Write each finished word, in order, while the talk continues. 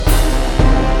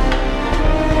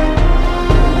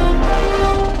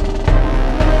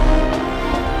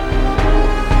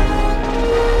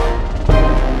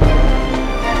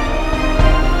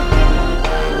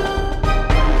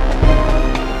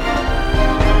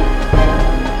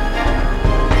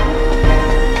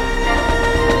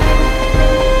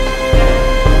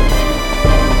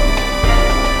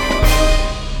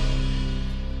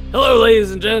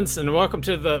ladies and gents, and welcome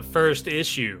to the first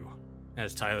issue,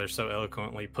 as Tyler so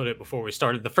eloquently put it before we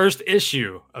started, the first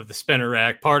issue of the Spinner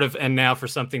Rack, part of And Now for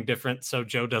Something Different, so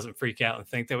Joe doesn't freak out and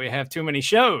think that we have too many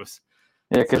shows.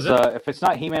 Yeah, because if it's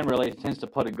not He-Man related, he tends to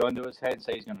put a gun to his head and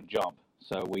say he's going to jump.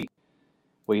 So we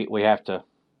have to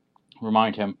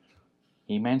remind him,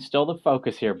 He-Man's still the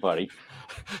focus here, buddy.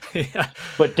 Yeah.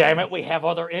 But damn it, we have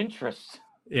other interests.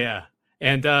 Yeah.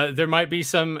 And there might be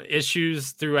some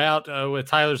issues throughout with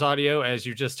Tyler's audio, as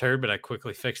you just heard, but I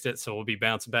quickly fixed it. So we'll be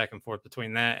bouncing back and forth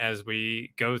between that as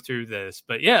we go through this.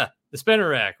 But yeah, the Spinner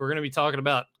Rack, we're going to be talking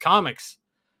about comics.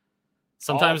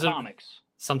 Sometimes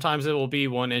it will be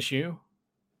one issue.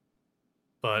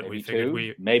 But maybe we figured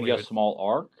two, maybe a small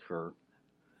arc, or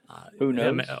who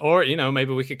knows? Yeah, or,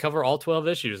 maybe we could cover all 12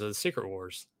 issues of the Secret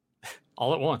Wars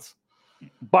all at once.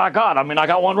 By God, I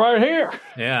got one right here.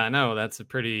 Yeah, I know. That's a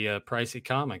pretty pricey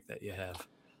comic that you have.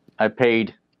 I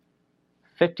paid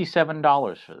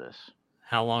 $57 for this.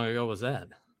 How long ago was that?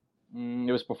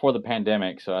 It was before the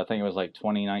pandemic, so I think it was like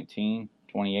 2019,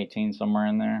 2018, somewhere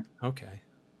in there. Okay.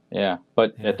 Yeah,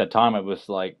 but at the time it was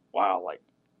like, wow, it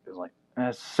was like,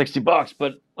 that's $60,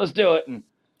 but let's do it. And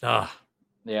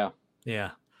yeah.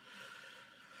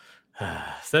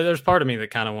 So there's part of me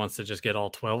that kind of wants to just get all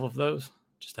 12 of those,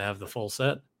 just to have the full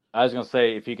set. I was going to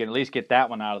say, if you can at least get that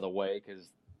one out of the way, because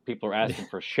people are asking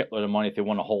for a shitload of money if they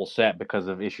want a whole set because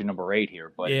of issue number 8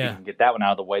 here. But if you can get that one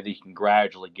out of the way, then you can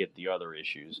gradually get the other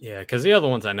issues. Yeah, because the other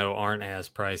ones I know aren't as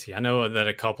pricey. I know that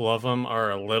a couple of them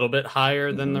are a little bit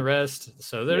higher than the rest.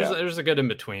 So there's a good in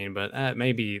between, but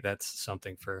maybe that's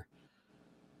something for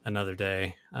another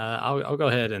day. I'll go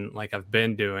ahead and, like I've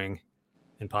been doing,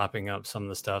 and popping up some of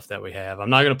the stuff that we have.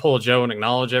 I'm not going to pull a Joe and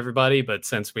acknowledge everybody, but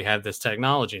since we have this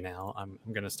technology now, I'm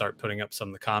going to start putting up some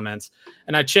of the comments.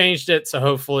 And I changed it, so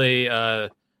hopefully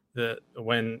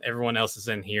when everyone else is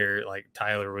in here, like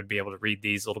Tyler would be able to read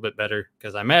these a little bit better,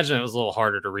 because I imagine it was a little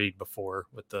harder to read before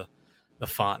with the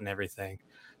font and everything.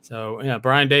 So, yeah,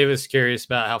 Brian Davis, curious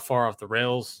about how far off the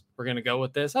rails we're going to go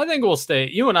with this. I think we'll stay.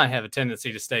 You and I have a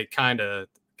tendency to stay kind of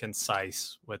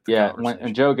concise with the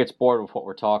when Joe gets bored with what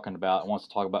we're talking about and wants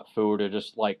to talk about food, or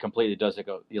just like completely does it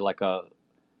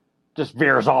just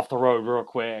veers off the road real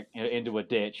quick into a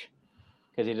ditch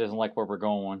because he doesn't like where we're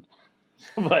going.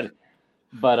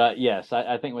 but yes,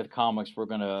 I think with comics we're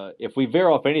gonna, if we veer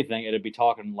off anything, it'd be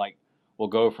talking like, we'll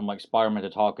go from like Spider-Man to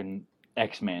talking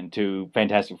X-Men to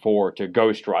Fantastic Four to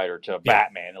Ghost Rider to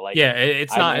Batman.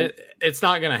 It's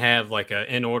not going to have like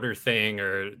a in order thing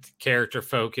or character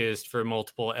focused for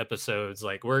multiple episodes.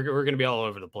 Like we're going to be all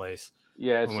over the place.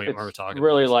 Yeah, it's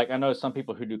really like, I know some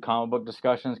people who do comic book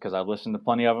discussions, because I've listened to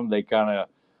plenty of them. They kind of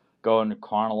go in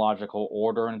chronological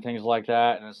order and things like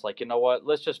that. And it's like, you know what?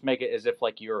 Let's just make it as if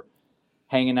like you're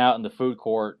hanging out in the food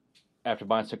court after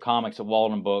buying some comics at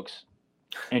Walden Books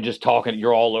and just talking.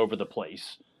 You're all over the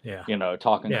place. Yeah,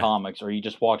 talking comics, or you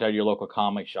just walked out of your local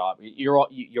comic shop. Your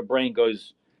brain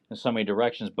goes in so many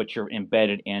directions, but you're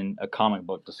embedded in a comic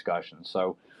book discussion.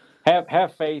 So have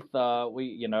faith.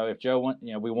 If Joe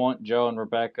we want Joe and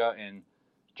Rebecca and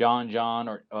John,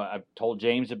 or I've told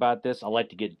James about this. I like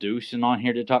to get Deucin on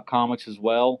here to talk comics as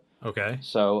well. Okay.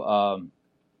 So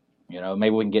maybe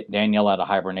we can get Danielle out of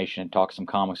hibernation and talk some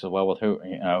comics as well with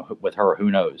her.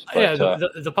 Who knows? But,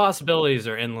 the possibilities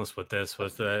are endless with this,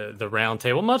 with the round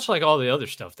table, much like all the other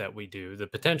stuff that we do. The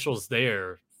potential's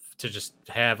there to just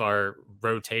have our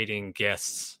rotating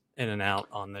guests in and out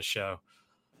on this show.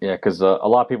 Yeah, because a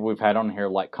lot of people we've had on here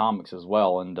like comics as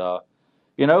well. And,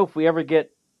 if we ever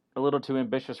get a little too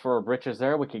ambitious for our britches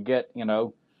there, we could get,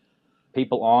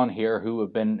 people on here who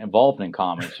have been involved in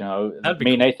comics. Me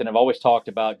and Nathan have always talked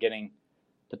about getting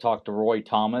to talk to Roy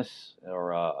Thomas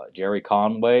or Jerry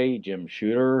Conway, Jim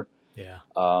Shooter. Yeah.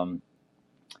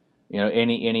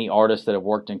 Any artists that have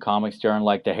worked in comics during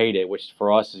like the heyday, which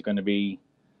for us is going to be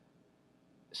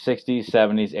 60s,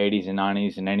 70s, 80s, and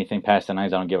 90s, and anything past the 90s, I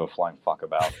don't give a flying fuck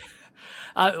about.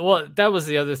 Well, that was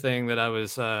the other thing that I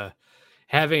was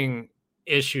having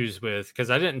issues with,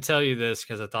 because I didn't tell you this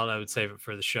because I thought I would save it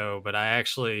for the show, but I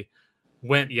actually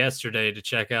went yesterday to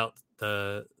check out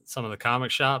some of the comic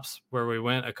shops where we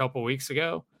went a couple weeks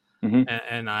ago. Mm-hmm.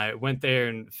 And I went there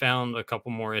and found a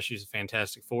couple more issues of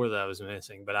Fantastic Four that I was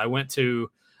missing. But I went to,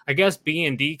 I guess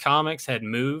B&D Comics had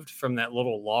moved from that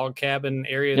little log cabin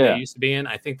area they used to be in.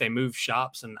 I think they moved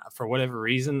shops, and for whatever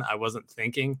reason, I wasn't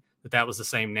thinking that was the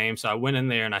same name. So I went in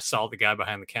there and I saw the guy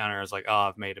behind the counter. I was like, oh,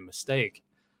 I've made a mistake,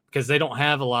 because they don't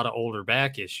have a lot of older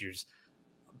back issues.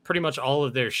 Pretty much all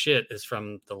of their shit is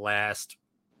from the last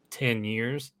 10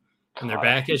 years and their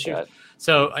back issues.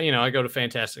 So, I go to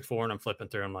Fantastic Four and I'm flipping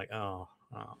through. I'm like, oh,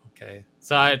 Oh, okay.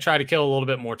 So I try to kill a little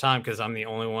bit more time because I'm the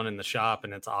only one in the shop,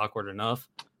 and it's awkward enough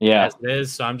as it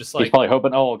is. So I'm just He's like, probably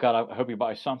hoping, oh God, I hope he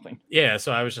buys something. yeah.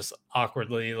 So I was just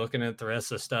awkwardly looking at the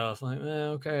rest of the stuff, like,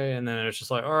 okay. And then it was just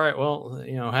like, all right, well,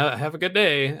 have a good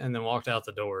day, and then walked out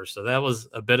the door. So that was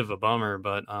a bit of a bummer.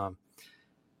 But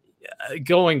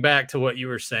going back to what you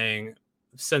were saying,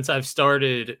 since I've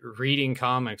started reading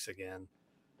comics again,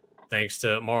 thanks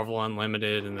to Marvel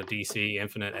Unlimited and the DC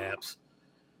Infinite apps,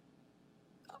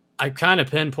 I kind of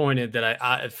pinpointed that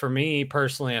I, for me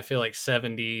personally, I feel like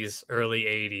 70s, early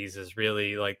 80s is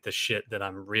really like the shit that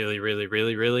I'm really, really,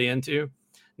 really, really into.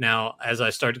 Now, as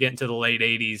I started getting to the late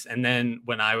 80s, and then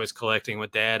when I was collecting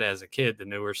with Dad as a kid, the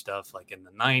newer stuff like in the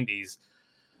 90s,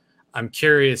 I'm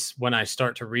curious when I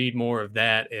start to read more of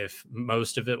that, if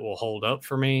most of it will hold up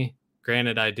for me.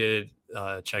 Granted, I did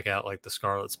check out like the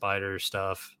Scarlet Spider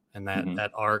stuff and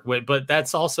that arc, but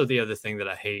that's also the other thing that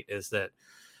I hate is that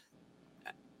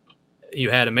you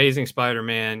had Amazing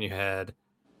Spider-Man, you had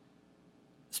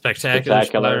Spectacular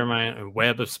Spider-Man, and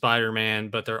Web of Spider-Man,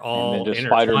 but they're all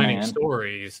intertwining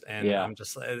stories, and I'm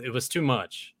just, it was too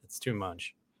much. It's too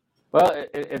much. Well,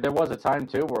 there was a time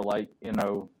too where, like,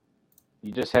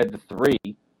 you just had the three,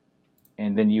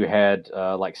 and then you had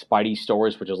like Spidey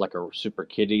stories, which was like a super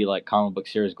kiddie like comic book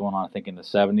series going on, I think, in the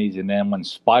 70s. And then when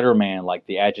Spider-Man, like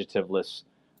the adjectiveless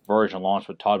version, launched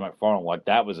with Todd McFarlane, like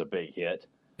that was a big hit.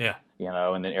 Yeah.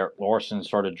 And then Eric Larson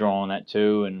started drawing that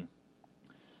too, and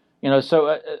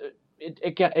so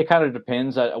it kind of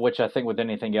depends. Which I think with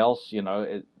anything else,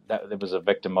 that was a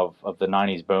victim of the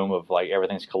 '90s boom of like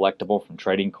everything's collectible, from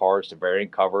trading cards to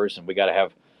variant covers, and we got to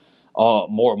have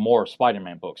more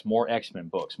Spider-Man books, more X-Men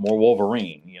books, more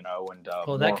Wolverine, and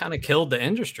well, that kind of killed the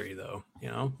industry, though,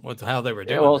 with how they were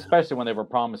doing. Well, especially when they were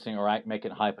promising or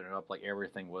making hyping it up like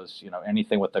everything was,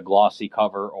 anything with a glossy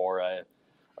cover or a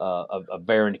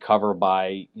variant cover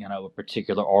by a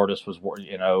particular artist was,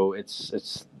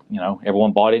 it's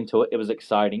everyone bought into it. It was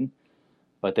exciting,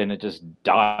 but then it just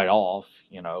died off.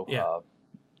 Yeah.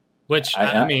 Which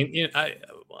I mean,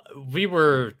 we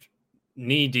were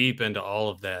knee deep into all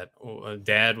of that.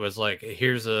 Dad was like,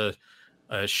 here's a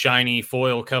shiny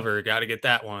foil cover, got to get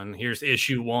that one. Here's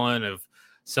issue 1 of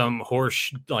some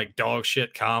horse like dog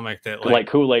shit comic that like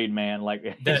Kool-Aid Man, like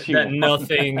that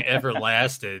nothing ever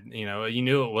lasted. You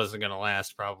knew it wasn't going to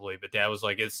last probably, but Dad was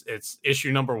like, it's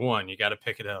issue number 1, you got to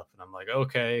pick it up. And I'm like,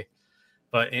 okay.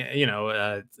 But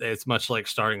it's much like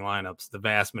starting lineups. The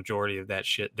vast majority of that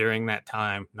shit during that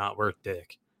time, not worth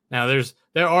dick. Now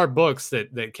there are books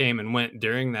that came and went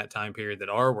during that time period that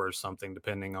are worth something,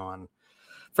 depending on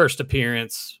first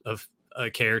appearance of a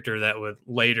character that would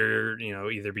later,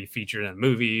 either be featured in a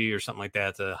movie or something like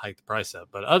that to hike the price up.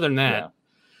 But other than that,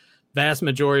 vast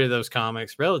majority of those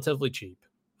comics relatively cheap,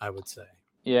 I would say.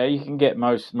 Yeah, you can get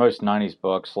most 90s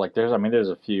books. Like there's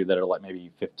a few that are like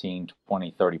maybe 15,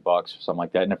 20, 30 bucks or something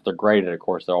like that. And if they're graded, of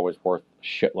course, they're always worth a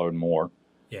shitload more.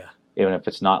 Yeah. Even if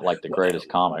it's not like the greatest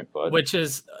comic, but which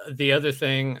is the other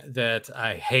thing that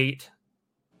I hate,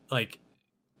 like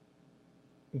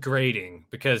grading,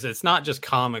 because it's not just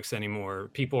comics anymore.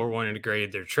 People are wanting to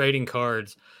grade their trading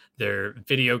cards, their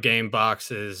video game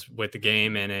boxes with the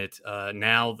game in it.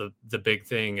 Now the big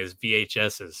thing is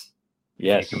VHSs.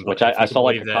 Yes, which I saw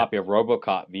like a copy of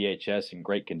RoboCop VHS in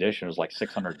great condition. It was like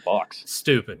 $600.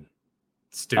 Stupid.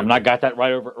 I've not got that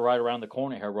right around the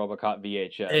corner here. RoboCop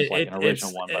VHS, like an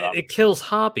original one, but it kills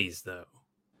hobbies though.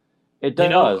 It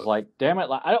does. Like, damn it!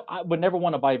 Like, I would never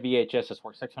want to buy VHS that's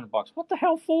worth $600. What the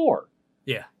hell for?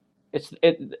 Yeah,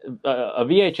 a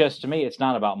VHS to me. It's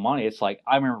not about money. It's like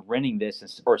I remember renting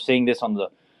this or seeing this on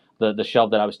the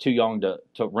shelf that I was too young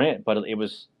to rent, but it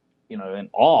was in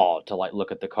awe to like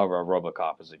look at the cover of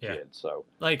RoboCop as a kid. So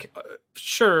like,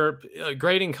 sure,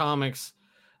 grading comics,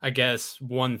 I guess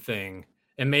one thing.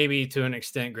 And maybe to an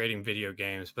extent grading video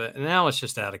games, but now it's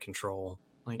just out of control.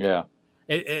 Like,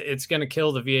 it's going to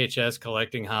kill the VHS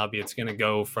collecting hobby. It's going to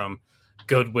go from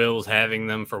Goodwill's having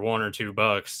them for $1 or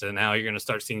 $2 to now you're going to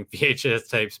start seeing VHS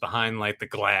tapes behind like the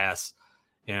glass,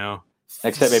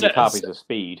 Except maybe copies of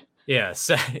Speed. Yeah,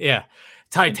 yeah.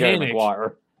 Titanic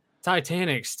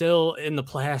still in the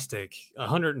plastic,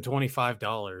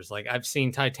 $125. Like I've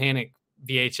seen Titanic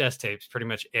VHS tapes pretty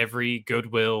much every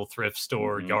Goodwill, thrift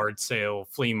store, yard sale,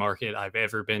 flea market I've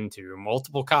ever been to,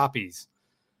 multiple copies,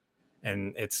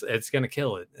 and it's gonna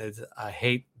kill it. I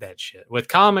hate that shit. With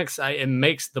comics, it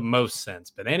makes the most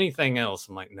sense, but anything else,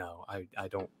 I'm like, no, I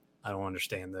don't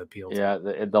understand the appeal. Yeah,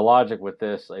 the logic with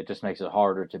this, it just makes it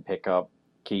harder to pick up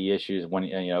key issues when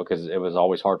because it was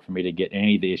always hard for me to get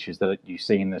any of the issues that you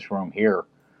see in this room here.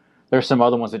 There's some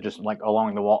other ones that just like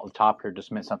along the wall at the top here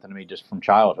just meant something to me just from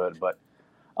childhood, but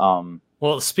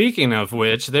Well, speaking of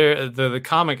which, the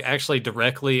comic actually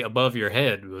directly above your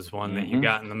head was one that you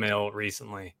got in the mail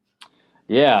recently.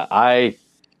 Yeah,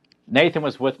 Nathan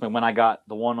was with me when I got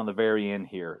the one on the very end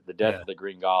here, The Death of the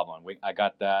Green Goblin. I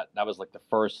got that. That was like the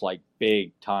first like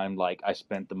big time like I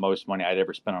spent the most money I'd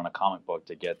ever spent on a comic book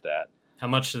to get that. How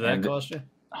much did that cost you?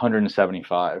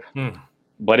 $175.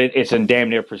 But it's in damn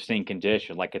near pristine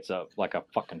condition, like it's a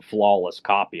fucking flawless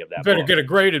copy of that. You better get it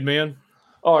graded, man.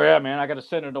 Oh yeah, man! I got to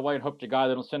send it away and hope the guy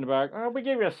that'll send it back. Oh, we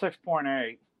give you a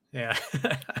 6.8.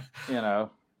 Yeah,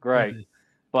 great.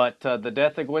 But the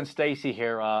Death of Gwen Stacy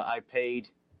here, I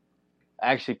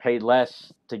actually paid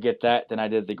less to get that than I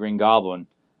did the Green Goblin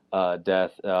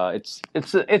death.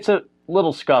 It's a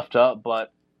little scuffed up,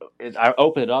 but I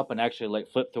opened it up and actually like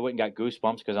flipped through it and got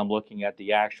goosebumps because I'm looking at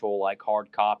the actual like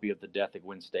hard copy of the Death of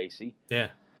Gwen Stacy. Yeah,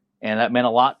 and that meant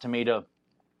a lot to me to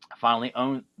finally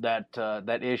own that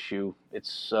issue.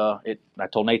 I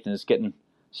told Nathan it's getting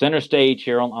center stage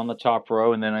here on the top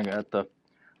row, and then I got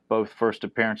both first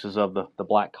appearances of the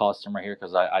black costume right here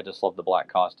because I just love the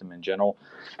black costume in general,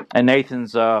 and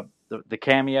Nathan's the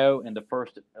cameo and the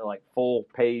first like full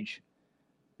page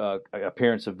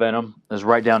appearance of Venom is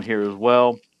right down here as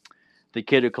well. The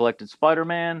Kid Who Collected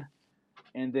Spider-Man,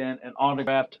 and then an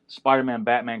autographed Spider-Man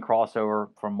Batman crossover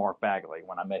from Mark Bagley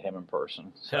when I met him in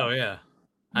person. So, hell yeah.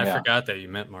 I forgot that you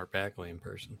met Mark Bagley in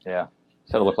person. Yeah.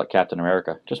 Said it looked like Captain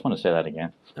America. Just want to say that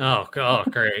again. Oh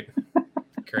great.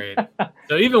 Great.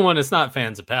 So even when it's not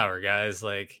fans of Power, guys,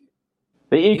 like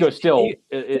the ego still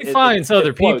he finds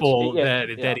other people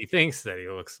that he thinks that he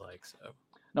looks like. So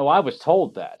no, I was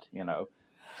told that,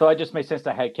 So it just made sense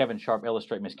to have Kevin Sharp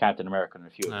illustrate Miss Captain America in a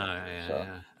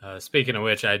few. Speaking of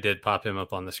which, I did pop him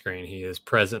up on the screen. He is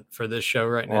present for this show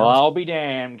right now. Well, I'll be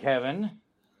damned, Kevin.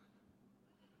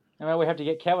 We have to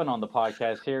get Kevin on the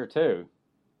podcast here too.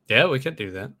 Yeah, we could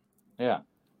do that. Yeah.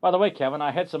 By the way, Kevin,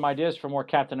 I had some ideas for more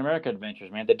Captain America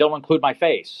adventures, man, that don't include my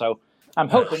face. So I'm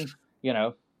hoping,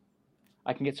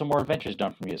 I can get some more adventures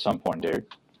done from you at some point, dude.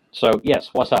 So yes,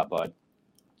 what's up, bud?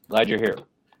 Glad you're here.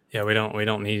 Yeah, we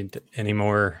don't need any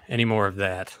more of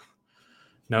that.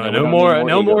 No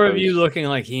more of you looking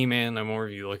like He-Man. No more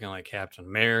of you looking like Captain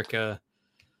America.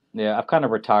 Yeah, I've kind of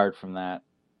retired from that.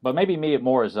 But maybe me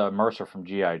more as Mercer from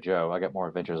G.I. Joe. I got more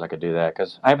adventures I could do that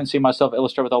because I haven't seen myself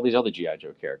illustrate with all these other G.I.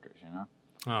 Joe characters,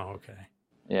 Oh, okay.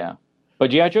 Yeah.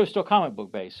 But G.I. Joe is still comic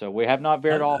book based, so we have not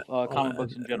veered off comic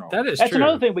books in general. That's true.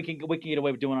 Another thing we can get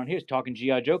away with doing on here is talking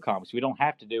G.I. Joe comics. We don't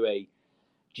have to do a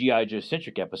G.I. Joe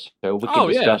centric episode. We can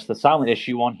discuss the silent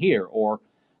issue on here or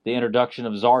the introduction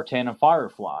of Zartan and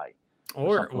Firefly.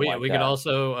 Or we could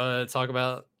also talk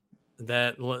about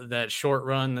that short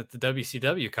run that the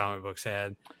WCW comic books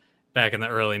had back in the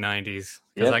early 90s.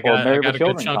 Because I got a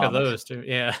good chunk of those too.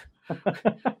 Yeah.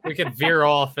 We could veer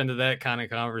off into that kind of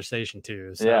conversation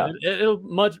too. So it'll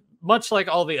much like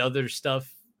all the other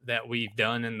stuff that we've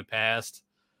done in the past.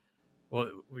 Well,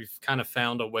 we've kind of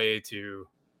found a way to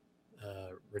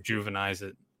rejuvenize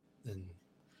it and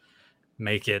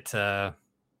make it I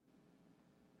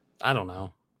don't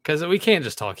know, because we can't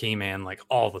just talk He-Man like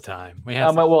all the time. We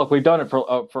have well, look, we've done it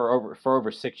for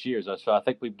over 6 years, so I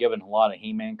think we've given a lot of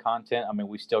He-Man content.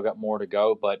 We still got more to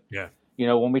go, but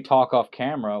when we talk off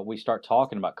camera, we start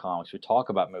talking about comics, we talk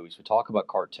about movies, we talk about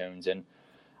cartoons, and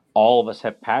all of us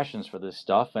have passions for this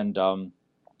stuff, and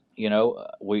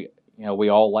we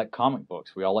all like comic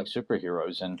books, we all like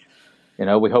superheroes, and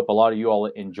we hope a lot of you all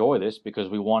enjoy this because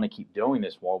we want to keep doing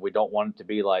this more. We don't want it to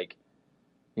be like,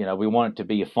 we want it to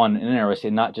be fun and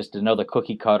interesting, not just another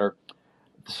cookie cutter.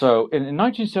 So in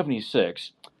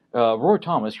 1976, Roy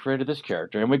Thomas created this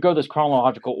character, and we go this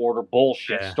chronological order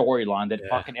bullshit storyline that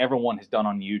fucking everyone has done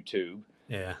on YouTube.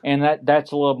 Yeah. And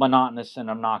that's a little monotonous and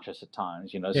obnoxious at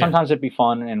times. Sometimes it'd be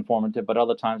fun and informative, but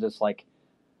other times it's like,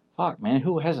 fuck, man,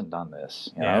 who hasn't done this?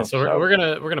 So we're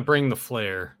gonna bring the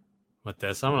flair with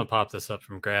this. I'm gonna pop this up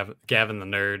from Gavin the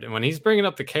Nerd, and when he's bringing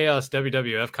up the Chaos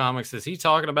WWF comics, is he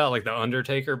talking about like the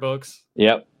Undertaker books?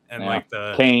 Yep. And like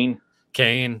the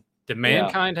Kane. Did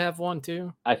Mankind have one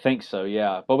too? I think so,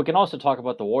 yeah. But we can also talk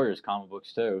about the Warriors comic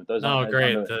books too. Those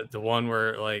great. The one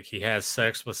where like he has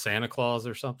sex with Santa Claus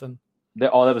or something.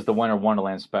 That was the Winter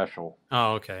Wonderland special.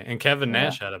 Oh, okay. And Kevin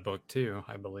Nash had a book too,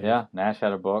 I believe. Yeah, Nash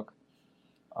had a book.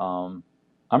 I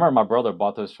remember my brother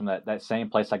bought those from that same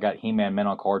place I got He-Man Men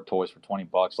on Card toys for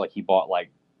 $20. Like he bought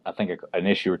I think an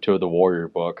issue or two of the Warrior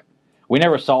book. We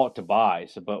never saw it to buy,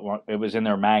 but it was in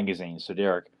their magazine. So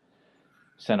Derek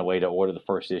sent away to order the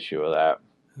first issue of that.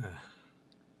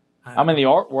 The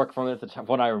artwork from it at the time,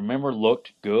 what I remember,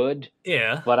 looked good.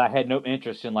 Yeah. But I had no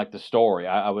interest in the story.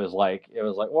 I was like,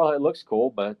 well, it looks cool,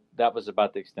 but that was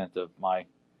about the extent of my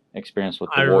experience with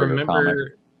the Warrior comic.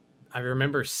 I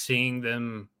remember seeing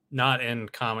them not in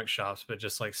comic shops, but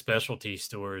just like specialty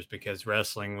stores because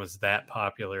wrestling was that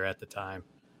popular at the time.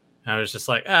 And I was just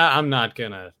like, I'm not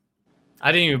gonna.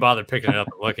 I didn't even bother picking it up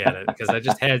and look at it because I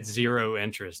just had zero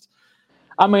interest.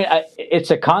 I mean,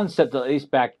 it's a concept at least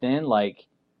back then. Like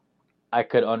I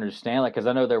could understand, like because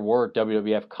I know there were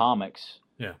WWF comics.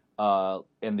 Yeah.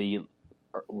 In the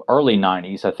early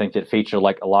 '90s, I think that featured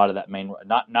like a lot of that main,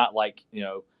 not like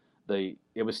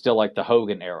it was still like the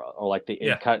Hogan era or like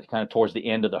kind of towards the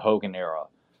end of the Hogan era.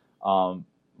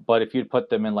 But if you'd put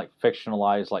them in like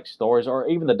fictionalized like stories or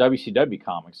even the WCW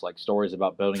comics, like stories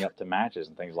about building up to matches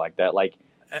and things like that, like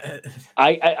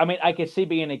I mean, I could see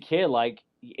being a kid like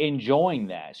enjoying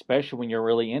that, especially when you're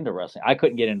really into wrestling. I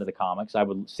couldn't get into the comics. I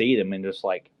would see them and just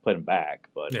like put them back.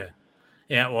 But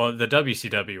yeah. Well, the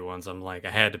WCW ones, I'm like,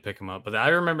 I had to pick them up. But I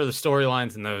remember the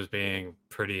storylines in those being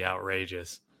pretty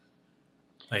outrageous.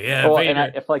 Like, yeah, well, Vader, and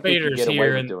I feel like Vader's get here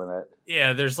away and with doing that.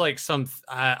 Yeah, there's like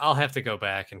I'll have to go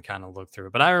back and kind of look through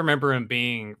it. But I remember him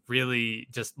being really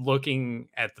just looking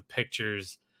at the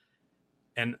pictures.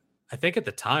 And I think at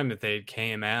the time that they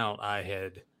came out, I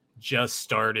had just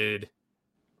started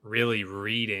really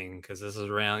reading because this is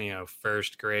around,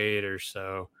 first grade or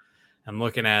so. I'm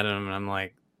looking at him and I'm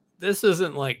like, this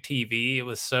isn't like TV. It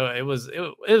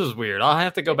was weird. I'll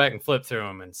have to go back and flip through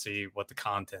them and see what the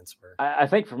contents were. I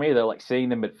think for me though, like seeing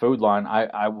them at Food Line,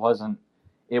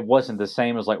 it wasn't the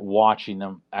same as like watching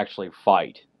them actually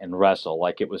fight and wrestle.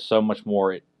 Like it was so much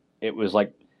more. It was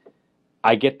like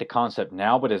I get the concept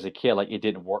now, but as a kid, like it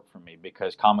didn't work for me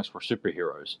because comics were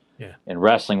superheroes. Yeah. And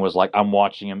wrestling was like I'm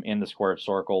watching them in the square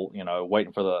circle,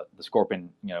 waiting for the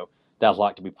scorpion,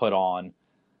 deathlock to be put on.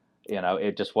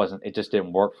 It just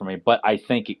didn't work for me. But I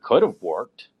think it could have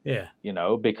worked. Yeah.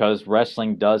 Because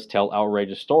wrestling does tell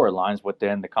outrageous storylines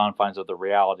within the confines of the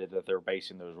reality that they're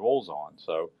basing those roles on.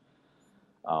 So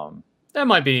that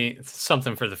might be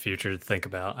something for the future to think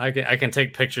about. I can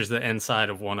take pictures of the inside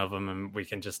of one of them and we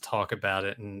can just talk about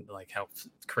it and like how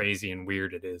crazy and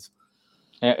weird it is.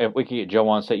 If we could get Joe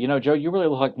on and say, Joe, you really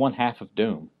look like one half of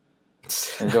Doom.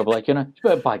 And Joe would be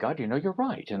like, by God, you're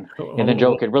right. And then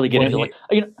Joe could really get into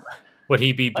would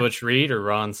he be Butch Reed or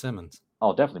Ron Simmons?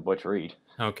 Oh, definitely Butch Reed.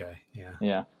 Okay, yeah.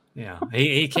 Yeah. Yeah.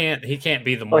 He can't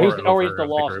be the more or he's the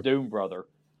lost Doom brother,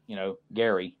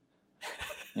 Gary.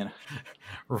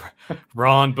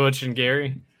 Ron, Butch, and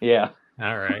Gary? Yeah.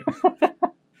 All right.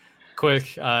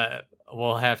 Quick,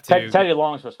 we'll have to. Teddy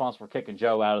Long's responsible for kicking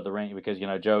Joe out of the ring because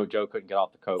Joe couldn't get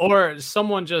off the coat. Or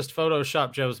someone just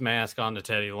photoshopped Joe's mask onto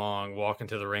Teddy Long walking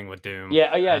to the ring with Doom.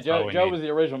 Yeah. Joe was the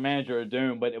original manager of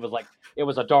Doom, but it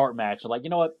was a dark match. Like, you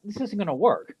know what? This isn't going to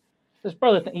work. This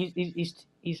brother, he's.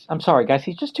 I'm sorry, guys.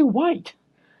 He's just too white.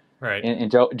 Right.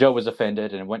 And Joe was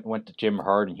offended and went to Jim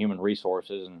Herd and Human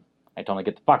Resources and I told him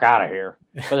to get the fuck out of here.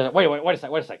 But wait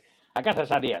a sec. I got this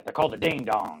idea. They're called the Ding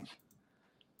Dongs.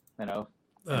 And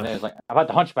then it's like, how about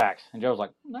the Hunchbacks? And Joe was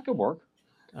like, that could work.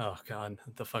 Oh, God.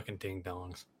 The fucking Ding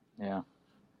Dongs. Yeah.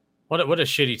 What a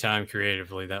shitty time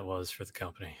creatively that was for the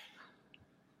company.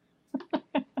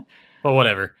 But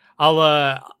whatever.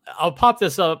 I'll pop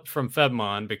this up from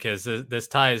Febmon because this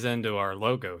ties into our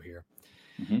logo here.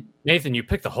 Mm-hmm. Nathan, you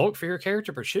picked the Hulk for your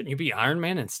character, but shouldn't you be Iron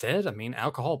Man instead? I mean,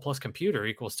 alcohol plus computer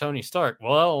equals Tony Stark.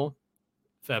 Well,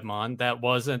 Febmon, that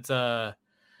wasn't...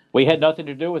 We had nothing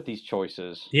to do with these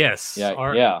choices. Yes.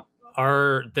 Yeah.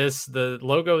 The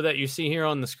logo that you see here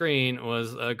on the screen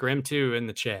was Grim 2 in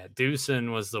the chat.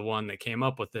 Dewson was the one that came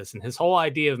up with this, and his whole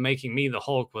idea of making me the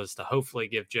Hulk was to hopefully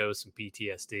give Joe some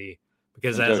PTSD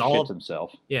because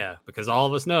himself. Yeah, because all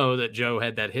of us know that Joe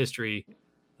had that history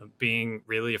of being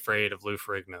really afraid of Lou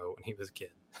Ferrigno when he was a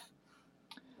kid.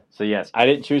 So yes, I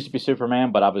didn't choose to be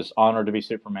Superman, but I was honored to be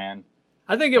Superman.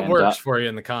 I think it works for you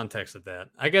in the context of that.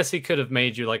 I guess he could have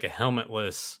made you like a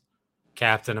helmetless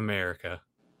Captain America.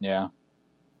 Yeah.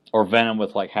 Or Venom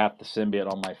with like half the symbiote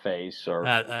on my face. Or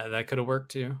that could have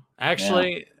worked too.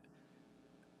 Actually,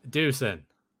 Dewson,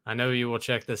 I know you will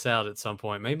check this out at some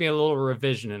point. Maybe a little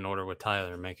revision in order with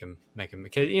Tyler. Make him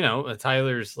because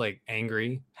Tyler's like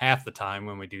angry half the time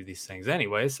when we do these things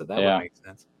anyway, so that would make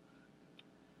sense.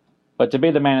 But to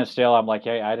be the Man of Steel, I'm like,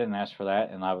 hey, I didn't ask for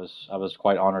that, and I was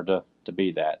quite honored to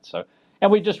be that. So,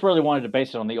 and we just really wanted to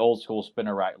base it on the old school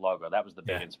spinner rack logo. That was the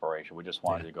big inspiration. We just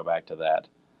wanted to go back to that.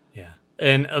 Yeah,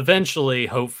 and eventually,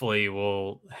 hopefully,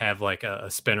 we'll have like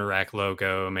a spinner rack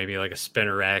logo, maybe like a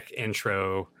spinner rack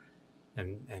intro,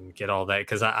 and get all that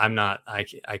because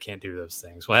I can't do those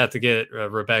things. We'll have to get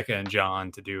Rebecca and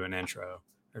John to do an intro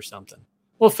or something.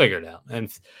 We'll figure it out.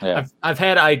 And I've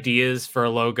had ideas for a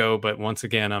logo, but once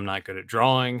again, I'm not good at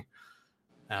drawing.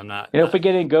 I'm not. If we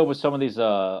get in good with some of these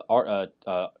art,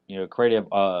 creative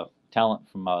talent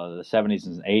from the 70s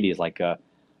and 80s, like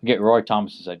get Roy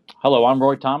Thomas and say, "Hello, I'm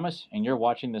Roy Thomas, and you're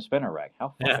watching the Spinner Rack."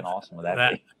 How fucking awesome would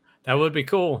that be? That would be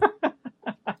cool.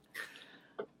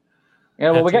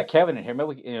 Yeah, well, we got Kevin in here.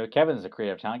 Maybe Kevin's a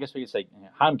creative talent. I guess we could say,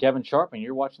 "Hi, I'm Kevin Sharp, and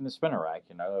you're watching the Spinner Rack."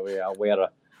 We ought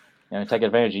to take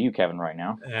advantage of you, Kevin, right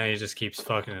now. Yeah, he just keeps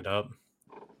fucking it up.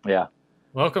 Yeah.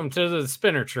 Welcome to the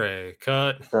Spinner Tray.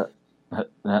 Cut.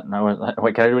 No,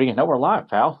 wait, can I do it again? No, we're live,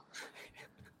 pal.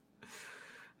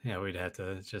 Yeah, we'd have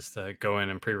to just go in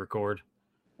and pre-record.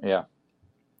 Yeah.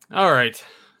 All right.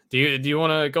 Do you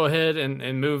want to go ahead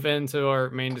and move into our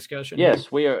main discussion?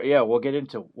 Yes, we are. Yeah, we'll get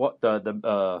into what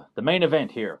the main event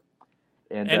here,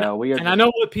 and we are. And I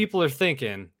know what people are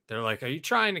thinking. They're like, "Are you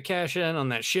trying to cash in on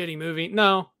that shitty movie?"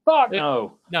 No. Fuck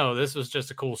no. No, this was just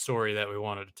a cool story that we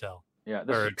wanted to tell. Yeah,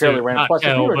 this is purely random. Plus,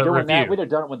 if we were doing that, we'd have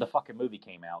done it when the fucking movie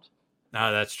came out.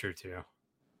 No, that's true too.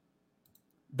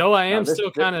 Though I am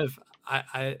still kind of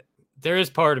there is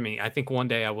part of me. I think one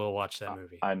day I will watch that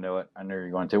movie. I know it. I knew you were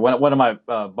going to. One of my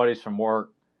buddies from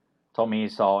work told me he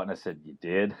saw it, and I said, "You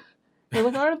did?" He's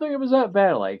like, "I didn't think it was that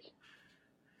bad."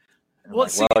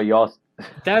 Y'all.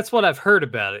 That's what I've heard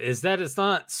about it. Is that it's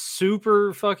not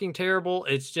super fucking terrible.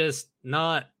 It's just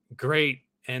not great,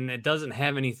 and it doesn't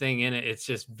have anything in it. It's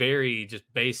just very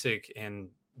basic and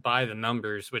by the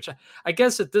numbers. Which I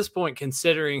guess at this point,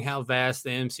 considering how vast the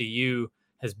MCU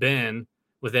has been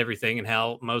with everything and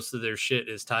how most of their shit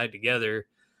is tied together.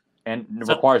 And it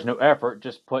requires no effort.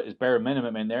 Just put his bare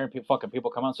minimum in there, and people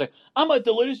come out and say, "I'm at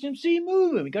the latest MCU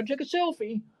movie. We gotta take a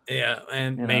selfie." Yeah,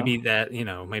 and maybe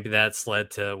that's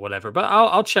led to whatever. But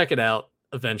I'll check it out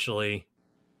eventually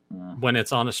when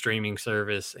it's on a streaming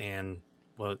service, and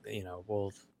we'll.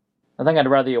 I think I'd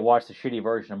rather you watch the shitty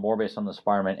version of Morbius on the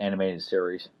Spider-Man animated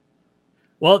series.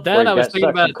 Well, that I was thinking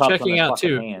about checking out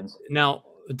too. Hands. Now,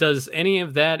 does any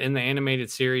of that in the animated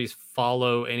series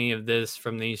follow any of this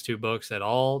from these two books at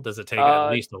all? Does it take at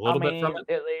least a little bit from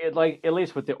it? Like at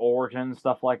least with the origin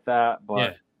stuff like that.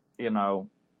 But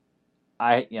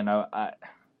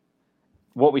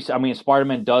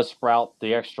Spider-Man does sprout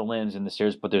the extra limbs in the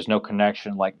series, but there's no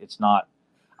connection. Like it's not.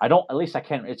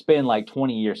 It's been like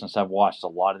 20 years since I've watched a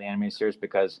lot of the animated series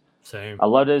because I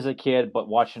loved it as a kid, but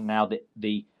watching now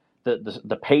the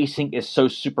pacing is so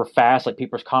super fast. Like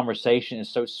people's conversation is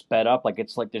so sped up. Like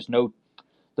it's like there's no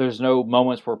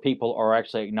moments where people are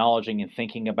actually acknowledging and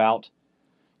thinking about,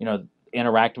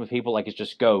 interacting with people. Like it's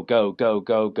just go. No.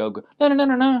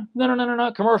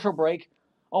 Commercial break.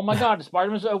 Oh my God, the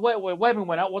Spider-Man's webbing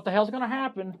went out. What the hell's going to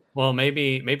happen? Well,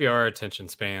 maybe our attention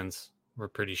spans were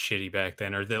pretty shitty back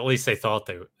then, or at least they thought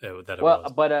that it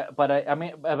was. But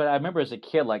I remember as a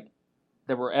kid, like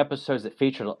there were episodes that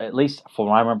featured, at least from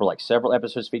what I remember, like several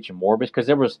episodes featuring Morbius, because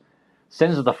there was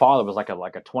Sins of the Father was like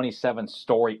a 27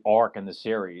 story arc in the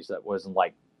series that wasn't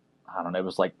like, I don't know, it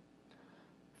was like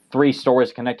 3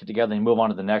 stories connected together and you move on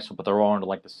to the next one, but they're all under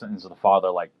like the Sins of the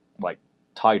Father like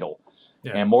title.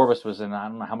 Yeah. And Morbius was in I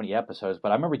don't know how many episodes,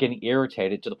 but I remember getting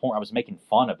irritated to the point where I was making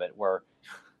fun of it, where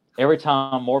every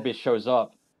time Morbius shows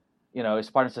up,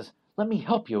 Spider-Man says, "Let me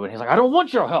help you," and he's like, "I don't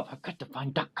want your help. I've got to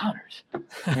find Doc Connors."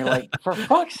 And you're like, "For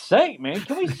fuck's sake, man,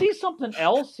 can we see something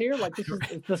else here? Like this is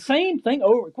the same thing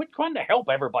over. Quit trying to help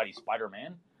everybody,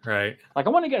 Spider-Man." Right. Like I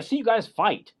want to see you guys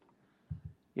fight.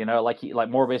 Like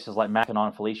Morbius is like macking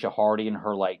on Felicia Hardy in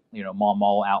her Mom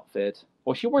Mall outfit.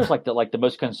 Well, she wears like the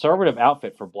most conservative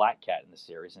outfit for Black Cat in the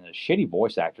series, and a shitty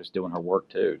voice actress doing her work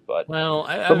too. But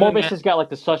Morbius has got like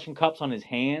the suction cups on his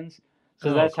hands,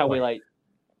 so that's how he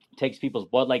takes people's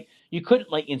blood. Like you couldn't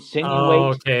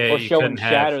insinuate or show in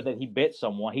shadow that he bit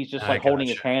someone. He's just holding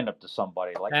his hand up to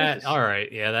somebody. All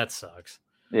right, yeah, that sucks.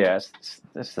 Yeah, it's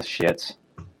the shits.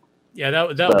 Yeah,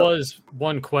 that was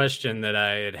one question that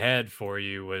I had for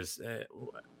you was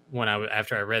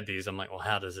after I read these, I'm like, well,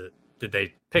 how does it? Did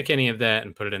they pick any of that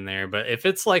and put it in there? But if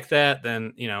it's like that,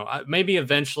 then maybe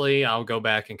eventually I'll go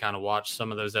back and kind of watch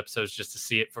some of those episodes just to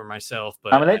see it for myself.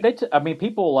 But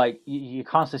people you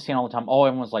constantly see all the time. Oh,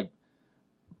 everyone's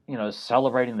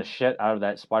celebrating the shit out of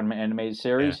that Spider-Man animated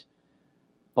series. Yeah.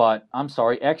 But I'm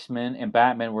sorry, X-Men and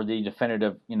Batman were the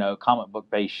definitive comic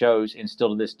book based shows, and still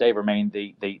to this day remain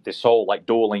the sole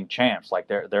dueling champs. Like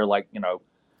they're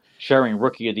sharing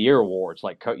Rookie of the Year awards,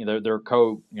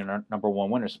 they're number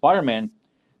one winners. Spider-Man,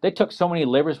 they took so many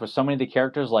liberties with so many of the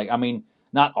characters.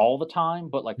 Not all the time,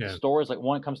 but the stories.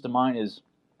 One that comes to mind is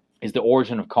the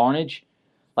origin of Carnage.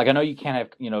 I know you can't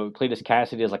have Cletus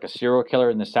Cassidy as a serial killer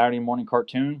in the Saturday morning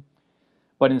cartoon,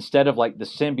 but instead of the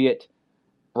symbiote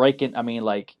breaking,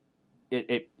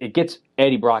 it gets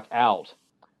Eddie Brock out,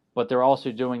 but they're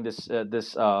also doing this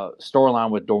storyline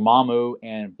with Dormammu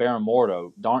and Baron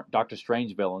Mordo, Doctor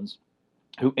Strange villains,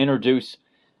 who introduce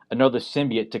another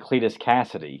symbiote to Cletus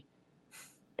Cassidy,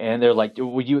 and they're like,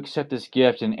 "Will you accept this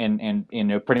gift and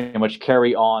pretty much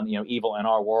carry on evil in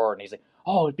our world?" And he's like,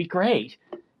 "Oh, it'd be great."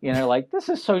 Like, this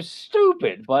is so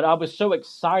stupid. But I was so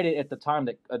excited at the time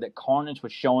that Carnage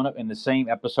was showing up in the same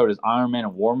episode as Iron Man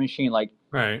and War Machine. Like,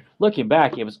 right. Looking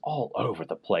back, it was all over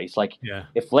the place. Like,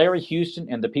 if Larry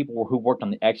Houston and the people who worked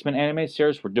on the X-Men animated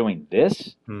series were doing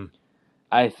this,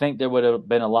 I think there would have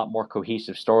been a lot more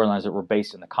cohesive storylines that were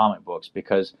based in the comic books.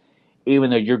 Because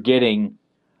even though you're getting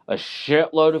a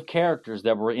shitload of characters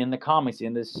that were in the comics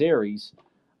in this series,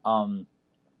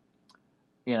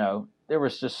 there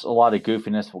was just a lot of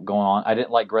goofiness going on. I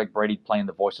didn't like Greg Brady playing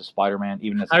the voice of Spider-Man,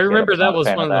 even as a I remember kid. that was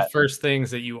one of the first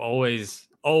things that you always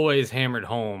hammered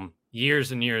home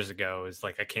years and years ago. Is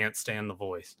like, I can't stand the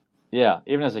voice. Yeah,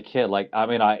 even as a kid, like, I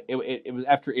mean, it was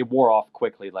after it wore off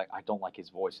quickly. Like, I don't like his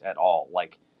voice at all.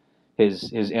 Like,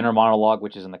 his inner monologue,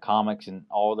 which is in the comics and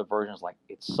all the versions, like,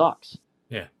 it sucks.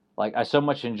 Yeah. Like, I so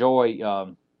much enjoy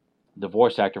the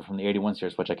voice actor from the '81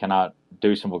 series, which I cannot.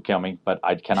 Doosan will kill me, but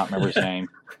I cannot remember his name.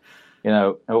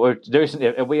 Doosan,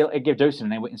 if we give Doosan a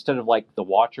name, instead of like the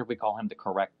Watcher, we call him the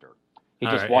Corrector. He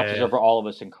just watches over all of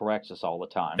us and corrects us all the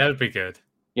time. That would be good.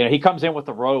 He comes in with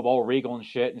the robe, all regal and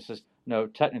shit, and says, "No,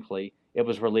 technically, it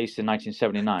was released in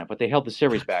 1979, but they held the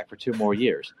series back for 2 more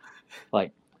years."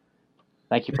 Like,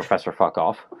 thank you, Professor Fuck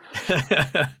Off.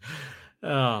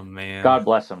 Oh man, God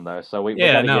bless him though. So we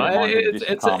gotta get him on to do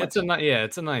some comics.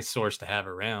 It's a nice source to have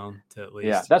around, to at least.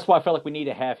 Yeah, that's why I felt like we need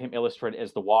to have him illustrated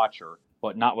as the Watcher,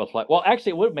 but not with like. Well,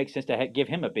 actually, it would make sense to give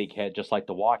him a big head, just like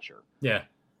the Watcher. Yeah.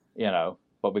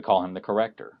 But we call him the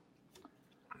Corrector.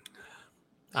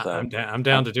 So, I'm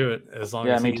down to do it as long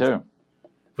as. Yeah, me too.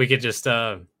 We could just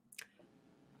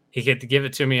he could give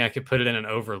it to me. I could put it in an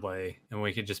overlay, and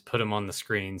we could just put him on the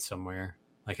screen somewhere,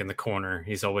 like in the corner.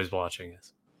 He's always watching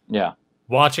us. Yeah.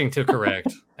 Watching to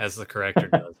correct, as the Corrector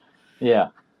does. Yeah.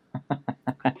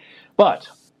 But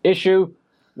issue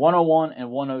 101 and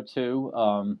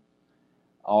 102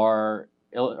 are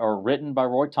written by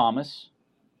Roy Thomas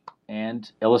and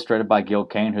illustrated by Gil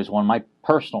Kane, who's one of my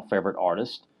personal favorite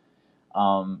artists.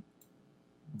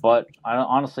 But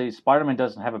honestly, Spider-Man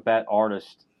doesn't have a bad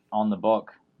artist on the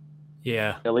book.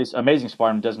 Yeah. At least Amazing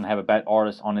Spider-Man doesn't have a bad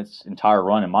artist on its entire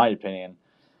run, in my opinion.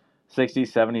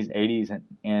 60s, 70s, 80s,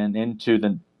 and into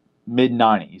the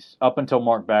mid-90s, up until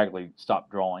Mark Bagley stopped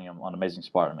drawing him on Amazing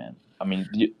Spider-Man. I mean,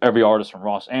 every artist from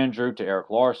Ross Andru to Eric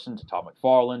Larson to Todd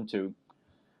McFarlane to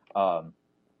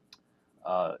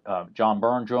John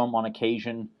Byrne drew him on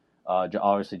occasion.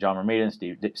 Obviously, John Romita and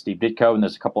Steve Ditko, and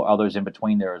there's a couple others in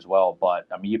between there as well. But,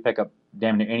 I mean, you pick up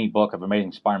damn near any book of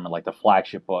Amazing Spider-Man, like the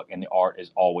flagship book, and the art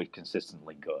is always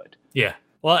consistently good. Yeah.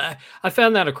 Well, I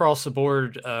found that across the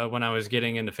board when I was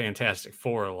getting into Fantastic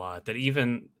Four a lot, that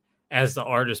even as the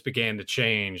artists began to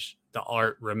change, the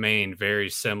art remained very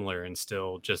similar and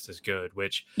still just as good,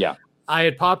 which I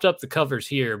had popped up the covers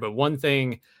here, but one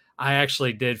thing I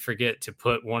actually did forget to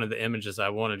put one of the images I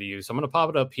wanted to use. So I'm going to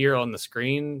pop it up here on the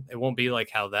screen. It won't be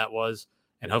like how that was,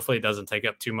 and hopefully it doesn't take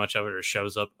up too much of it or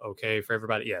shows up okay for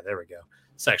everybody. Yeah, there we go.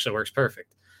 This actually works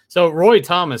perfect. So Roy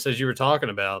Thomas, as you were talking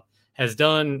about, has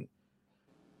done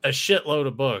a shitload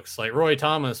of books. Like, Roy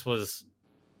Thomas was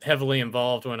heavily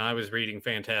involved when I was reading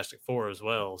Fantastic Four as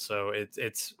well. So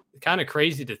it's kind of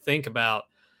crazy to think about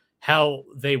how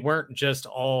they weren't just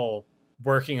all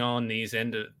working on these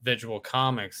individual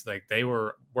comics. Like, they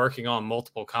were working on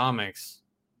multiple comics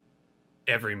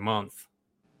every month.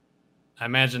 I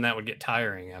imagine that would get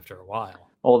tiring after a while.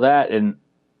 Well, that and,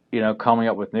 coming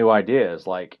up with new ideas,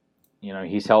 like,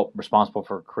 he's responsible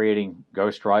for creating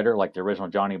Ghost Rider, like the original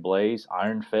Johnny Blaze,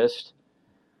 Iron Fist,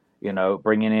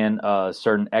 bringing in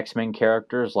certain X-Men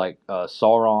characters like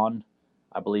Sauron,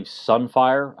 I believe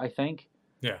Sunfire, I think.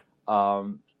 Yeah.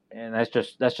 And that's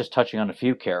just touching on a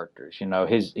few characters.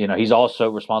 He's also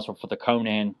responsible for the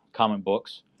Conan comic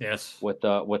books. Yes. With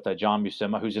John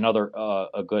Buscema, who's another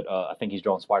a good. I think he's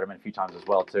drawn Spider-Man a few times as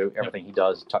well too. Everything he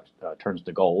does turns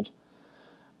to gold.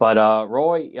 But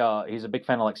Roy, he's a big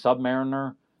fan of like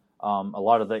Submariner. A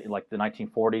lot of the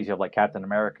 1940s, you have like Captain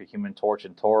America, Human Torch,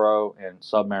 and Toro, and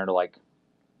Submariner, like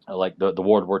the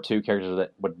World War II characters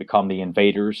that would become the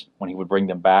Invaders when he would bring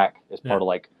them back as part of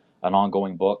like an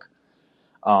ongoing book.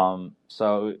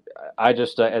 So I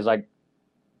just as I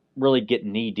really get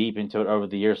knee deep into it over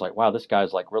the years, like, wow, this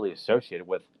guy's like really associated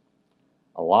with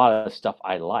a lot of stuff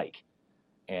I like,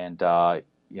 and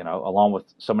along with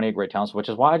so many great talents, which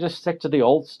is why I just stick to the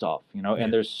old stuff,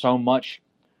 and there's so much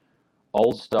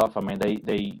old stuff. I mean,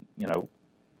 they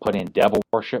put in devil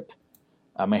worship.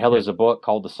 I mean, hell, there's a book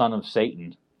called The Son of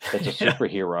Satan. That's a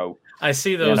superhero. I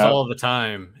see those all the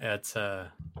time at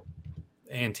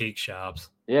antique shops.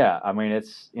 Yeah, I mean,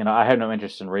 it's, I have no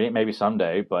interest in reading it, maybe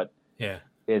someday, but yeah,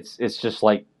 it's just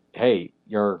like, hey,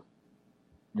 you're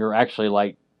actually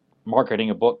like marketing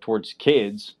a book towards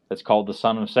kids that's called The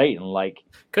Son of Satan. Like,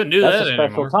 couldn't do that's that a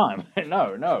special anymore. time.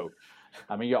 No.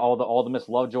 I mean, all the Miss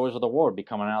Lovejoys of the world be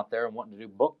coming out there and wanting to do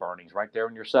book burnings right there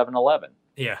in your 7-Eleven.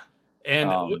 Yeah. And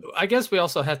I guess we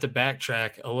also have to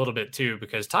backtrack a little bit too,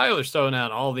 because Tyler's throwing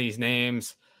out all these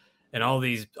names and all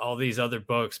these other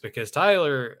books, because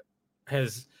Tyler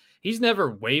he's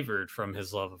never wavered from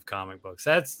his love of comic books.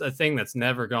 That's a thing that's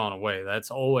never gone away.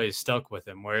 That's always stuck with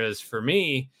him. Whereas for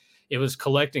me, it was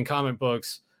collecting comic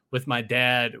books with my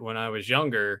dad when I was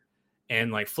younger, and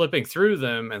like flipping through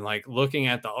them and like looking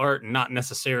at the art and not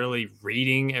necessarily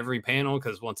reading every panel.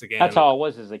 Because once again, that's how I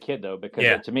was as a kid, though,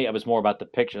 because to me, it was more about the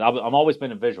pictures. I've always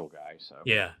been a visual guy. So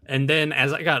yeah. And then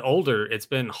as I got older, it's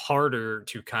been harder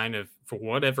to kind of, for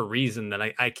whatever reason that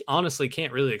I honestly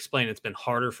can't really explain. It's been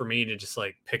harder for me to just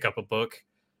like pick up a book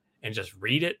and just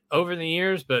read it over the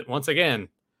years. But once again,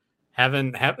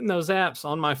 having those apps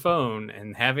on my phone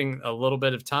and having a little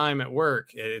bit of time at work,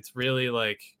 it's really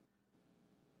like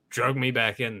drug me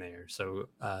back in there. So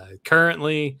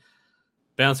currently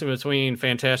bouncing between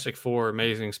Fantastic Four,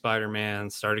 Amazing Spider-Man,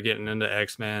 started getting into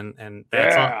X-Men, and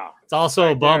it's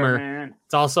also a bummer.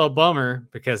 It's also a bummer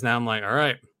because now I'm like, all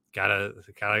right, gotta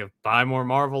buy more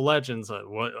Marvel Legends.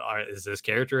 Is this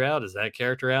character out? Is that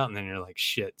character out? And then you're like,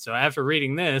 shit. So after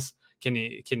reading this, can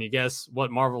you guess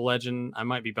what Marvel Legend I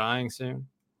might be buying soon?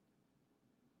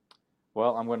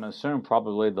 Well, I'm going to assume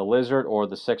probably the Lizard or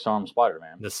the 6-armed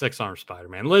Spider-Man. The 6-armed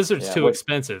Spider-Man. Lizard's too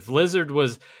expensive. Lizard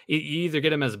was, you either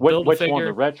get him as a Build-A-Figure. Which one,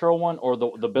 the retro one or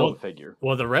the Build-A-Figure?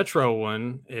 Well, the retro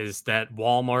one is that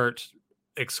Walmart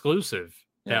exclusive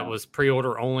that was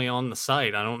pre-order only on the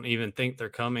site. I don't even think they're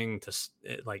coming to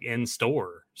like in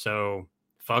store. So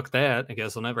fuck that. I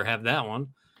guess I'll never have that one.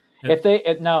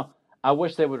 Now, I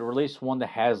wish they would release one that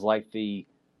has like the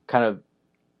kind of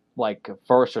like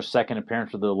first or second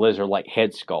appearance of the Lizard, like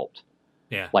head sculpt.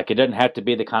 Yeah. Like it doesn't have to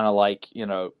be the kind of like,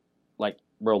 like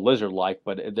real Lizard like,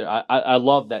 but I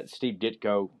love that Steve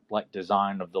Ditko like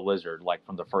design of the Lizard, like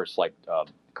from the first like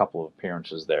couple of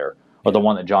appearances there, or the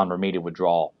one that John Romita would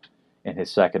draw in his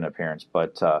second appearance.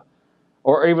 But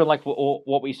or even like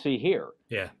what we see here.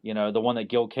 Yeah. The one that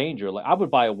Gil Kane drew. Like I would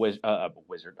buy a Lizard.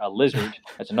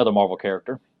 That's another Marvel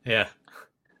character. Yeah.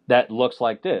 That looks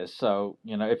like this. So,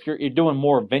 if you're doing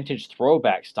more vintage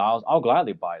throwback styles, I'll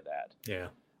gladly buy that. Yeah.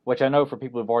 Which I know for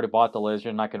people who've already bought the Lizard,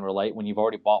 and I can relate, when you've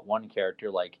already bought one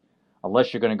character, like,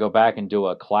 unless you're going to go back and do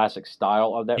a classic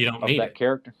style of that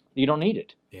character, you don't need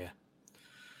it. Yeah.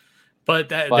 But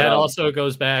that also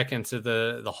goes back into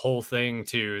the whole thing,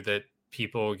 too, that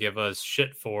people give us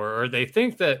shit for, or they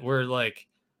think that we're like,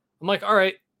 I'm like, all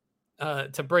right,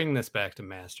 to bring this back to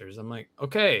Masters, I'm like,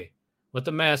 okay, with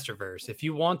the Masterverse, if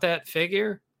you want that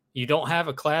figure, you don't have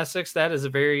a classics, that's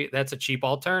a cheap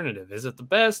alternative. Is it the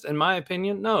best? In my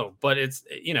opinion, no, but it's,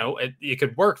 it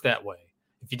could work that way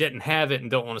if you didn't have it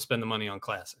and don't want to spend the money on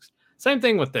classics. Same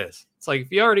thing with this. It's like,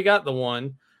 if you already got the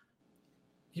one,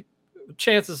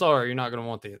 chances are you're not going to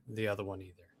want the other one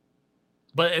either.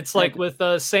 But it's like with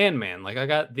Sandman. Like I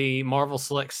got the Marvel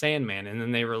Select Sandman, and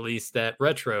then they released that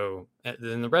retro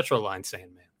in the retro line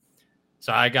Sandman.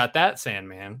 So I got that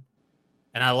Sandman,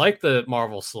 and I like the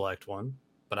Marvel Select one,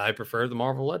 but I prefer the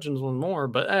Marvel Legends one more.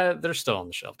 But they're still on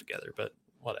the shelf together. But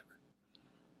whatever.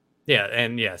 Yeah,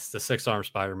 and yes, the 6-armed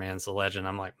Spider-Man's the Legend.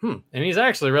 I'm like, and he's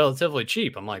actually relatively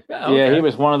cheap. I'm like, okay. Yeah, he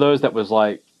was one of those that was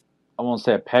like, I won't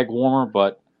say a peg warmer,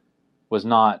 but was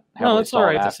not. No, it's all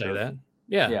right to say that.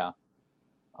 Yeah. Yeah.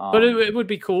 But it would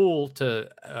be cool to,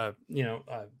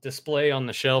 display on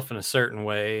the shelf in a certain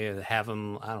way and have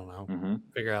them, I don't know,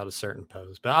 figure out a certain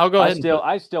pose. But I'll go ahead.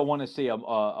 I still want to see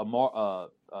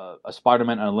a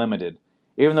Spider-Man Unlimited,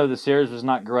 even though the series was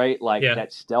not great. Like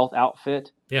that stealth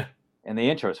outfit. Yeah. And the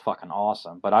intro is fucking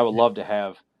awesome. But I would love to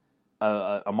have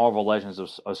a Marvel Legends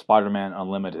of Spider-Man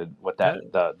Unlimited with that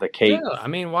the cape. Yeah, I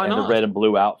mean, why not? And the red and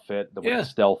blue outfit with the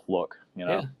stealth look.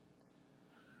 Yeah.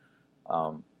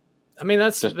 I mean,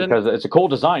 that's just because it's a cool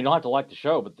design. You don't have to like the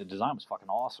show, but the design was fucking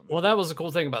awesome. Well, that was the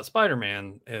cool thing about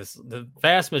Spider-Man is the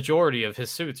vast majority of his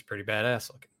suits are pretty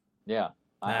badass looking. Yeah,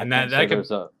 and that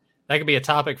could be a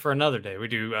topic for another day. We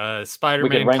do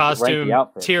Spider-Man costume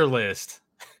tier list.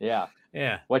 Yeah,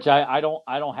 yeah. Which I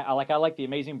like the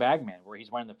Amazing Bagman where he's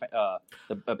wearing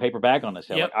the paper bag on his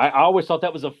head. Yep. Like, I always thought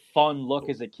that was a fun look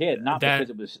as a kid, not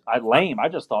because it was lame. I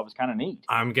just thought it was kind of neat.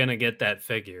 I'm gonna get that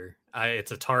figure.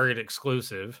 It's a Target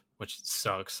exclusive, which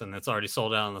sucks, and it's already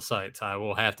sold out on the site. So I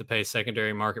will have to pay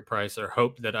secondary market price or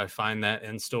hope that I find that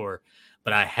in store.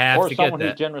 But I have to get that. Or someone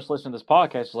who's generous listening to this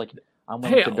podcast is like, I'm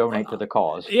willing to donate to the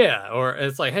cause. Yeah, or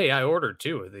it's like, hey, I ordered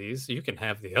 2 of these. You can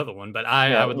have the other one, but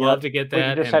I would love to get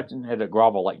that. You just have to hit a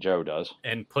grovel like Joe does.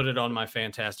 And put it on my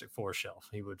Fantastic Four shelf.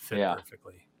 He would fit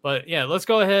perfectly. But yeah, let's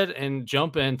go ahead and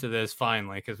jump into this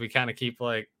finally, because we kind of keep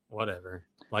like, whatever.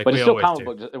 Like, but we it's still always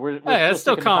comic do. books. We're it's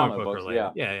still comic book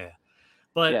related. Yeah. Yeah.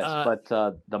 But,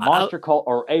 the monster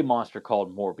a monster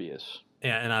called Morbius.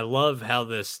 Yeah, and I love how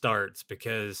this starts,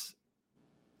 because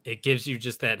it gives you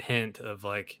just that hint of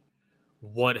like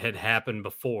what had happened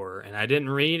before. And I didn't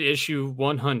read issue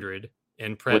 100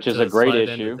 in prep, which is a great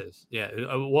issue.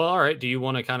 Yeah. Well, all right. Do you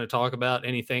want to kind of talk about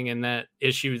anything in that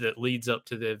issue that leads up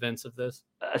to the events of this?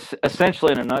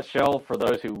 Essentially, in a nutshell, for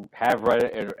those who have read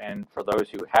it and for those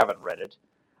who haven't read it,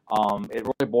 it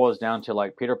really boils down to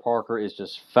like Peter Parker is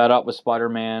just fed up with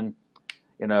Spider-Man.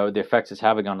 You know, the effects it's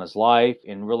having on his life,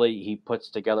 and really he puts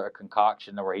together a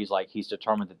concoction where he's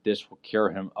determined that this will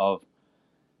cure him of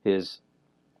his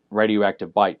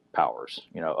radioactive bite powers,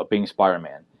 you know, of being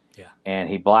Spider-Man. Yeah. And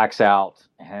he blacks out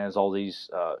and has all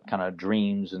these kind of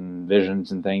dreams and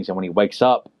visions and things, and when he wakes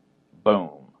up,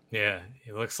 boom. Yeah,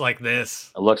 it looks like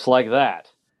this. It looks like that.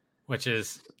 Which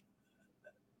is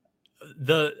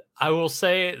I will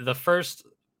say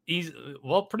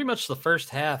pretty much the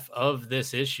first half of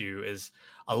this issue is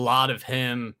a lot of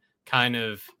him kind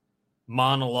of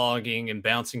monologuing and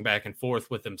bouncing back and forth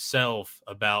with himself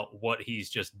about what he's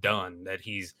just done, that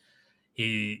he's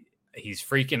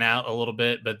freaking out a little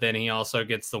bit, but then he also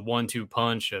gets the 1-2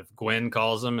 punch of Gwen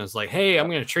calls him and is like, hey, I'm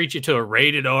going to treat you to a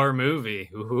rated R movie.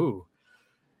 Woohoo.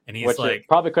 And he's like,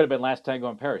 probably could have been Last Tango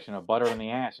in Paris, you know, butter in the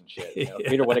ass and shit. You know,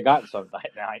 Peter would have gotten something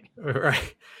that night.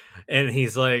 Right. And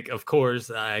he's like, of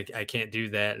course, I can't do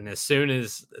that. And as soon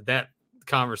as that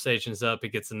conversation's up, he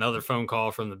gets another phone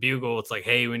call from the Bugle. It's like,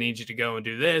 hey, we need you to go and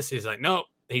do this. He's like, no.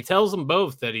 He tells them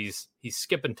both that he's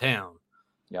skipping town.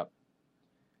 Yep.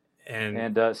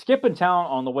 And skipping town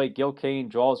on the way Gil Kane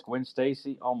draws Gwen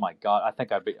Stacy. Oh my God, I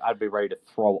think I'd be ready to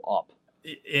throw up.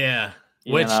 Yeah.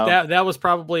 Which that was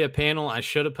probably a panel I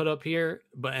should have put up here,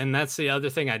 and that's the other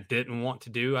thing I didn't want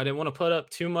to do. I didn't want to put up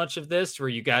too much of this where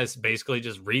you guys basically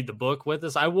just read the book with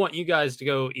us. I want you guys to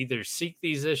go either seek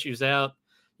these issues out,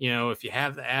 you know, if you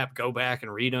have the app, go back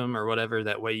and read them or whatever.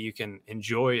 That way you can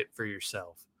enjoy it for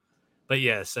yourself. But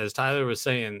yes, as Tyler was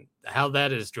saying, how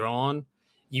that is drawn,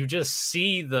 you just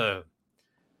see the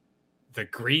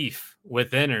grief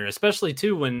within her, especially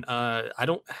too when I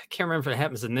can't remember if it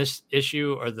happens in this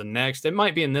issue or the next. It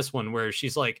might be in this one where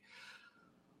she's like,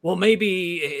 well,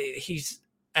 maybe he's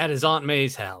at his Aunt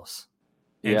May's house,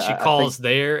 and she calls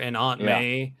there, and Aunt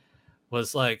May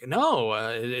was like, no,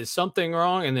 is something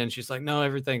wrong? And then she's like, no,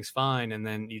 everything's fine. And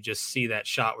then you just see that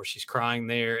shot where she's crying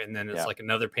there, and then it's like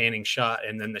another panning shot,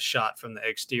 and then the shot from the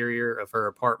exterior of her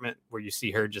apartment where you see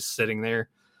her just sitting there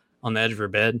on the edge of her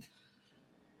bed.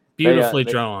 Beautifully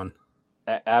drawn.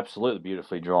 Absolutely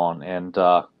beautifully drawn. And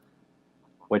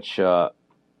which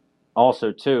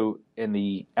also, too, in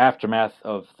the aftermath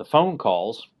of the phone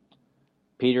calls,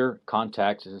 Peter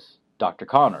contacts Dr.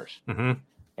 Connors.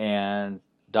 Mm-hmm. And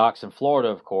Doc's in Florida,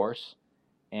 of course.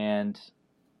 And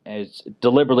it's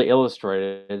deliberately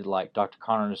illustrated, like Dr.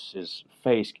 Connors'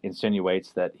 face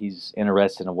insinuates that he's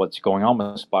interested in what's going on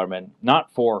with Spider-Man,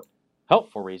 not for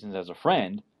helpful reasons as a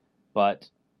friend, but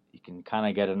you can kind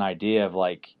of get an idea of,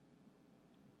 like,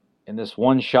 in this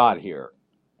one shot here,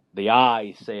 the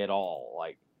eyes say it all.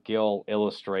 Like, Gil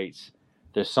illustrates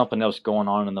there's something else going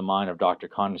on in the mind of Dr.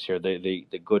 Connors here, the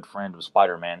good friend of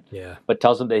Spider-Man. Yeah. But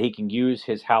tells him that he can use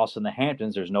his house in the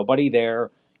Hamptons. There's nobody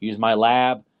there. Use my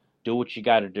lab. Do what you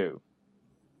got to do.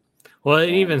 Well,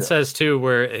 it even says, too,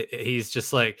 where he's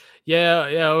just like,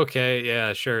 yeah, okay,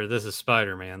 yeah, sure, this is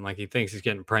Spider-Man. Like, he thinks he's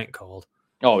getting prank called.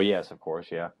 Oh, yes, of course,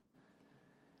 yeah.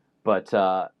 But,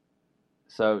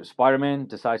 so Spider-Man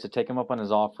decides to take him up on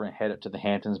his offer and head up to the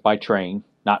Hamptons by train.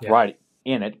 Not right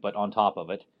in it, but on top of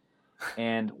it.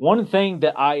 And one thing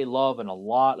that I love in a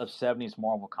lot of 70s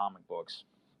Marvel comic books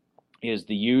is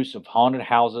the use of haunted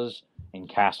houses and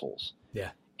castles.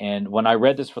 Yeah. And when I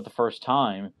read this for the first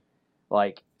time,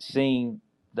 like, seeing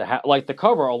the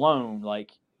cover alone,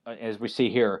 like, as we see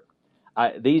here,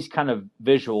 these kind of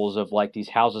visuals of, like, these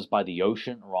houses by the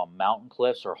ocean or on mountain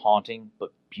cliffs are haunting,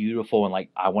 but beautiful, and, like,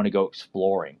 I want to go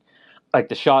exploring. Like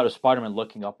the shot of Spider-Man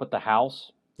looking up at the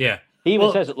house. Yeah. He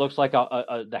even says it looks like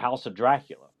the house of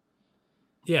Dracula.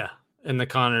 Yeah. And the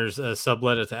Connors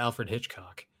sublet it to Alfred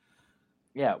Hitchcock.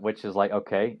 Yeah, which is like,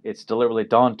 okay, it's deliberately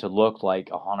done to look like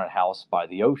a haunted house by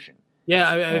the ocean.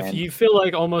 Yeah, if And you feel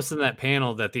like almost in that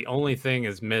panel that the only thing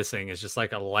is missing is just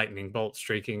like a lightning bolt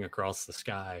streaking across the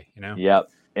sky, you know? yep,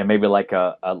 and maybe like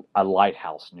a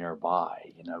lighthouse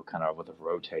nearby, kind of with a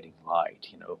rotating light,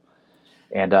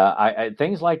 and I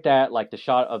things like that, like the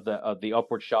shot of the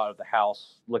upward shot of the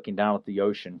house looking down at the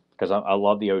ocean, because I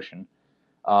love the ocean,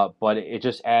 but it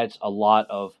just adds a lot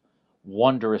of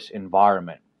wondrous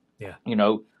environment, Yeah.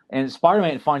 And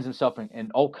Spider-Man finds himself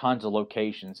in all kinds of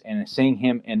locations, and seeing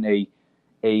him in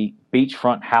a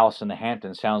beachfront house in the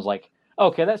Hamptons sounds like,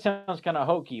 okay, that sounds kind of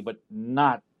hokey, but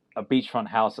not a beachfront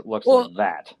house that looks Well, like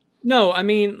that. no, I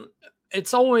mean,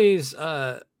 it's always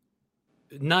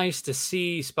nice to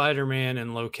see Spider-Man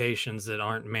in locations that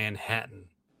aren't Manhattan.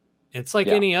 It's like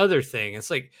Yeah, any other thing. It's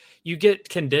like you get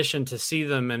conditioned to see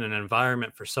them in an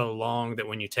environment for so long that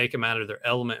when you take them out of their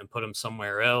element and put them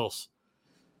somewhere else,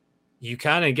 you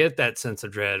kind of get that sense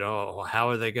of dread. Oh, how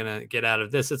are they going to get out of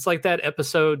this? It's like that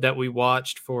episode that we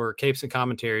watched for Capes and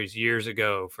Commentaries years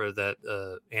ago for that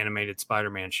animated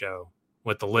Spider-Man show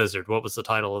with the lizard. What was the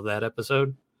title of that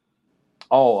episode?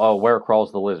 oh, where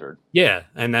crawls the lizard? Yeah,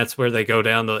 and that's where they go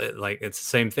down to, like, it's the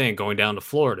same thing going down to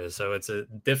Florida. So it's a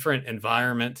different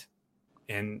environment,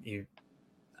 and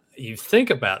you think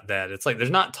about that. It's like there's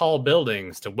not tall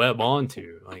buildings to web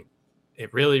onto. Like,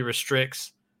 it really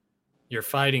restricts your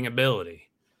fighting ability.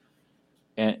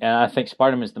 And I think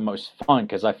Spider-Man is the most fun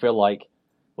because I feel like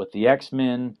with the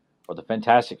X-Men or the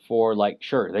Fantastic Four, like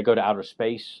sure they go to outer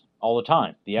space all the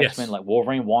time. The X-Men, Yes. like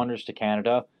Wolverine, wanders to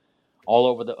Canada, all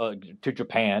over to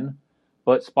Japan,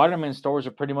 but Spider-Man stories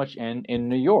are pretty much in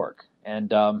New York,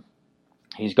 and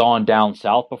he's gone down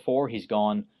south before. He's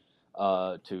gone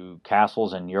to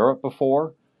castles in Europe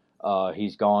before.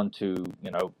 He's gone to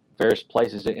various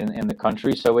places in the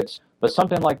country. So but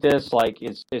something like this, like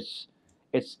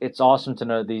it's awesome to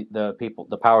know the people,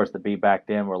 the powers that be back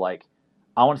then were like,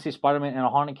 I want to see Spider-Man in a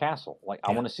haunted castle. Like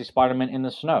I Yeah. want to see Spider-Man in the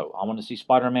snow. I want to see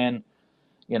Spider-Man,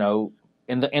 in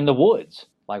the woods.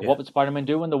 Like Yeah. what would Spider-Man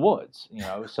do in the woods?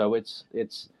 So it's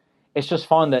just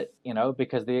fun that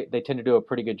because they tend to do a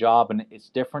pretty good job, and it's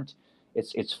different.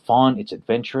 It's fun. It's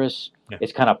adventurous. Yeah.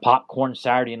 It's kind of popcorn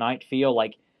Saturday night feel.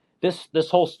 Like this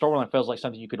whole storyline feels like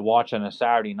something you could watch on a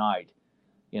Saturday night.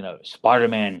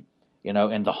 Spider-Man.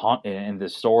 And the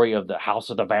story of the House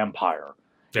of the Vampire.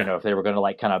 Yeah. If they were going to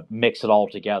like kind of mix it all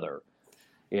together.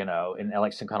 And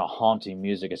like some kind of haunting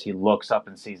music as he looks up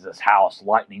and sees this house,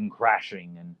 lightning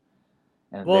crashing,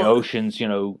 and the oceans,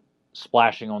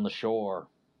 splashing on the shore.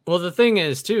 Well, the thing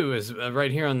is, too, is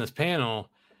right here on this panel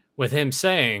with him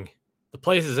saying, the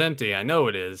place is empty. I know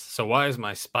it is. So why is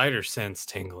my spider sense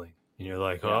tingling? And you're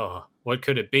like, oh, what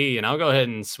could it be? And I'll go ahead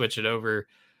and switch it over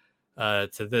to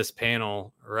this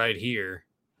panel right here.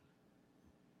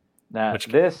 Now,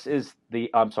 this is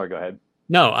I'm sorry, go ahead.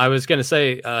 No, I was going to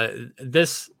say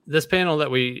this panel that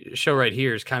we show right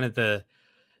here is kind of the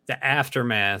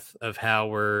aftermath of how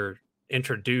we're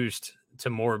introduced to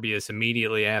Morbius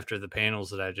immediately after the panels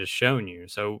that I just shown you.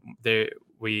 So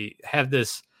we have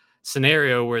this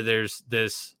scenario where there's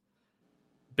this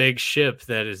big ship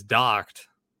that is docked,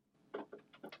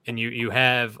 and you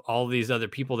have all these other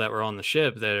people that were on the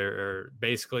ship that are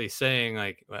basically saying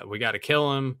like, we got to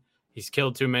kill him. He's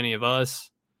killed too many of us.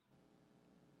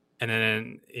 And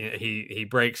then he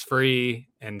breaks free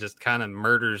and just kind of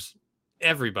murders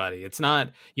everybody. It's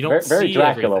not, you don't very see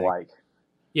Dracula-like.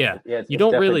 Yeah, you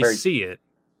don't really see it.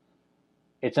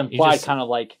 It's implied kind of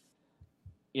like,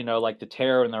 like the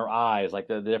terror in their eyes, like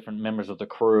the different members of the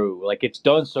crew. Like it's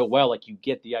done so well, like you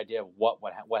get the idea of what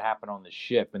happened on the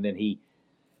ship, and then he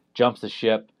jumps the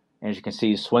ship, and as you can see,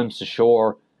 he swims to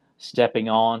shore, stepping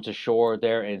on to shore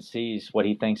there, and sees what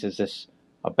he thinks is this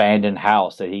abandoned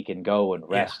house that he can go and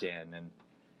rest in, and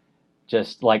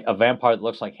just like a vampire that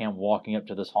looks like him walking up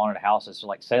to this haunted house. It's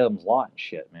like Salem's Lot and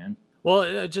shit, man.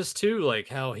 Well, just too, like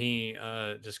how he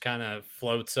just kind of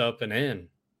floats up and in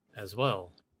as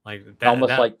well, like that,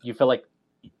 almost like you feel like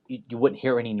you wouldn't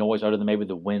hear any noise other than maybe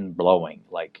the wind blowing.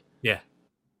 Like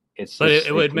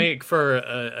it would make for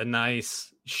a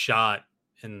nice shot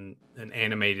in an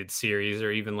animated series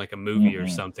or even like a movie or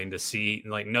something, to see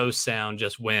like no sound,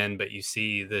 just wind, but you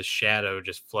see this shadow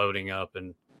just floating up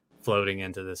and floating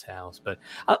into this house. But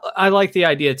I like the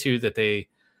idea too that they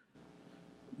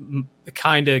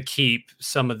kind of keep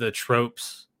some of the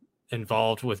tropes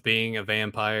involved with being a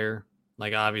vampire.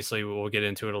 Like obviously we'll get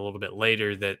into it a little bit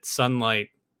later, that sunlight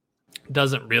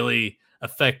doesn't really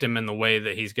affect him in the way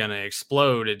that he's going to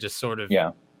explode. It just sort of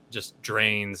just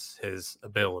drains his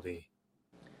ability.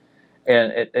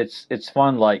 And it's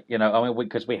fun, like I mean,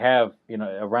 because we have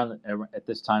around at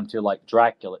this time too, like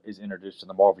Dracula is introduced in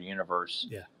the Marvel universe,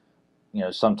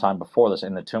 sometime before this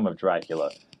in the Tomb of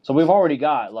Dracula. So we've already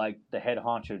got like the head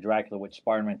honcho of Dracula, which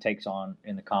Spider-Man takes on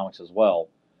in the comics as well.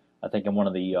 I think in one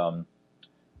of the uh,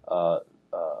 uh,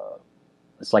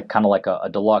 it's like kind of like a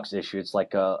deluxe issue. It's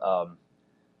like a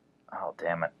oh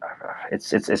damn it,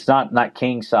 it's not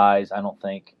king size. I don't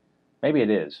think. Maybe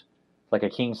it is like a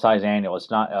king size annual.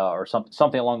 It's not or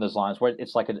something along those lines where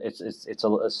it's like it's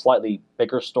a slightly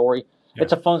bigger story. Yeah.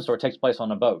 It's a fun story. It takes place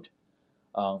on a boat.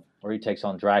 Where he takes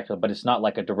on Dracula, but it's not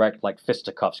like a direct like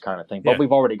fisticuffs kind of thing. But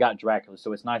we've already got Dracula,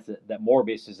 so it's nice that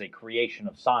Morbius is a creation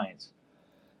of science,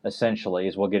 essentially,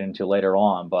 as we'll get into later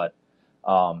on. But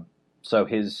so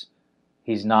he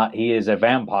is a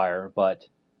vampire, but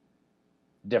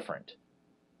different,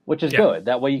 which is good.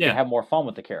 That way you can have more fun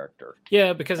with the character.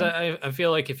 Yeah, because I feel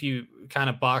like if you kind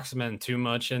of box him in too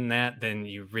much in that, then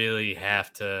you really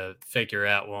have to figure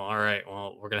out, well, all right,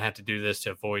 well, we're going to have to do this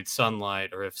to avoid sunlight,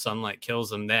 or if sunlight kills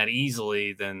him that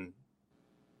easily, then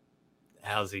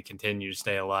how does he continue to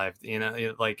stay alive?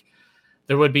 Like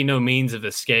there would be no means of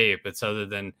escape. It's other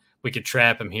than we could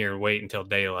trap him here and wait until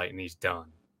daylight and he's done,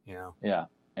 Yeah.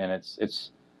 And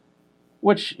it's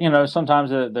which,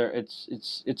 sometimes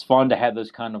it's fun to have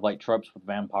those kind of like tropes with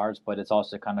vampires, but it's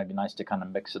also kind of nice to kind of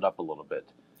mix it up a little bit.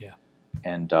 Yeah.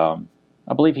 And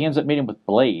I believe he ends up meeting with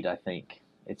Blade, I think,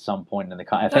 at some point in the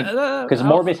I think because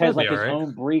Morbius has like his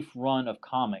own brief run of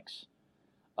comics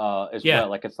as well.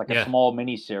 Like it's like a small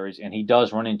mini series, and he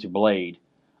does run into Blade,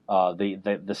 the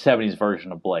 70s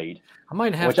version of Blade. I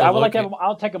might have which to I would like to have.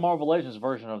 I'll take a Marvel Legends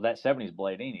version of that 70s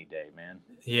Blade any day, man.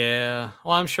 Yeah.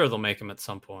 Well, I'm sure they'll make him at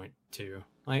some point too.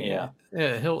 Yeah,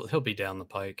 he'll be down the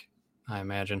pike, I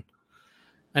imagine.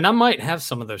 And I might have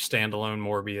some of those standalone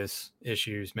Morbius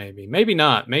issues, maybe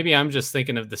not. Maybe I'm just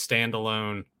thinking of the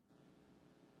standalone.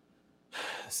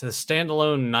 It's a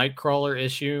standalone Nightcrawler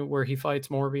issue where he fights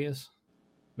Morbius.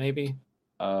 Maybe.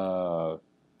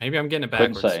 Maybe I'm getting it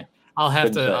backwards. Couldn't say. I'll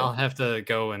have to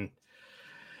go, and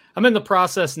I'm in the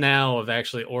process now of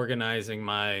actually organizing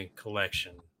my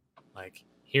collection. Like,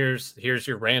 here's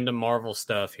your random Marvel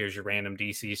stuff. Here's your random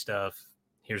DC stuff.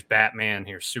 Here's Batman.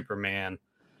 Here's Superman.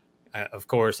 Of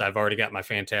course, I've already got my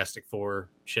Fantastic Four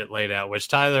shit laid out, which,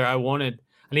 Tyler, I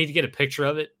need to get a picture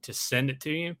of it to send it to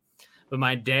you. But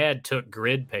my dad took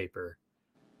grid paper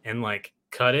and like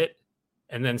cut it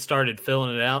and then started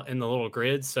filling it out in the little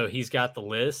grids. So he's got the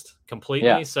list completely.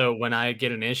 Yeah. So when I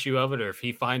get an issue of it, or if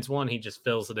he finds one, he just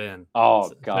fills it in. Oh,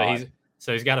 God.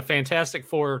 So he's got a Fantastic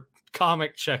Four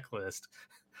comic checklist.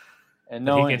 And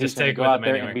no one can just go out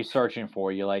there and be searching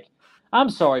for you. Like, I'm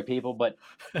sorry, people, but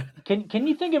can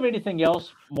you think of anything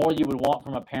else more you would want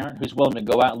from a parent who's willing to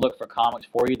go out and look for comics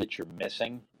for you that you're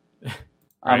missing? Right.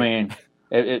 I mean,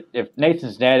 if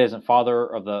Nathan's dad isn't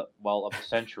father of the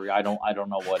century, I don't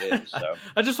know what is. So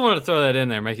I just wanted to throw that in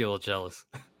there, make you a little jealous.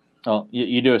 Well,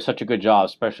 you do such a good job,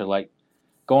 especially like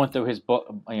going through his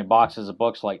boxes of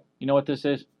books. Like, you know what this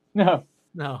is? No.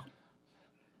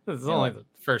 This is only the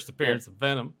first appearance of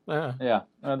Venom. Yeah.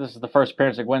 This is the first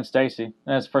appearance of Gwen Stacy.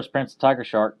 That's the first appearance of Tiger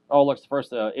Shark. Oh, look, it's the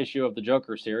first issue of the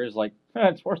Joker series. Like,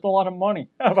 it's worth a lot of money.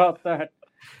 How about that?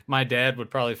 My dad would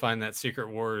probably find that Secret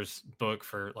Wars book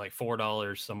for like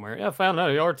 $4 somewhere. Yeah, I found it at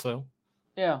a yard sale.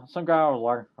 Yeah, some guy was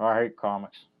like, I hate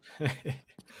comics.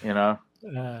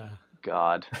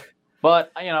 God.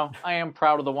 But, I am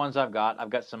proud of the ones I've got.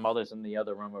 I've got some others in the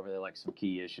other room over there, like some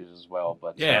key issues as well.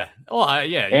 But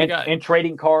and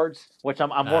trading cards, which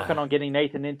I'm working on getting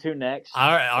Nathan into next.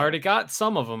 I already got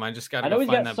some of them. I just got to find that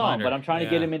binder. I know he's got some, but I'm trying to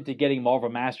get him into getting Marvel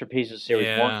Masterpieces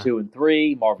Series 1, 2, and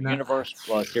 3, Marvel Universe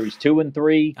Series 2 and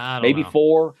 3, maybe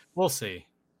 4. We'll see.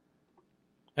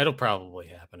 It'll probably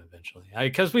happen eventually.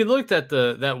 Because we looked at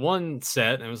that one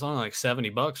set and it was only like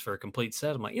 $70 for a complete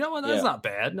set. I'm like, you know what? That's not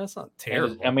bad. That's not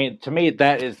terrible. I mean, to me,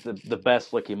 that is the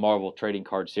best looking Marvel trading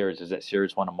card series. Is that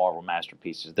Series 1 of Marvel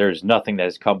Masterpieces? There's nothing that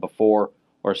has come before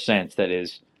or since that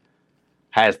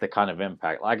has the kind of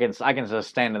impact. I can just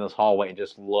stand in this hallway and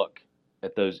just look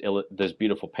at those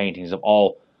beautiful paintings of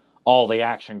all the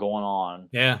action going on.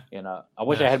 Yeah. I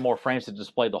wish I had more frames to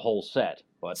display the whole set.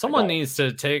 But someone needs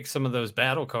to take some of those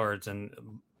battle cards and,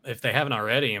 if they haven't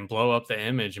already, and blow up the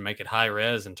image and make it high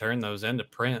res and turn those into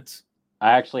prints.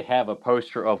 I actually have a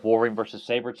poster of Wolverine versus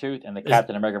Sabretooth and the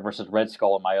Captain America versus Red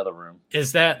Skull in my other room.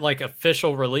 Is that like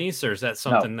official release, or is that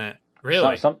something that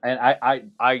really? And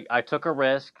I took a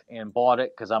risk and bought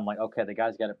it because I'm like, okay, the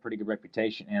guy's got a pretty good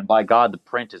reputation, and by God, the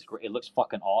print is great. It looks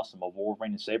fucking awesome of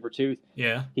Wolverine and Sabretooth.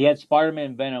 Yeah. He had Spider-Man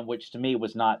and Venom, which to me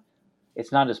was not.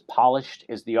 It's not as polished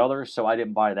as the others, so I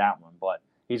didn't buy that one. But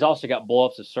he's also got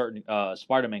blow-ups of certain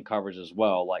Spider-Man covers as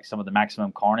well, like some of the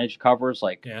Maximum Carnage covers,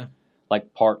 like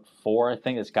like part 4, I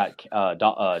think. It's got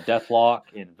Deathlock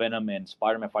and Venom and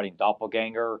Spider-Man fighting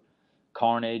Doppelganger,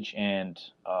 Carnage, and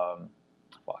fuck,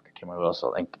 I can't remember what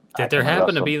else. Did there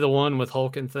happen to be the one with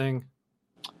Hulk and thing?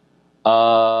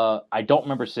 I don't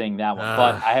remember seeing that one,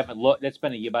 but I haven't looked. It's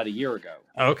been about a year ago.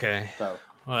 Okay. So,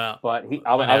 well, but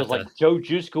I was like, Joe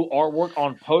Jusko artwork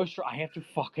on poster. I have to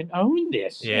fucking own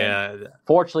this. Yeah. And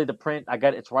fortunately, the print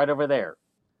it's right over there,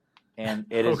 and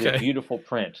it is a beautiful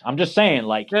print. I'm just saying,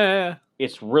 like,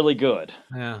 it's really good.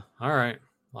 Yeah. All right.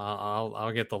 Well,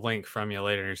 I'll get the link from you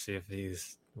later to see if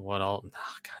he's what all.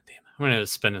 Oh, God damn it! I'm gonna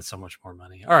spending so much more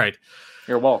money. All right.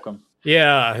 You're welcome.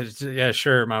 Yeah,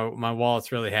 sure. My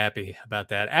wallet's really happy about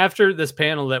that. After this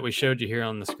panel that we showed you here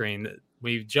on the screen,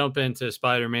 we jump into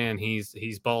Spider-Man.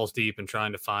 He's balls deep in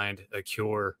trying to find a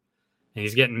cure, and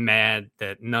he's getting mad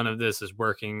that none of this is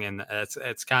working. And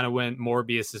that's kind of when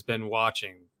Morbius has been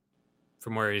watching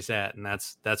from where he's at, and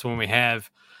that's when we have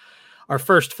our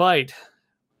first fight,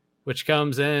 which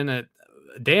comes in at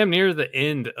damn near the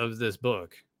end of this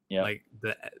book. Yeah, like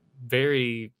the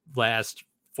very last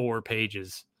 4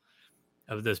 pages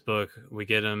of this book, we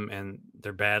get them and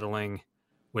they're battling,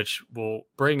 which will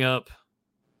bring up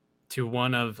to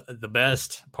one of the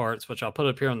best parts, which I'll put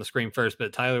up here on the screen first.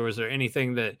 But Tyler, was there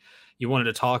anything that you wanted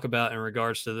to talk about in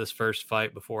regards to this first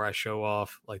fight before I show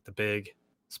off like the big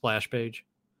splash page?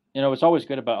 You know, it's always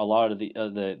good about a lot of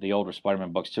the older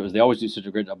Spider-Man books too, is they always do such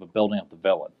a great job of building up the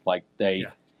villain. Like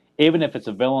even if it's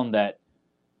a villain that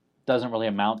doesn't really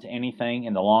amount to anything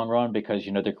in the long run, because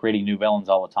they're creating new villains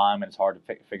all the time, and it's hard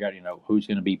to figure out who's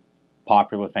going to be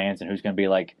popular with fans and who's going to be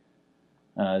like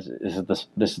this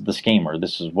is the schemer,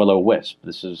 this is Will-O-Wisp,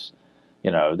 this is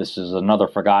another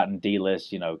forgotten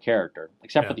D-list character,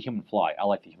 except for the Human Fly. I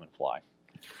like the Human Fly.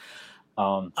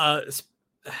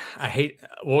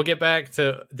 We'll get back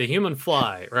to the Human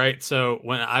Fly, right? So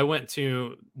when I went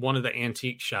to one of the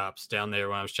antique shops down there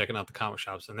when I was checking out the comic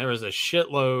shops, and there was a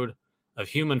shitload of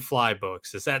Human Fly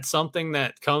books. Is that something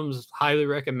that comes highly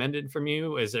recommended from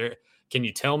you? Can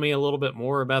you tell me a little bit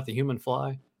more about the Human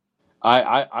Fly?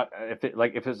 If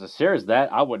it's a series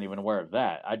that I wasn't even aware of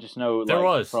that. I just know there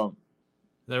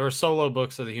were solo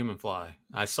books of the Human Fly.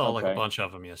 I saw like a bunch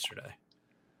of them yesterday.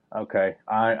 Okay,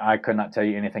 I could not tell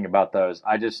you anything about those.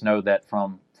 I just know that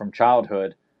from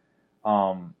childhood,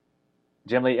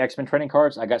 Jim Lee X-Men trading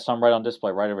cards. I got some right on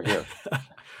display right over here.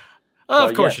 Oh,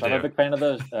 of course you do. I'm a big fan of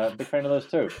those. Big fan of those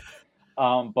too.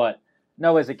 But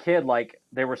no, as a kid, like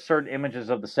there were certain images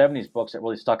of the '70s books that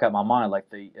really stuck out in my mind, like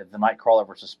the Nightcrawler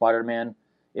versus Spider-Man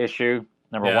issue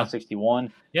number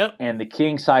 161. Yep. And the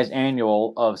king size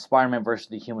annual of Spider-Man versus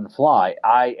the Human Fly.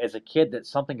 As a kid, that's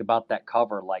something about that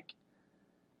cover. Like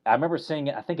I remember seeing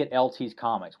it. I think at LT's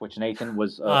Comics, which Nathan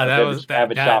was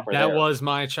avid shopper. That was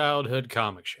my childhood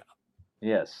comic shop.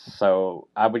 Yes, so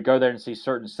I would go there and see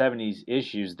certain '70s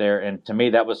issues there, and to me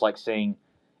that was like seeing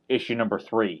issue number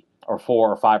 3 or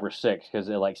 4 or 5 or 6, because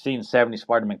like seeing '70s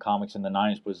Spider-Man comics in the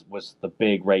 '90s was the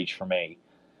big rage for me.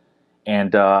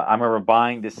 And I remember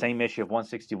buying the same issue of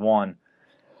 161.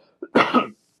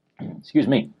 Excuse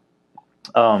me.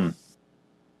 And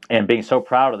being so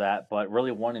proud of that, but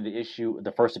really wanting to issue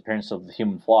the first appearance of the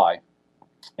Human Fly,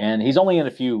 and he's only in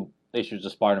a few issues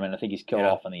of Spider-Man. I think he's killed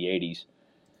off in the '80s.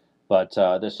 But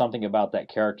there's something about that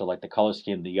character, like the color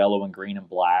scheme, the yellow and green and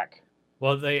black.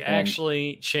 Well, they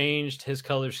actually changed his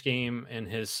color scheme in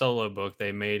his solo book.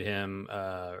 They made him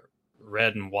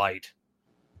red and white.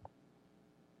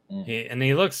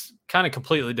 He looks kind of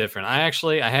completely different.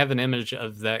 I have an image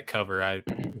of that cover. I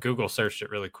Google searched it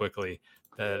really quickly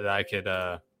that I could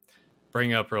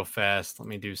bring up real fast. Let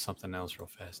me do something else real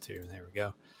fast too. There we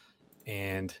go.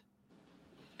 And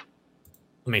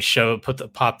let me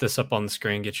pop this up on the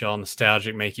screen, get you all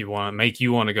nostalgic, make you want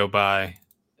to go buy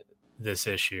this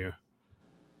issue.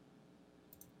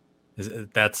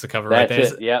 That's the cover right there.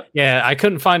 That's it. Yep. Yeah, I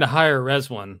couldn't find a higher res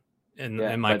one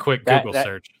in my quick Google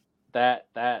search.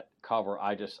 That cover,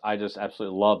 I just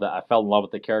absolutely love that. I fell in love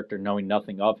with the character, knowing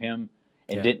nothing of him,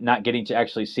 and not getting to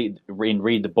actually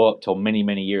read the book till many,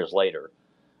 many years later.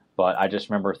 But I just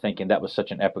remember thinking that was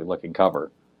such an epic looking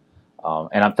cover.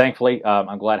 And I'm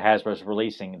glad Hasbro's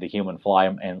releasing the Human Fly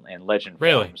and Legend.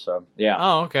 Really? Form, so yeah.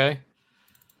 Oh, okay.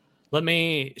 Let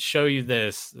me show you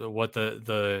this. What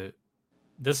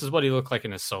this is what he looked like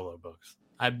in his solo books.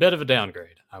 A bit of a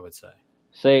downgrade, I would say.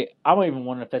 See, I don't even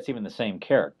wonder if that's even the same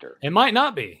character. It might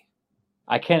not be.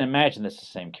 I can't imagine that's the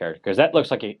same character, because that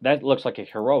looks like a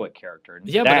heroic character.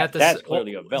 Yeah, but that's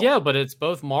clearly a villain. Yeah, but it's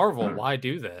both Marvel. Why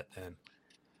do that then?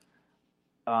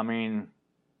 I mean,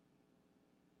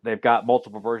 they've got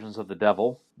multiple versions of the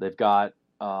devil. They've got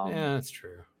yeah, that's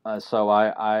true. So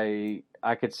I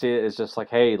I could see it as just like,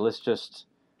 hey, let's just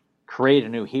create a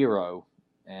new hero.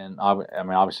 And I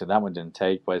mean, obviously that one didn't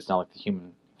take, but it's not like the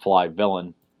Human Fly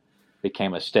villain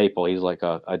became a staple. He's like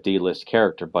a D-list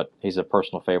character, but he's a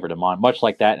personal favorite of mine. Much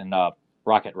like that in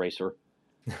Rocket Racer.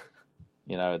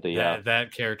 You know,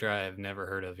 that character I have never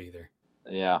heard of either.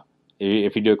 Yeah.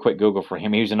 If you do a quick Google for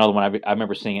him, he was another one I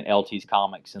remember seeing in LT's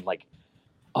comics and like,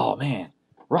 oh man,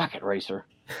 Rocket Racer.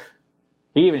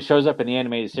 He even shows up in the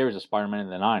animated series of Spider-Man in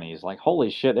the 90s. Like,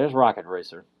 holy shit, there's Rocket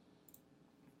Racer.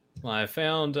 Well, I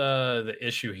found the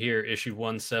issue here, issue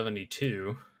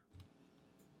 172,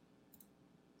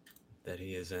 that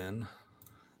he is in,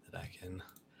 that I can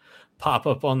pop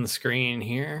up on the screen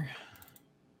here.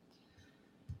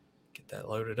 Get that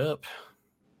loaded up.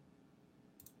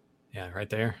 Yeah, right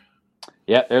there.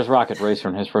 Yeah, there's Rocket Racer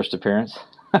in his first appearance.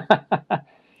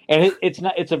 And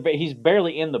he's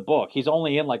barely in the book. He's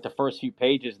only in like the first few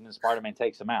pages, and then Spider-Man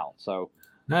takes him out. So,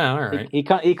 all right. He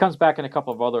comes back in a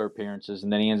couple of other appearances,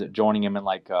 and then he ends up joining him in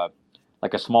like a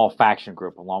small faction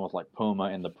group, along with like Puma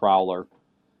and the Prowler,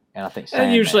 and I think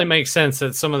Sandman. It usually makes sense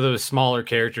that some of those smaller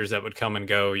characters that would come and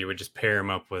go, you would just pair them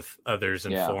up with others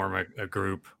and form a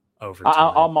group over time.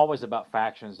 I'm always about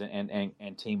factions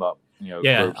and team up.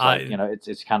 Groups. Like,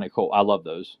 it's kind of cool. I love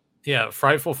those. Yeah,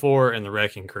 Frightful Four and the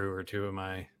Wrecking Crew are two of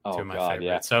my favorites.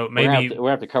 Yeah. So maybe we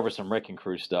have to cover some Wrecking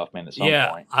Crew stuff, man. At some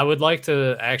point. I would like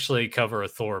to actually cover a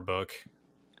Thor book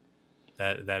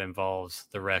that involves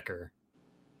the Wrecker.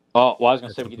 Oh, well, I was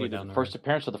going to say we could do the first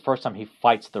appearance or the first time he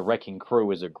fights the Wrecking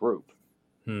Crew as a group.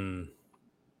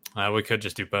 We could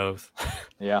just do both.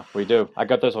 Yeah, we do. I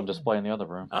got those on display in the other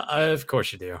room. Of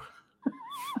course you do.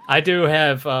 I do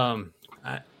have.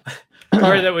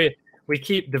 Sorry that we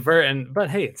keep diverting, but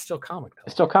hey, it's still comic. Though.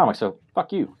 It's still comic, so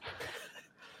fuck you.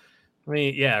 I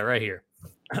mean, yeah, right here.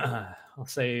 I'll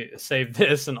save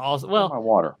this and also. Well, my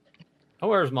water. Oh,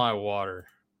 where's my water?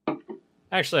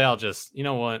 Actually, I'll just. You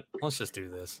know what? Let's just do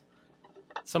this.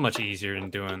 So much easier than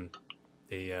doing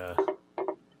the.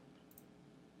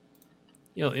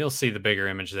 You'll see the bigger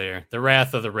image there. The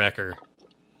Wrath of the Wrecker.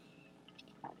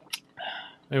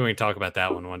 Maybe we can talk about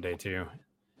that one day too.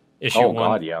 Issue 1.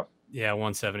 God, yeah. Yeah,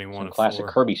 171. Some classic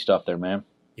Kirby stuff there, man.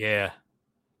 Yeah,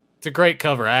 it's a great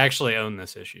cover. I actually own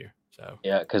this issue. So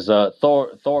yeah, because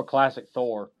Classic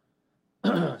Thor,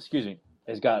 excuse me,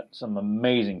 has got some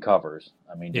amazing covers.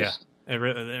 I mean, just... yeah, it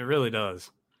really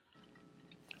does.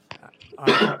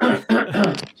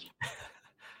 I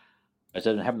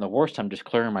said I'm having the worst time just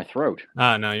clearing my throat.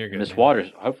 No, you're good. And this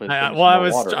water, hopefully.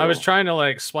 I was trying to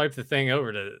like swipe the thing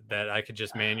over to that I could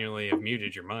just manually have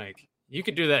muted your mic. You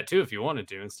could do that too if you wanted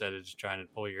to, instead of just trying to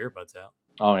pull your earbuds out.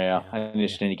 Oh yeah, I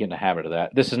just need to get in the habit of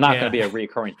that. This is not going to be a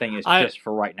recurring thing. It's just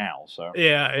for right now. So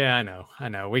yeah, I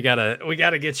know. We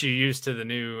gotta get you used to the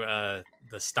new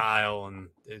the style and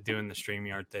doing the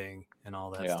StreamYard thing and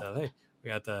all that stuff. Hey, we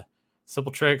got the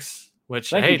Simple Tricks,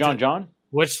 which thank you, John.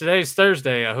 Which today's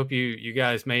Thursday. I hope you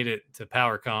guys made it to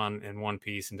PowerCon in one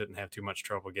piece and didn't have too much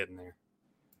trouble getting there.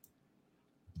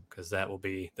 Because that will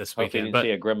be this weekend. You didn't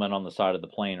see a gremlin on the side of the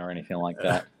plane or anything like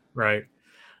that. Right.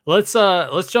 Let's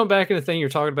jump back into the thing you're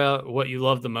talking about. What you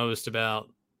love the most about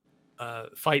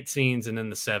fight scenes and in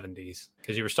the 70s,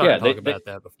 because you were starting to talk about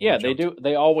that before. Yeah, they do.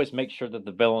 They always make sure that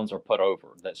the villains are put over.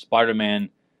 That Spider-Man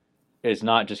is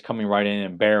not just coming right in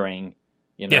and bearing,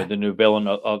 the new villain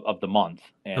of the month.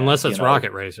 And, unless it's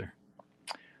Rocket Racer.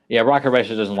 Yeah, Rocket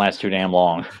Racer doesn't last too damn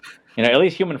long. At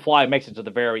least Human Fly makes it to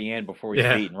the very end before he's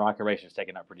beaten. Rocket Racer's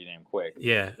taken up pretty damn quick.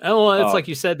 Yeah. Well, it's like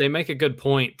you said, they make a good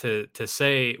point to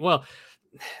say, well,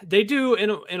 they do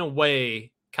in a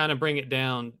way kind of bring it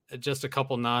down just a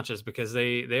couple notches, because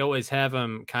they always have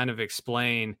him kind of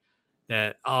explain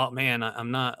that, oh man,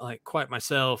 I'm not like quite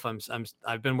myself.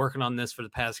 I've been working on this for the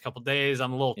past couple days.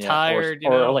 I'm a little tired,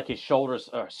 or like his shoulders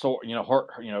are sore, hurt,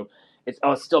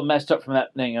 it's still messed up from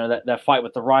that thing, that fight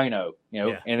with the Rhino,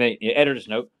 and the editor's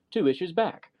note 2 issues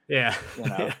back. Yeah.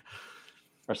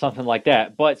 Or something like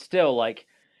that. But still, like,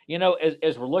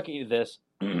 as we're looking at this,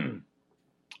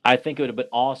 I think it would have been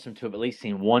awesome to have at least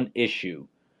seen one issue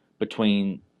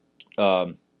between,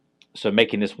 so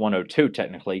making this 102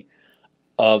 technically,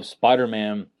 of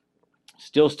Spider-Man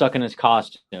still stuck in his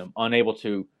costume, unable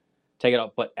to take it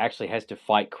up, but actually has to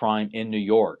fight crime in New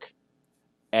York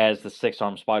as the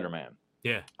Six-Armed Spider-Man.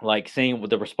 Yeah. Like seeing with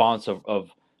the response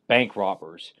of bank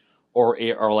robbers, or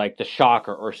like the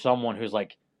Shocker, or someone who's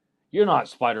like, you're not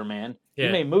Spider-Man. Yeah.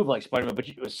 You may move like Spider-Man, but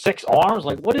you 6 arms?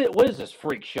 Like, what is this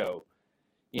freak show?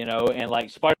 And like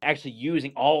Spider actually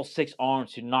using all 6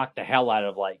 arms to knock the hell out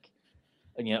of like,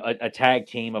 a tag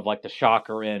team of like the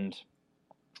Shocker and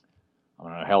I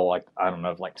don't know, hell, like, I don't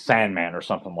know, like Sandman or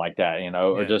something like that,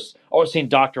 or Yeah. or seeing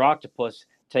Dr. Octopus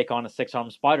take on a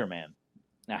 6-armed Spider-Man.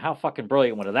 Now, how fucking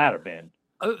brilliant would that have been?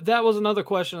 That was another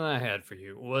question that I had for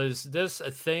you. Was this a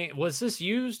thing? Was this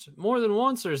used more than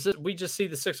once, or is it we just see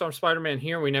the 6-armed Spider-Man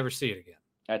here and we never see it again?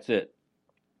 That's it.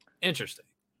 Interesting.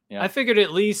 Yeah. I figured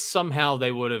at least somehow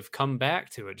they would have come back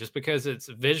to it, just because it's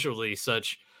visually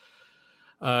such.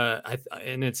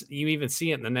 And it's you even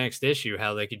see it in the next issue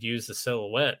how they could use the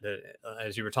silhouette that,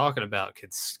 as you were talking about,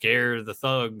 could scare the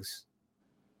thugs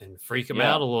and freak them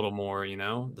out a little more.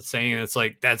 The saying it's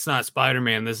like that's not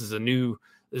Spider-Man. This is a new.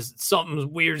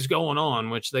 Something weird's going on,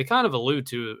 which they kind of allude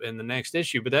to in the next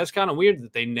issue. But that's kind of weird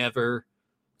that they never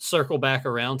circle back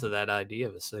around to that idea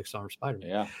of a 6-armed Spider-Man.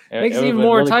 Yeah, makes it even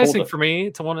more really enticing for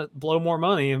me to want to blow more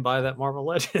money and buy that Marvel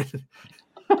Legend.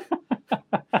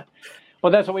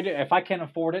 Well, that's what we do. If I can't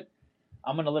afford it,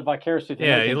 I'm going to live vicariously through.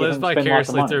 Yeah, he lives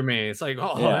vicariously through me. It's like,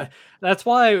 that's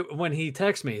why when he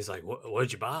texts me, he's like,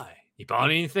 "What'd you buy? You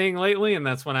bought anything lately?" And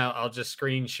that's when I'll just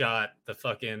screenshot the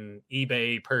fucking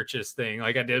eBay purchase thing,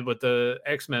 like I did with the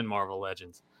X-Men Marvel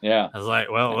Legends. Yeah, I was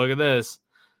like, "Well, look at this.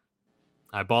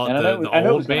 I bought the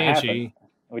old Banshee."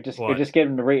 We just gave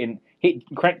him to read, and he,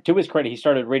 to his credit, he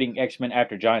started reading X-Men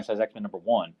after Giant Size X-Men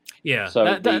 #1. Yeah,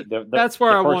 so that's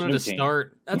where I wanted to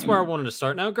start. That's where I wanted to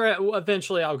start. Now,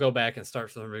 eventually, I'll go back and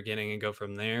start from the beginning and go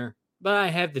from there. But I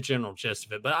have the general gist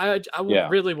of it. But I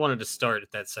really wanted to start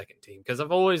at that second team because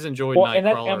I've always enjoyed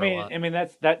Nightcrawler a lot. I mean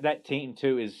that team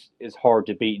too is hard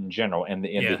to beat in general in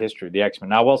the history of the X-Men.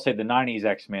 Now, I will say the '90s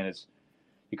X-Men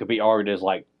you could be argued as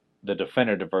like the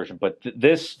definitive version, but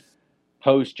this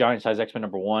post Giant Size X-Men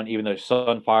 #1, even though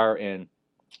Sunfire and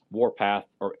Warpath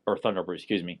or Thunderbird,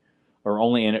 excuse me, are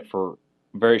only in it for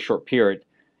a very short period,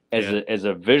 as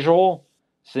a visual,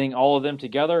 seeing all of them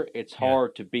together, it's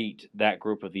hard to beat that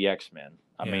group of the X-Men.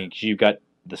 I mean, 'cause you've got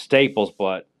the staples,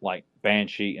 but like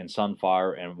Banshee and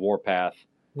Sunfire and Warpath,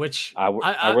 which I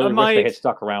really wish they had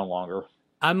stuck around longer.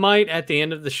 I might at the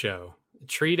end of the show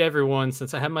treat everyone,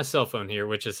 since I have my cell phone here,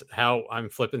 which is how I'm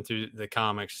flipping through the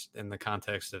comics in the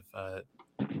context of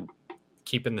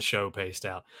keeping the show paced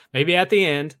out. Maybe at the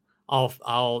end,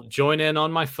 I'll join in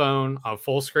on my phone. I'll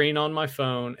full screen on my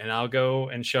phone, and I'll go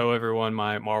and show everyone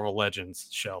my Marvel Legends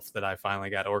shelf that I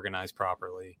finally got organized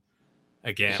properly.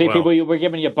 Again, see, people, we're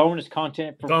giving you bonus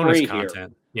content for free here.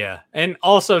 Yeah, and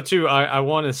also too, I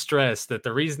want to stress that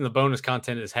the reason the bonus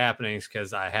content is happening is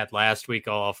because I had last week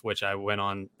off, which I went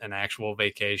on an actual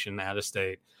vacation out of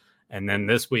state, and then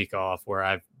this week off where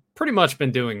I've pretty much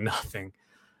been doing nothing.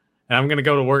 And I'm going to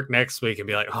go to work next week and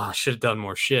be like, oh, I should have done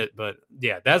more shit. But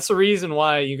yeah, that's the reason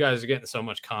why you guys are getting so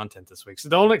much content this week. So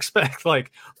don't expect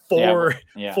like four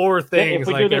things if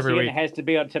we like do this every again, week. It has to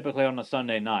be typically on a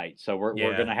Sunday night. So we're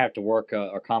going to have to work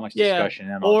our comics discussion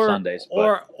in on Sundays.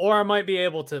 But... Or I might be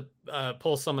able to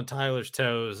pull some of Tyler's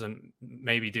toes and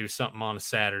maybe do something on a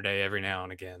Saturday every now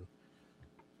and again.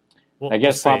 I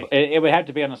guess it would have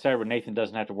to be on a Saturday where Nathan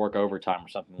doesn't have to work overtime or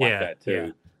something like that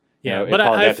too. Yeah, but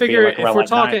I figure if we're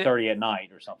talking 9:30 at night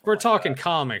or something, if we're talking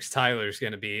comics, Tyler's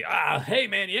going to be, hey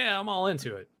man, I'm all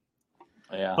into it.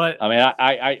 Yeah, but I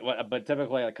mean, but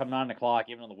typically like come 9 o'clock,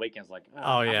 even on the weekends, like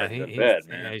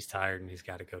he's tired and he's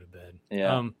got to go to bed.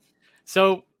 Yeah.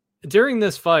 So during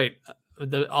this fight,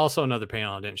 also another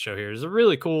panel I didn't show here is a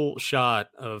really cool shot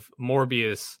of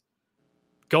Morbius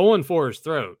going for his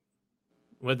throat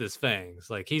with his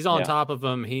fangs. Like he's on top of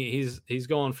him. He's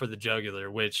going for the jugular,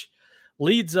 which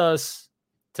leads us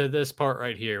to this part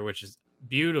right here, which is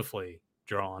beautifully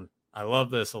drawn. I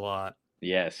love this a lot.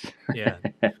 Yes. Yeah.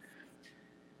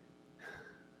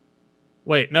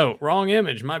 Wait, no, wrong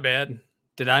image. My bad.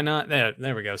 Did I not?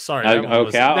 There we go. Sorry.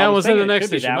 That was in the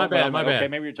next issue. My bad. Okay,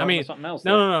 maybe you're talking about something else.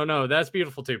 No. That's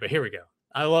beautiful too. But here we go.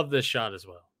 I love this shot as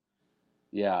well.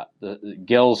 Yeah,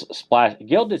 Gil's splash.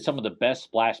 Gil did some of the best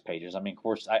splash pages. I mean, of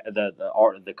course,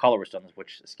 the colorist on this,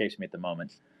 which escapes me at the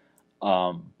moment.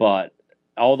 But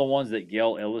all the ones that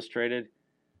Gil illustrated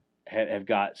have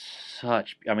got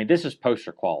such. I mean, this is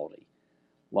poster quality.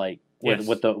 Like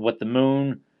with the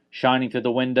moon shining through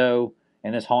the window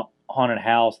and this haunted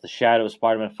house, the shadow of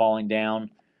Spider-Man falling down.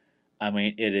 I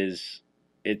mean, it's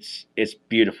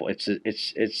beautiful.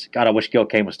 It's God. I wish Gil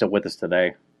Kane was still with us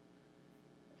today.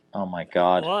 Oh my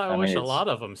God! Well, I wish a lot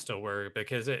of them still were,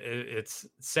 because it's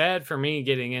sad for me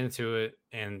getting into it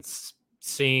and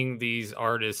seeing these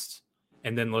artists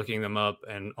and then looking them up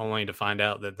and only to find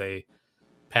out that they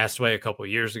passed away a couple of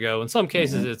years ago. In some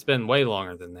cases, it's been way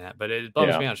longer than that, but it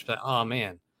bums me out. Just like, oh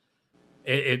man,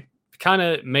 it kind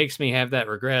of makes me have that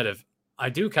regret of, I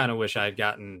do kind of wish I had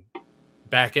gotten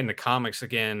back into comics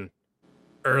again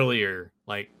earlier,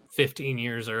 like 15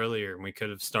 years earlier, and we could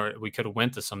have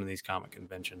went to some of these comic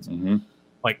conventions,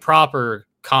 like proper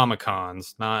Comic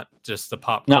Cons, not just the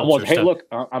pop culture well, hey, stuff. look,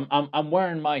 I'm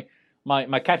wearing my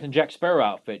Captain Jack Sparrow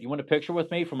outfit. You want a picture with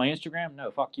me for my Instagram?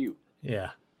 No, fuck you.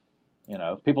 Yeah. You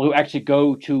know, people who actually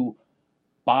go to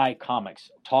buy comics,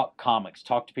 talk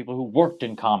to people who worked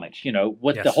in comics, you know,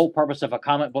 what the whole purpose of a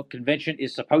comic book convention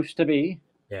is supposed to be.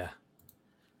 Yeah.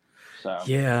 So.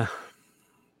 Yeah.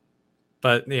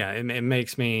 But yeah, it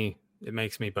makes me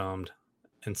bummed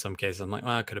in some cases. I'm like,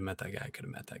 well, I could have met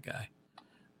that guy.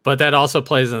 But that also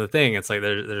plays in the thing. It's like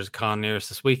there's a con near us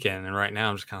this weekend, and right now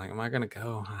I'm just kind of like, am I going to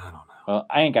go? I don't know. Well,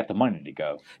 I ain't got the money to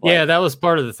go. Yeah, that was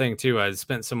part of the thing too. I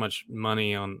spent so much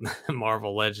money on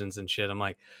Marvel Legends and shit. I'm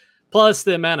like, plus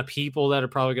the amount of people that are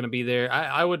probably going to be there.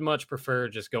 I would much prefer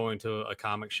just going to a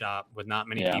comic shop with not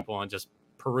many people and just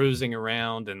perusing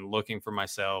around and looking for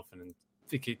myself. And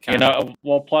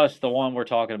well, plus the one we're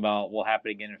talking about will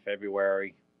happen again in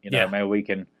February. You know, maybe we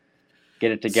can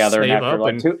get it together and after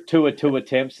like two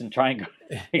attempts and try and go.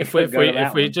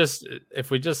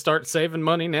 If we just start saving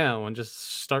money now and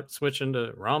just start switching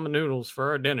to ramen noodles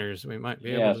for our dinners, we might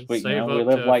be able to save up. We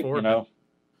live like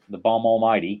the Bomb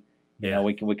Almighty. You know,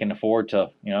 we can afford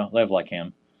to live like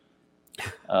him.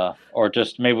 Or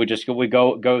just maybe we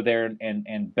go there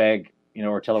and beg,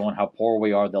 or tell everyone how poor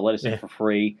we are. They'll let us in for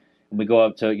free. And we go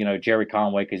up to, Jerry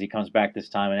Conway because he comes back this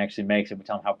time and actually makes it. We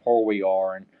tell him how poor we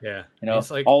are. And,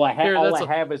 like, all I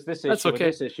have is this issue, and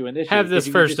this issue, and this issue. Have this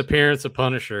first appearance of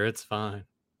Punisher. It's fine.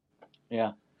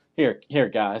 Yeah. Here,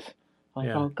 guys. Like,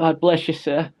 oh, God bless you,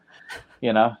 sir.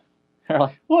 They're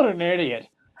like, what an idiot.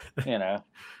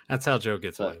 That's how Joe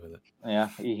gets away with it. Yeah,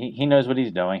 he knows what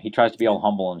he's doing. He tries to be all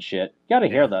humble and shit. You got to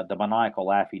hear the maniacal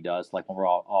laugh he does, like when we're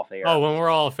all off air. Oh, when we're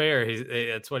all off air,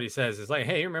 that's what he says. It's like,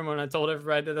 hey, you remember when I told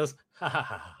everybody to do this? Ha ha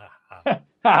ha ha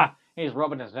ha. He's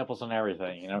rubbing his nipples and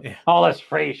everything, All this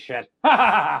free shit. Ha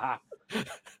ha ha.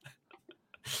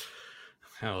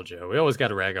 Hell, Joe. We always got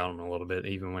to rag on him a little bit,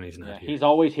 even when he's not here. He's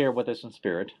always here with us in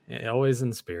spirit. Yeah, always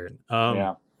in spirit.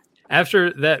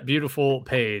 After that beautiful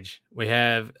page, we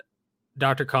have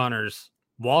Dr. Connors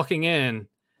walking in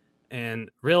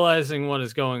and realizing what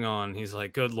is going on. He's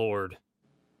like, good Lord.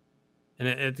 And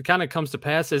it kind of comes to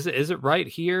pass. Is it right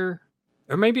here?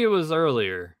 Or maybe it was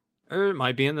earlier. Or it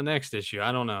might be in the next issue.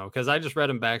 I don't know. Because I just read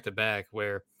them back to back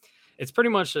where it's pretty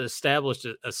much established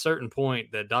at a certain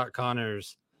point that Doc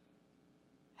Connors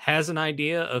has an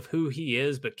idea of who he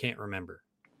is but can't remember.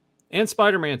 And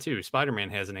Spider-Man too.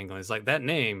 Spider-Man has an inkling. It's like that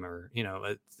name, or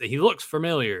he looks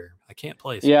familiar. I can't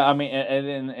place. Yeah, I mean,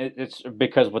 and it's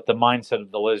because with the mindset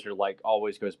of the Lizard, like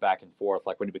always goes back and forth.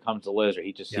 Like when he becomes the Lizard,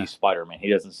 he just sees Spider-Man. He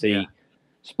doesn't see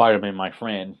Spider-Man, my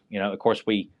friend. Of course,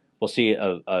 we'll see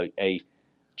a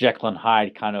Jekyll and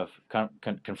Hyde kind of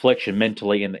confliction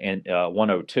mentally in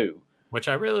 102, which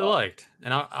I really liked.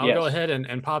 And I'll go ahead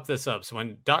and pop this up. So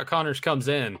when Doc Connors comes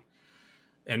in,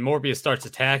 and Morbius starts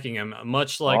attacking him,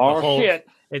 much like the Hulk,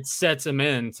 it sets him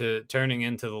into turning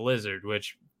into the Lizard,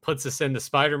 which puts us into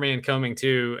Spider-Man coming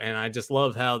too. And I just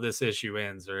love how this issue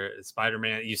ends. Or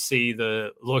Spider-Man, you see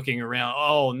the looking around.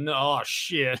 Oh no, oh,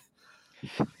 shit!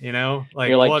 Like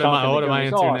what am I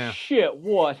into now? Shit,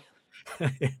 what?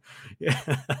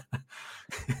 Yeah,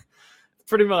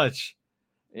 pretty much.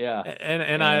 Yeah,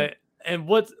 and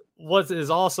what is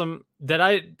awesome that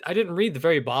I didn't read the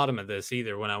very bottom of this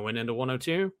either when I went into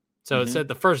 102. So it said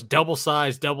the first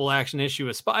double-sized, double-action issue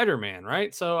of Spider-Man,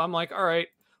 right? So I'm like, all right,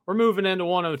 we're moving into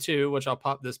 102, which I'll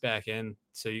pop this back in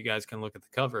so you guys can look at the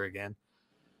cover again.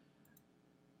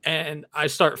 And I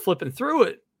start flipping through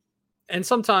it. And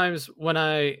sometimes when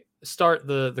I start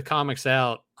the comics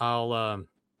out, I'll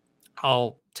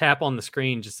tap on the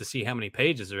screen just to see how many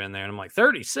pages are in there. And I'm like,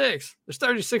 36. There's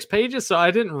 36 pages. So I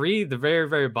didn't read the very,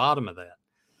 very bottom of that,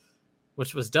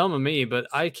 which was dumb of me. But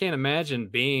I can't imagine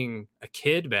being a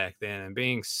kid back then and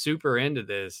being super into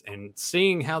this and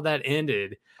seeing how that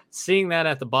ended, seeing that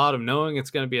at the bottom, knowing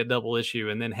it's going to be a double issue,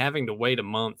 and then having to wait a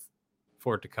month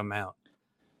for it to come out.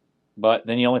 But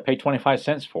then you only pay 25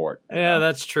 cents for it. Yeah,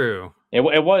 that's true.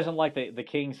 It wasn't like the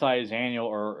king size annual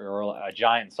or a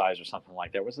giant size or something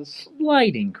like that. It was a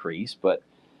slight increase, but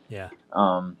yeah.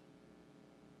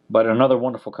 But another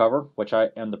wonderful cover, which I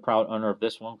am the proud owner of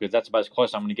this one because that's about as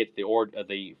close I'm going to get to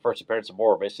the first appearance of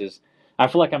Morbius. Is I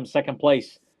feel like I'm second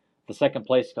appearance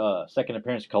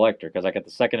collector because I got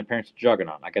the second appearance of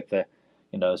Juggernaut. I got the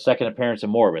second appearance of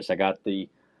Morbius. I got the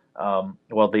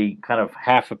kind of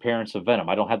half appearance of Venom.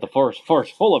 I don't have the first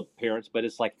full appearance, but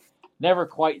it's like never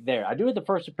quite there. I do have the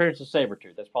first appearance of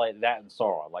Sabretooth. That's probably that and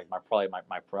Sauron, like my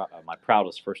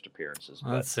proudest first appearances.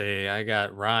 Let's see. I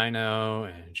got Rhino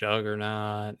and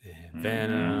Juggernaut and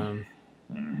Venom.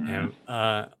 And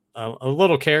a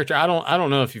little character. I don't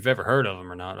know if you've ever heard of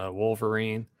him or not.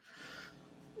 Wolverine.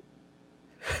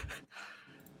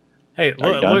 Hey,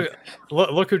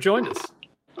 look who joined us.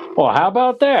 Well, how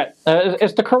about that?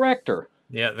 It's the corrector.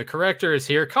 Yeah, the corrector is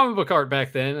here. Comic book art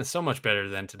back then is so much better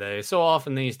than today. So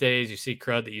often these days you see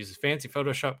crud that uses fancy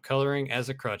Photoshop coloring as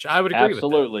a crutch. I would agree with that.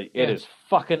 Absolutely. It is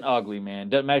fucking ugly, man.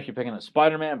 Doesn't matter if you're picking up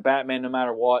Spider-Man, Batman, no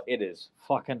matter what. It is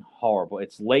fucking horrible.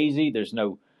 It's lazy. There's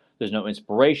no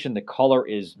inspiration. The color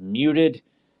is muted.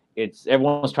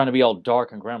 Everyone's trying to be all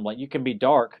dark and grim. Like, you can be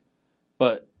dark,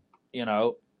 but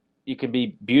you can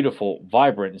be beautiful,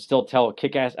 vibrant, and still tell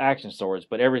kick-ass action stories.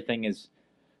 But everything is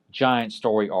giant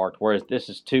story arc, whereas this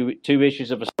is two issues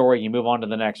of a story. You move on to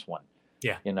the next one.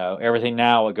 Yeah, everything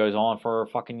now it goes on for a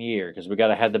fucking year because we got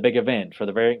to have the big event for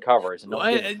the variant covers. And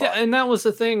that was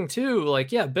the thing too.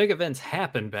 Like, yeah, big events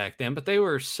happened back then, but they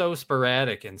were so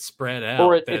sporadic and spread out.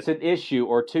 Or it's an issue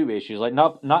or two issues. Like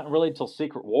not really until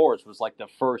Secret Wars was like the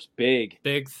first big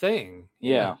thing.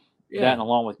 Yeah. That, and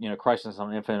along with Crisis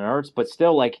on Infinite Earths, but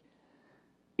still like.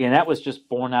 And that was just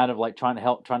born out of like trying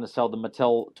to sell the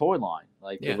Mattel toy line.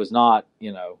 Like it was not,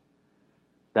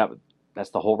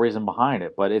 that's the whole reason behind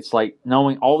it. But it's like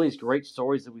knowing all these great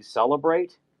stories that we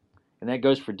celebrate, and that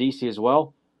goes for DC as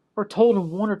well, are told in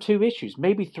 1 or 2 issues,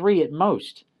 maybe 3 at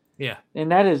most. Yeah.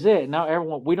 And that is it. Now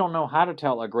we don't know how to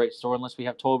tell a great story unless we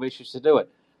have 12 issues to do it.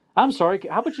 I'm sorry,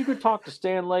 how about you go talk to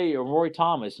Stan Lee or Roy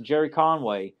Thomas and Jerry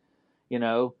Conway, and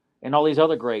all these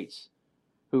other greats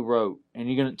who wrote, and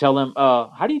you're going to tell them,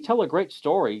 how do you tell a great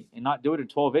story and not do it in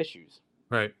 12 issues?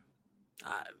 Right.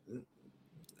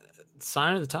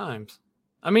 Sign of the times.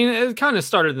 I mean, it kind of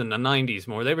started in the 90s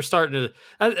more. They were starting to...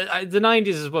 the 90s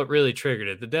is what really triggered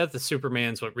it. The death of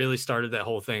Superman's what really started that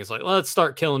whole thing. It's like, let's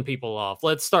start killing people off.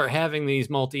 Let's start having these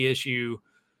multi-issue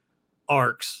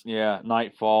arcs. Yeah,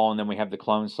 Nightfall, and then we have the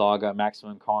Clone Saga,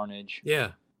 Maximum Carnage. Yeah.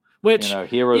 Which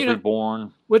Heroes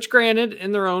Reborn. Which, granted,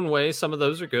 in their own way, some of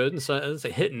those are good, and so it's a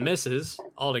hit and misses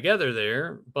altogether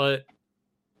there. But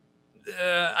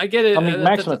I get it. I mean,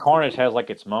 Maximum Carnage has like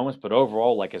its moments, but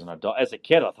overall, like as an adult, as a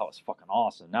kid, I thought it was fucking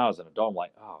awesome. Now as an adult, I'm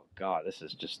like, oh god, this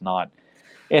is just not.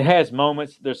 It has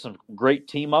moments. There's some great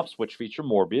team ups which feature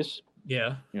Morbius.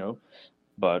 Yeah.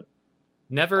 But.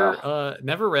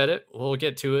 Never read it. We'll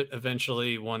get to it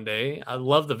eventually one day. I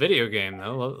love the video game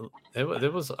though.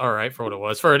 It was all right for what it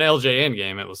was. For an LJN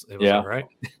game, it was all right.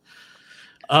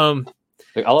 I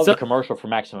love the commercial for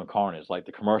Maximum Carnage. Like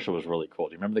the commercial was really cool.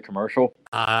 Do you remember the commercial?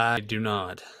 I do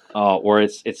not. Where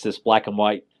it's this black and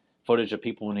white footage of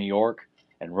people in New York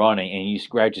and running, and you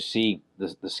gradually see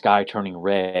the sky turning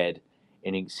red,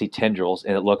 and you see tendrils,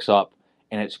 and it looks up.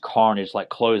 And it's Carnage like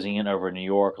closing in over New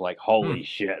York. Like, holy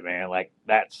shit, man! Like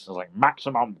that's like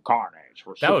Maximum Carnage.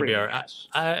 That would be all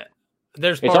right.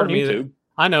 There's part of me YouTube.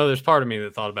 I know there's part of me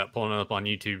that thought about pulling it up on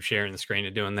YouTube, sharing the screen,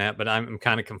 and doing that, but I'm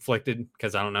kind of conflicted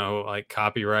because I don't know like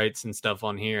copyrights and stuff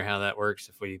on here, how that works.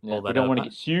 If we pull that up, don't want to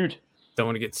get sued. Don't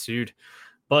want to get sued.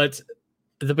 But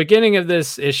the beginning of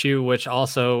this issue, which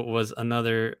also was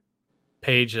another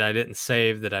page that I didn't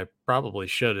save that I probably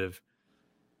should have.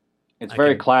 It's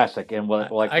very classic, and the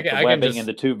webbing and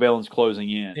the 2 villains closing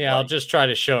in. Yeah, I'll just try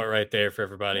to show it right there for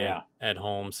everybody at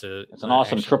home. So it's an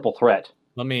awesome triple threat.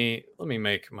 Let me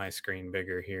make my screen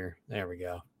bigger here. There we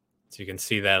go, so you can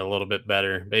see that a little bit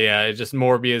better. But yeah, it's just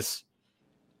Morbius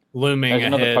looming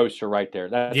ahead. Another poster right there.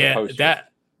 That's a poster.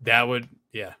 that would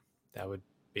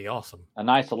be awesome. A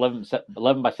nice 11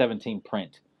 by 17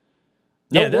 print.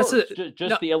 That's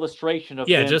just the illustration of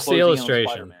just the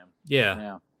illustration.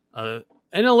 Yeah.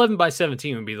 And 11 by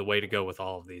 17 would be the way to go with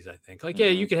all of these, I think. Like,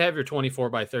 you could have your 24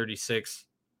 by 36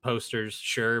 posters,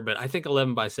 sure, but I think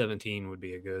 11 by 17 would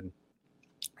be a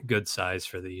good size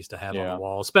for these to have on the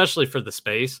wall, especially for the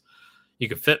space. You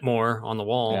could fit more on the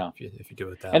wall if you do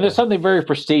it that way. And there's something very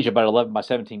prestige about 11 by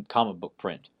 17 comic book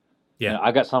print. Yeah.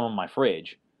 I got some on my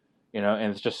fridge, and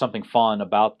it's just something fun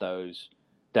about those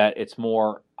that it's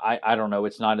more, I don't know,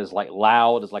 it's not as like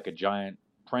loud as like a giant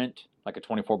print, like a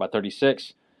 24 by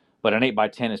 36. But an 8 by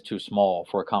 10 is too small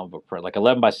for a comic book print. Like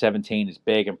 11 by 17 is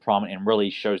big and prominent and really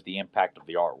shows the impact of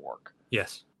the artwork.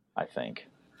 Yes. I think.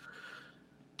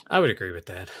 I would agree with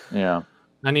that. Yeah.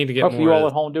 I need to get hopefully you all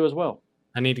at home do as well.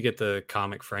 I need to get the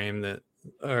comic frame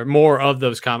or more of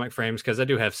those comic frames because I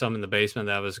do have some in the basement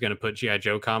that I was going to put G.I.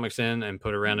 Joe comics in and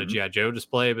put around a G.I. Joe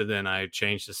display, but then I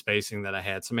changed the spacing that I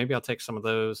had. So maybe I'll take some of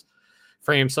those,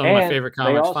 frame some of my favorite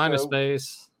comics, find a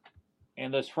space.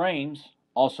 And those frames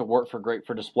also work great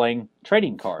for displaying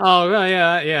trading cards. Oh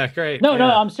yeah, great. No,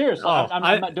 I'm serious.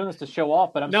 I'm not doing this to show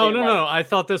off, but I'm no. I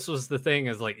thought this was the thing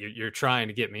is like you're trying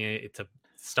to get me to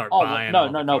start buying.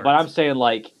 No. But I'm saying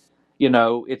like,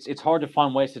 it's hard to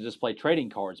find ways to display trading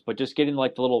cards, but just getting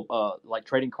like the little like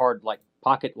trading card like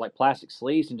pocket like plastic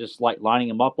sleeves and just like lining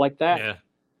them up like that, Yeah.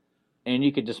 and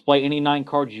you could display any 9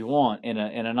 cards you want in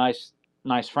a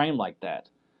nice frame like that.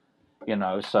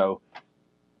 So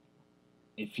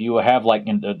if you have like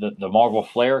in the Marvel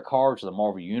Flair cards, or the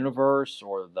Marvel Universe,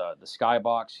 or the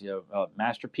Skybox,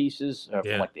 masterpieces from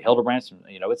Yeah. like the Hildebrands,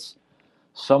 it's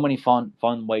so many fun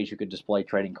ways you could display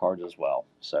trading cards as well.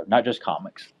 So not just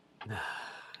comics.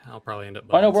 I'll probably end up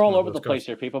I know buying we're some all of over those the place cars.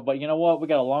 here, people, but you know what? We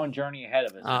got a long journey ahead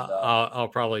of us. I'll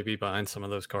probably be buying some of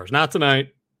those cars. Not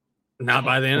tonight. Not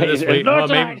by the end of this It's week. not Well,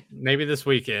 tonight. maybe this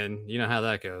weekend. You know how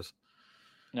that goes.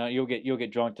 No, you'll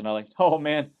get drunk tonight. Like, oh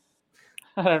man,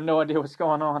 I have no idea what's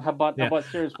going on. How about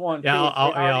Series 1, 2, Yeah, and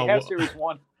 3? I already have Series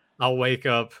 1. I'll wake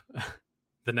up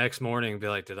the next morning and be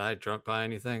like, did I drunk buy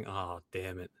anything? Oh,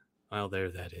 damn it. Well,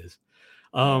 there that is.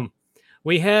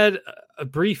 We had a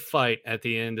brief fight at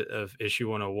the end of issue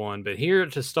 101, but here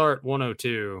to start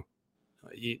 102,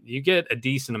 you get a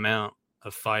decent amount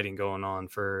of fighting going on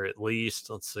for at least,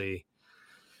 let's see,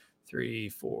 3,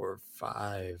 4,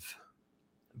 5,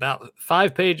 about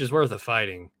 5 pages worth of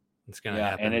fighting. It's going to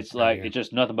happen. And it's like, it's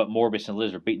just nothing but Morbius and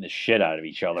Lizard beating the shit out of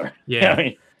each other. Yeah.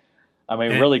 I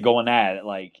mean, really going at it.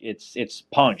 Like it's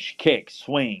punch, kick,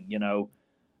 swing,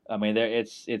 I mean,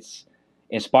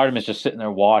 and Spider-Man's just sitting there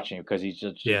watching because he's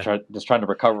just trying to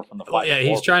recover from the fight. Yeah,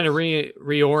 he's trying to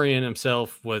reorient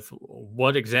himself with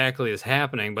what exactly is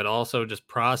happening, but also just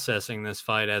processing this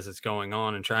fight as it's going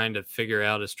on and trying to figure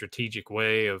out a strategic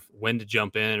way of when to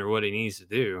jump in or what he needs to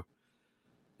do.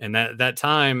 And that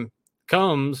time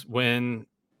comes when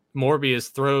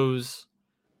Morbius throws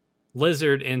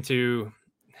Lizard into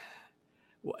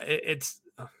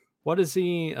what is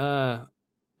he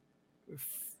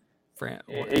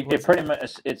it pretty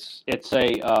much it's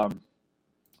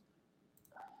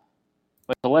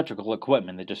electrical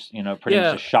equipment that just pretty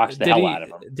much just shocks the hell out of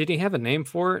him. Did he have a name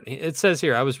for it? It says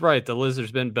here, I was right, the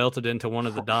Lizard's been belted into one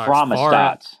of the docks.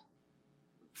 Fromostats.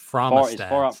 It's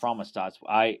far out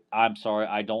Fromostats. I'm sorry,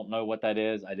 I don't know what that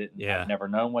is. I've never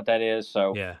known what that is.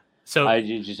 So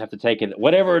you just have to take it,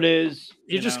 whatever it is.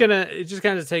 You're just gonna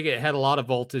take it. It had a lot of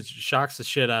voltage, shocks the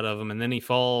shit out of him, and then he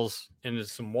falls into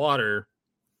some water.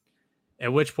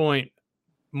 At which point,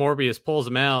 Morbius pulls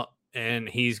him out, and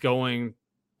he's going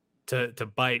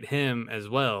to bite him as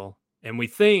well. And we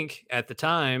think at the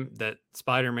time that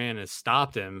Spider-Man has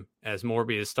stopped him as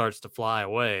Morbius starts to fly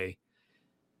away.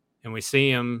 And we see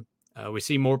him, we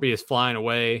see Morbius flying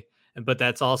away. But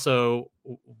that's also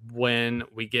when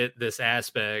we get this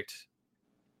aspect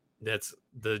that's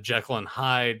the Jekyll and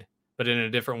Hyde, but in a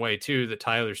different way too, that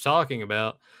Tyler's talking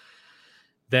about,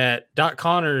 that Doc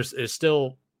Connors is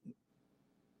still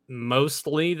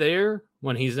mostly there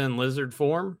when he's in Lizard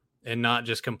form and not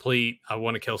just complete I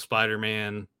want to kill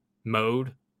Spider-Man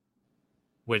mode,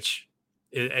 which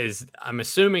is I'm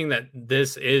assuming that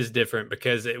this is different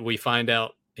because we find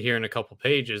out here in a couple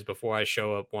pages before I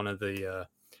show up one of the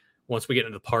once we get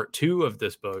into part 2 of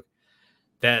this book,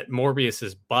 that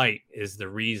Morbius's bite is the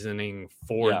reasoning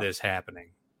for this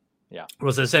happening. Yeah.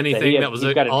 Was this anything that was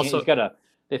also?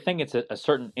 They think it's a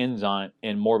certain enzyme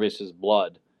in Morbius's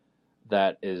blood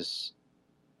that is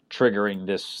triggering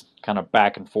this kind of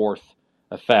back and forth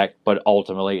effect, but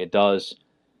ultimately it does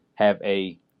have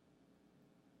a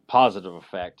positive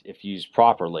effect if used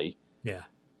properly. Yeah.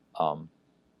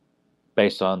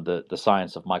 Based on the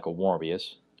science of Michael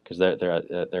Morbius, because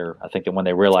they're I think that when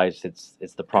they realize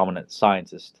it's the prominent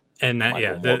scientist. And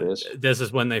that this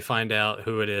is when they find out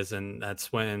who it is, and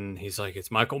that's when he's like, it's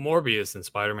Michael Morbius, and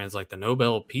Spider-Man's like the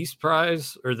Nobel Peace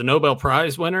Prize or the Nobel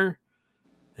Prize winner.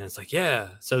 And it's like, yeah.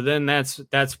 So then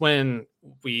that's when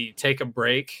we take a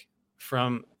break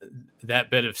from that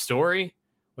bit of story,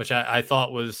 which I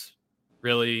thought was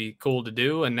really cool to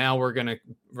do. And now we're going to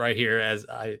right here, as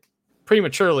I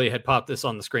prematurely had popped this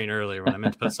on the screen earlier when I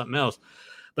meant to put something else.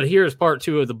 But here's part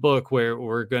 2 of the book where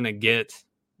we're going to get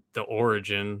the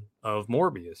origin of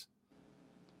Morbius,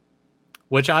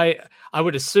 which I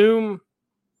would assume.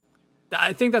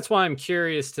 I think that's why I'm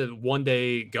curious to one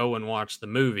day go and watch the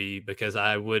movie, because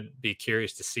I would be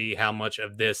curious to see how much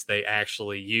of this they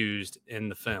actually used in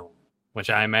the film, which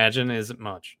I imagine isn't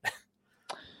much.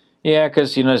 Yeah,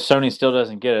 because Sony still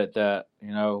doesn't get it that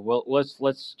well,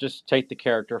 let's just take the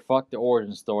character, fuck the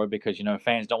origin story, because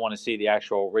fans don't want to see the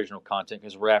actual original content,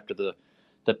 because we're after the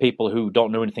people who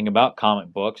don't know anything about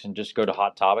comic books and just go to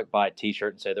Hot Topic, buy a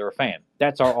T-shirt, and say they're a fan.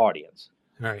 That's our audience.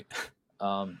 Right.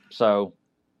 So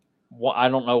I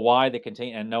don't know why they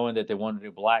continue, and knowing that they wanted to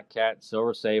do Black Cat,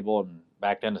 Silver Sable, and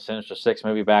back then the Sinister Six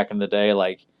movie back in the day,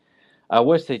 like I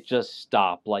wish they just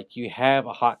stop. Like, you have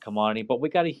a hot commodity, but we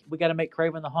gotta make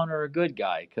Kraven the Hunter a good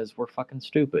guy because we're fucking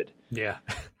stupid. Yeah.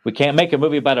 We can't make a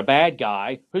movie about a bad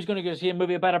guy. Who's gonna go see a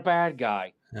movie about a bad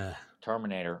guy?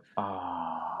 Terminator.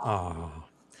 Oh.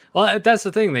 Well, that's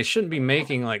the thing. They shouldn't be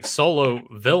making like solo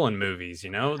villain movies, you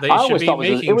know? They I should always be thought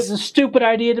making it was a stupid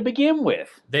idea to begin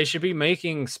with. they should be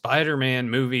making Spider-Man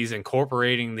movies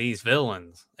incorporating these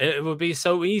villains. It would be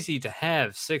so easy to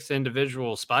have 6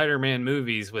 individual Spider-Man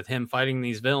movies with him fighting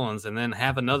these villains and then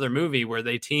have another movie where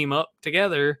they team up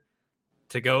together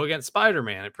to go against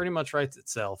Spider-Man. It pretty much writes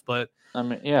itself, but I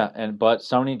mean, yeah, but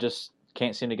Sony just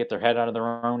can't seem to get their head out of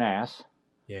their own ass.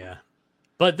 yeah.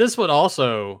 But this would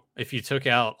also, if you took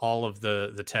out all of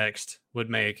the text, would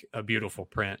make a beautiful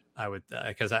print. I would,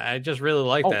 because I just really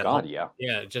like that. Oh God, yeah,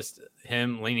 yeah, just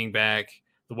him leaning back,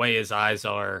 the way his eyes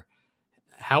are,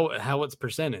 how it's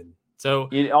presented. So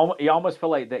you almost feel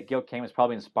like that Gil Kane was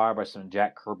probably inspired by some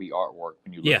Jack Kirby artwork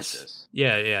when you look at this.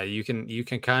 Yeah, you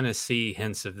can kind of see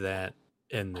hints of that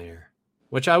in there,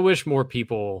 which I wish more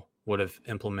people would have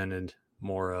implemented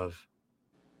more of.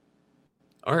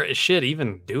 Or shit,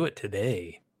 even do it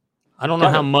today. I don't know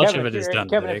how much of it is done.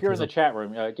 Kevin, today, if you're in the chat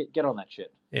room, get on that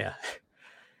shit. Yeah,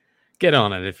 get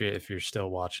on it if you're still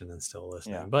watching and still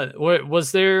listening. Yeah. But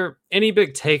was there any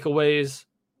big takeaways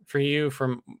for you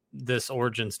from this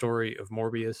origin story of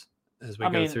Morbius as we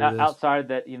go through this? Outside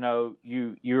that,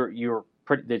 you're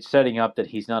pretty setting up that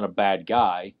he's not a bad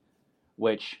guy,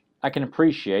 which I can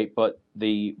appreciate, but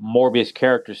the Morbius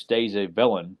character stays a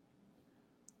villain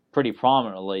pretty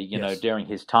prominently, during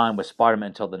his time with Spider-Man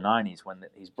until the 90s when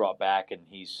he's brought back and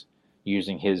he's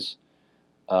using his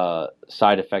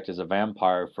side effect as a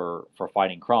vampire for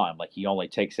fighting crime. Like, he only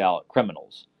takes out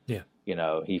criminals. Yeah.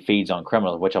 He feeds on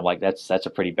criminals, which I'm like, that's a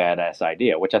pretty badass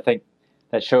idea, which I think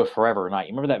that show Forever Night.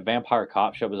 You remember that Vampire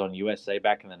Cop show was on USA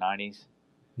back in the 90s?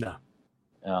 No.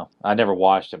 No, I never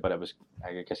watched it, but it was,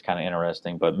 I guess, kind of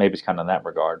interesting, but maybe it's kind of in that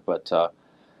regard. But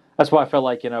that's why I felt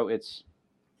like, it's,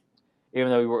 even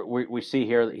though we see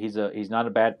here that he's not a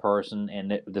bad person,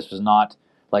 and this was not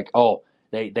like, oh,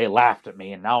 they laughed at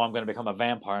me and now I'm going to become a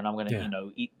vampire and I'm going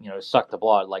to eat suck the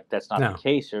blood. Like, that's not the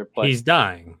case here. But he's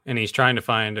dying and he's trying to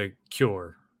find a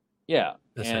cure. Yeah,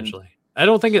 essentially. I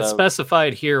don't think it's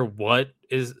specified here what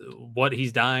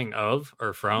he's dying of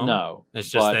or from. No, it's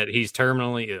just that he's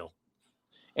terminally ill.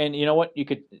 And you know what?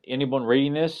 Anyone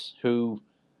reading this who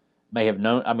may have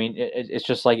known. I mean, it's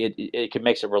just like it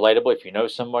makes it relatable if you know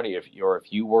somebody, if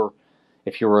you were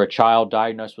a child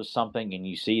diagnosed with something and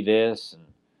you see this, and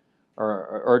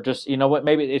or just, you know what,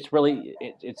 maybe it's really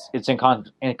it's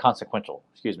inconsequential.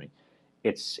 Excuse me,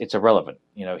 it's irrelevant.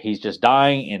 He's just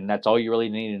dying, and that's all you really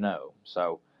need to know.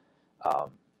 So,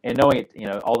 and knowing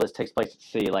it, all this takes place at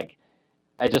sea. Like,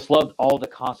 I just loved all the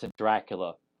constant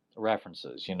Dracula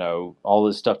references. All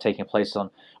this stuff taking place on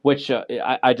which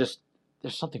I just.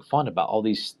 There's something fun about all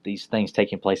these things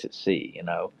taking place at sea.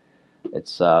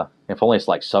 It's if only it's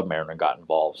like Submariner got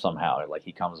involved somehow. Like,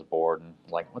 he comes aboard and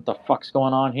like, what the fuck's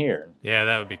going on here? Yeah,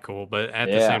 that would be cool. But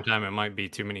at the same time, it might be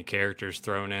too many characters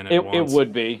thrown in at once. It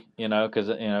would be,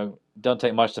 because don't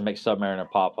take much to make Submariner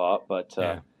pop up.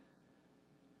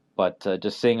 But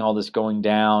just seeing all this going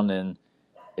down, and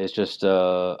it's just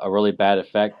a really bad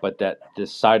effect. But that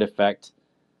this side effect,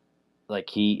 like,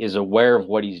 he is aware of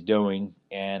what he's doing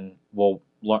and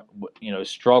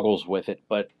struggles with it,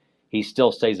 but he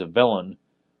still stays a villain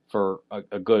for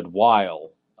a good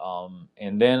while.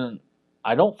 And then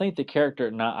I don't think the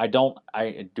character. I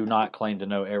do not claim to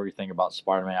know everything about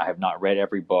Spider-Man. I have not read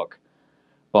every book,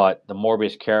 but the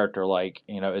Morbius character,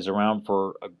 is around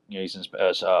for. He's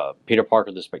as Peter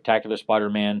Parker, the Spectacular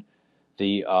Spider-Man,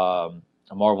 the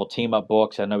Marvel Team Up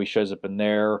books. I know he shows up in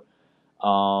there.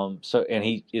 And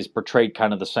he is portrayed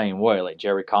kind of the same way. Like,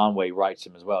 Jerry Conway writes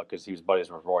him as well, because he was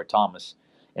buddies with Roy Thomas,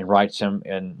 and writes him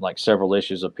in like several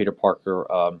issues of Peter Parker,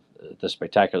 the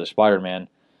Spectacular Spider-Man,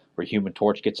 where Human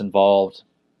Torch gets involved.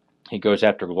 He goes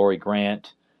after Glory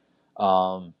Grant,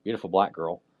 beautiful black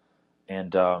girl,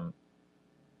 and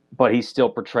but he's still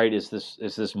portrayed as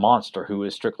this monster who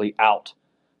is strictly out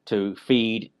to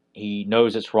feed. He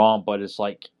knows it's wrong, but it's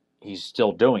like he's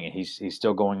still doing it. He's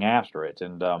still going after it,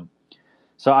 and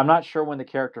so I'm not sure when the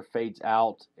character fades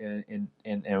out and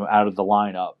out of the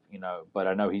lineup, but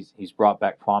I know he's brought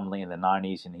back prominently in the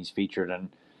 90s, and he's featured in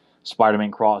Spider-Man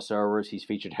crossovers. He's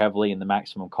featured heavily in the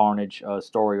Maximum Carnage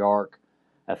story arc.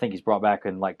 I think he's brought back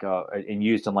in and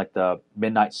used in like the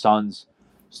Midnight Suns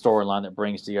storyline that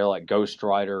brings together like Ghost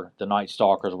Rider, the Night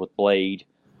Stalkers with Blade,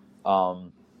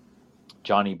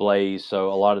 Johnny Blaze.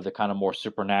 So a lot of the kind of more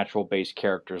supernatural based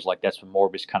characters, like that's when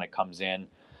Morbius kind of comes in.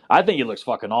 I think he looks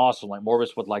fucking awesome, like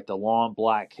Morbius with like the long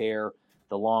black hair,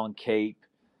 the long cape.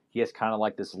 He has kind of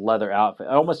like this leather outfit.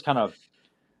 Almost kind of.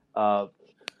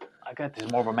 I got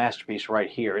this more of a masterpiece right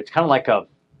here. It's kind of like a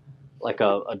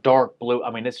dark blue.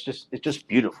 I mean, it's just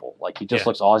beautiful. Like he just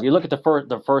looks awesome. You look at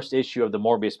the first issue of the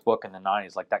Morbius book in the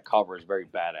 '90s. Like that cover is very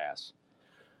badass.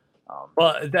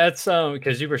 Well, that's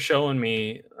because you were showing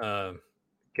me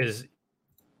because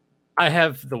I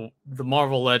have the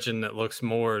Marvel Legend that looks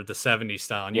more the '70s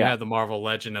style, and you have the Marvel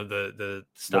Legend of the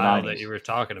style that you were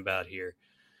talking about here.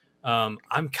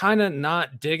 I'm kind of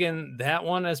not digging that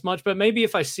one as much, but maybe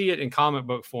if I see it in comic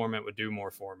book form, it would do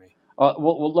more for me.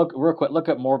 Well, look real quick. Look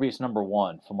at Morbius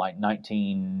 #1 from like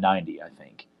 1990, I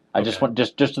think. I just want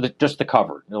just the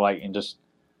cover, like, and just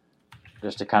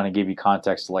to kind of give you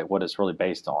context to like what it's really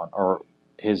based on, or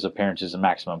his appearances in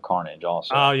Maximum Carnage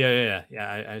also. Oh yeah.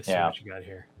 I see what you got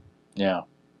here. Yeah.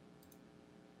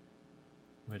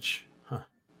 Which,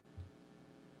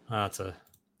 let's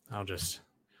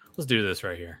do this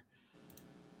right here.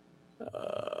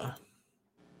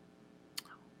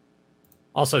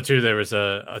 Also, too, there was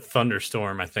a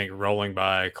thunderstorm, I think, rolling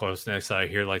by close next. So I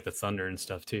hear like the thunder and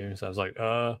stuff too. So I was like,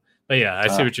 but yeah, I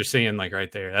see what you're seeing, like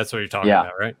right there. That's what you're talking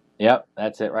about, right? Yep,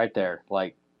 that's it right there.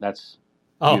 Like that's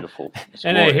beautiful.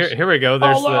 And hey, here we go.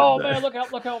 There's man,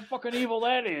 look how fucking evil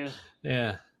that is.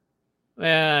 Yeah,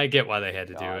 I get why they had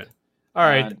to do it. All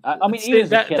right, I mean,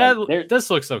 even this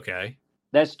looks okay.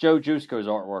 That's Joe Jusko's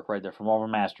artwork right there from Marvel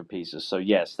Masterpieces. So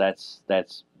yes, that's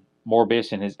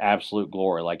Morbius in his absolute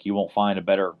glory. Like you won't find a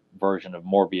better version of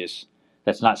Morbius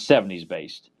that's not '70s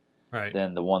based, right,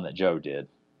 than the one that Joe did.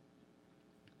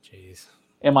 Jeez,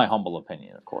 in my humble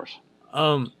opinion, of course.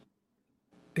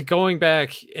 Going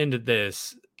back into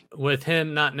this with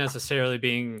him not necessarily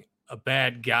being a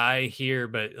bad guy here,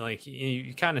 but like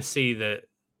you kind of see that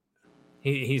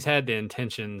he's had the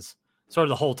intentions sort of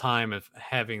the whole time of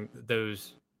having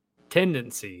those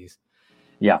tendencies.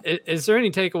 Yeah. Is there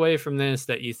any takeaway from this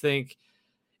that you think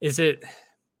is it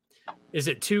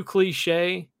too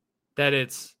cliche that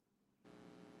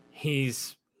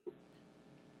he's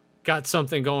got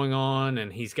something going on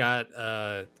and he's got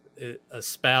a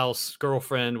spouse,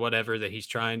 girlfriend, whatever, that he's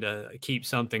trying to keep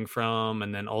something from,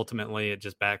 and then ultimately it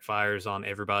just backfires on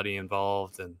everybody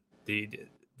involved? And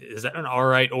is that an all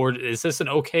right, or is this an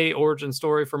okay origin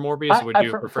story for Morbius? Would you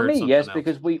prefer for me? Yes, else?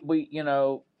 Because we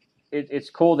it's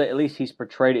cool that at least he's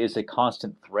portrayed as a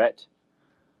constant threat.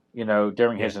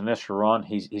 During his initial run,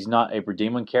 he's not a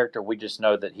redeeming character. We just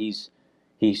know that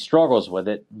he struggles with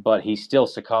it, but he still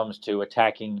succumbs to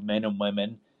attacking men and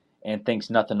women and thinks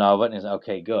nothing of it and is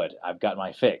okay, good. I've got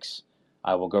my fix.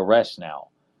 I will go rest now.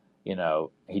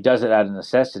 He does it out of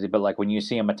necessity, but like when you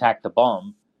see him attack the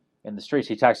bum in the streets,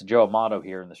 he attacks Joe Amato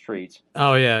here in the streets.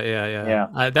 Oh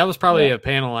yeah. That was probably a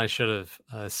panel I should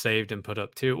have saved and put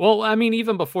up too. Well, I mean,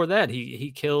 even before that,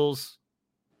 he kills.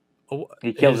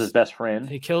 He kills his best friend.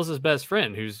 He kills his best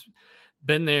friend, who's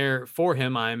been there for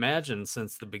him, I imagine,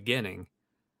 since the beginning.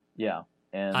 Yeah,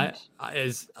 and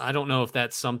I don't know if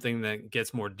that's something that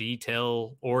gets more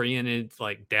detail oriented,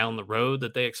 like down the road,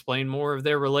 that they explain more of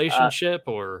their relationship,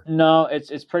 or no,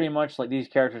 it's pretty much like these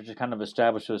characters are kind of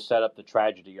established to set up the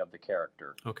tragedy of the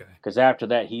character. Okay, because after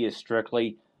that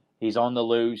he's on the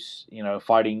loose,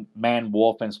 fighting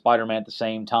Man-Wolf and Spider-Man at the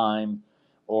same time,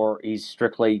 or he's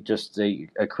strictly just a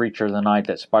creature of the night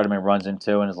that Spider-Man runs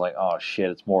into and is like, oh shit,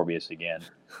 it's Morbius again.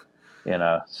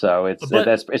 So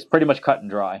it's pretty much cut and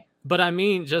dry. But I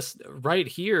mean, just right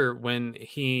here, when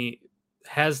he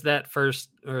has that first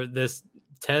or this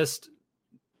test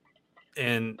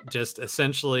and just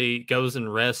essentially goes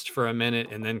and rests for a minute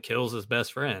and then kills his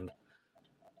best friend,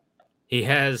 he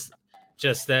has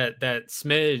just that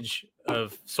smidge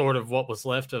of sort of what was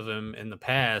left of him in the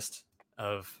past,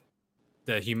 of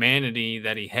the humanity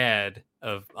that he had,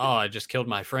 of, oh, I just killed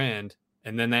my friend.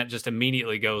 And then that just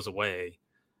immediately goes away.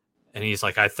 And he's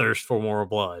like, I thirst for more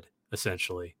blood,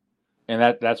 essentially.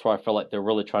 And that's why I feel like they're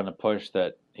really trying to push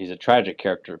that he's a tragic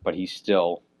character, but he's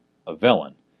still a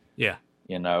villain. Yeah.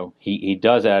 He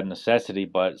does add necessity,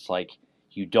 but it's like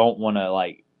you don't want to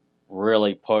like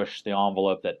really push the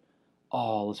envelope that,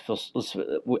 oh,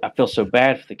 I feel so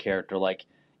bad for the character. Like,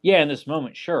 yeah, in this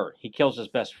moment, sure, he kills his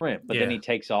best friend, but then he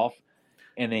takes off,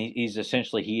 and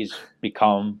he's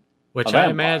become. Which I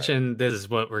imagine this is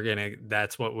what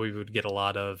that's what we would get a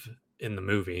lot of in the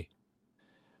movie.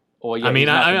 Well, yeah, I mean,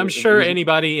 I'm sure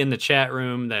anybody in the chat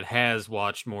room that has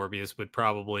watched Morbius would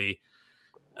probably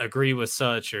agree with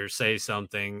such or say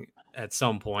something at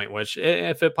some point, which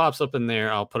if it pops up in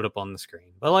there, I'll put it up on the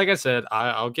screen. But like I said,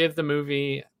 I'll give the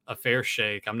movie a fair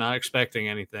shake. I'm not expecting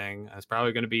anything. It's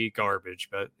probably going to be garbage,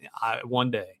 but one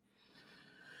day.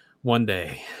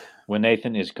 when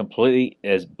Nathan is completely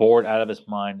as bored out of his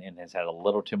mind and has had a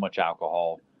little too much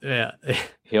alcohol, Yeah,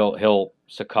 he'll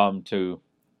succumb to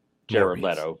Jared Morbius.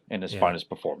 Leto in his finest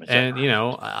performance. And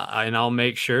I'll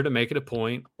make sure to make it a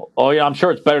point. Oh yeah, I'm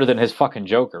sure it's better than his fucking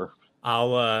Joker.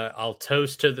 I'll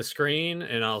toast to the screen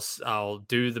and I'll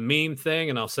do the meme thing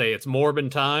and I'll say it's Morbin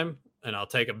time and I'll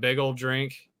take a big old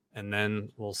drink and then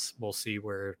we'll see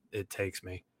where it takes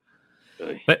me.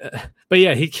 But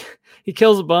yeah, he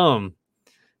kills a bum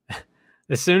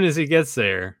as soon as he gets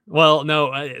there. Well,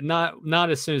 no,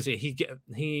 not as soon as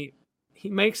he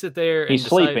makes it there. He's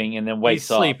sleeping and then wakes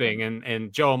up. He's sleeping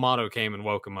and Joe Amato came and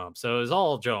woke him up. So it was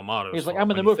all Joe Amato. He's like,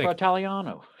 I'm in the mood for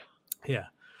Italiano. Yeah.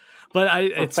 But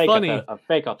it's funny. A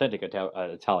fake, authentic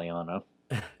Italiano.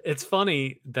 It's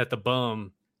funny that the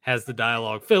bum has the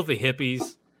dialogue, filthy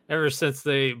hippies, ever since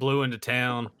they blew into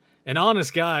town. An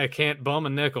honest guy can't bum a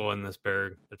nickel in this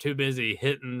burg. They're too busy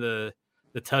hitting the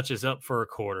touches up for a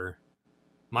quarter.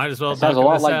 Might as well. Sounds a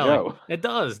lot like Joe. It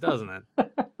does, doesn't it?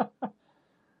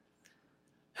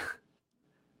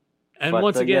 And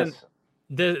once again,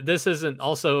 this isn't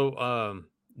also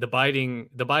the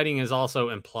biting is also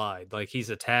implied. Like he's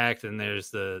attacked, and there's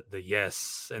the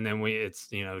yes, and then it's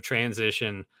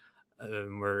transition.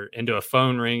 We're into a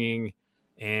phone ringing,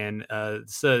 and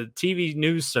it's a TV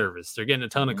news service. They're getting a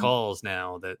ton of calls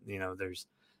now that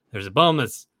there's a bum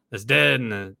that's dead,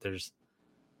 and there's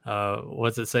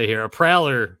what's it say here? A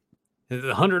prowler,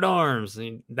 100 arms.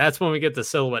 And that's when we get the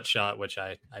silhouette shot, which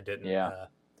I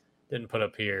didn't put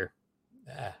up here.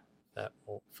 That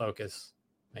will focus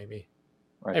maybe.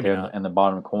 Right maybe there in the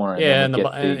bottom corner. Yeah, in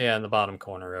the bottom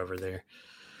corner over there.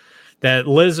 That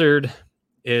lizard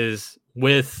is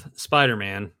with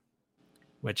Spider-Man,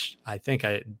 which I think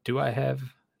do I have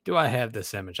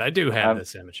this image? I do have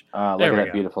this image. Look at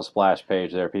that beautiful splash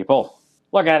page there, people.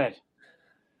 Look at it.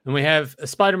 And we have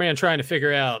Spider-Man trying to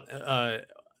figure out,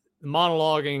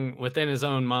 monologuing within his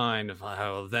own mind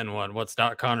of then what's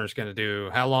Doc Connors going to do?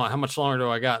 How much longer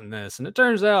do I got in this? And it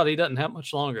turns out he doesn't have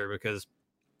much longer because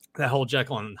that whole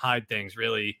Jekyll and Hyde thing's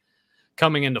really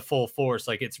coming into full force.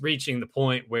 Like it's reaching the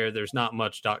point where there's not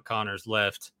much Doc Connors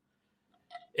left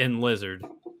in Lizard.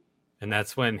 And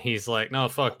that's when he's like, no,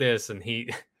 fuck this. And he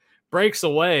breaks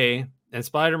away and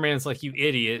Spider-Man's like, you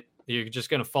idiot. You're just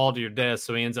going to fall to your death.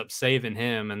 So he ends up saving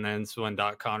him. And then when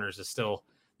Doc Connors is still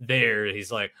there,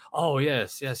 he's like, oh,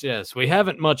 yes. We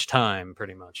haven't much time,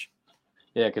 pretty much.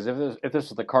 Yeah, because if this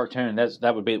is the cartoon,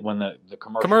 that would be when the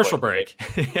commercial break.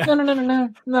 Yeah.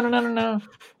 No.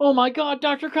 Oh, my God,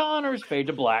 Dr. Connors. Fade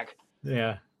to black.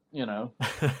 Yeah.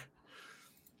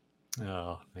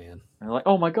 Oh, man. And they're like,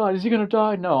 oh, my God, is he going to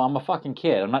die? No, I'm a fucking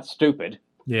kid. I'm not stupid.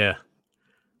 Yeah.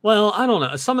 Well, I don't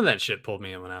know. Some of that shit pulled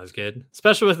me in when I was a kid,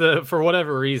 especially with for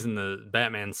whatever reason, the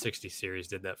Batman 60 series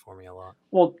did that for me a lot.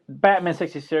 Well, Batman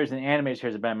 60 series and the animated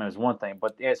series of Batman is one thing,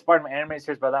 but the Spider-Man animated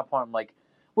series, by that point, I'm like,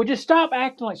 would you stop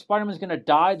acting like Spider-Man's going to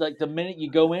die like the minute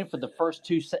you go in for the first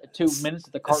two minutes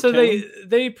of the cartoon? So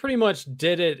they pretty much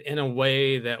did it in a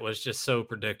way that was just so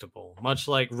predictable, much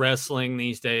like wrestling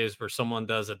these days where someone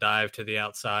does a dive to the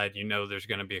outside, there's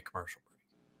going to be a commercial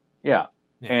break. Yeah.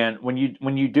 And when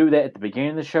you do that at the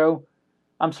beginning of the show,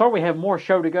 I'm sorry, we have more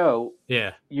show to go.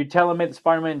 Yeah. You telling me that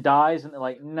Spider-Man dies, and they're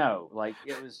like, no, like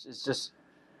it's just.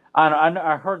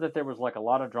 I heard that there was like a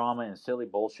lot of drama and silly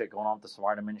bullshit going on with the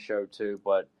Spider-Man show too,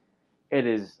 but it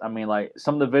is. I mean, like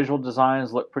some of the visual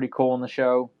designs look pretty cool in the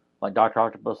show. Like Dr.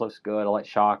 Octopus looks good. I like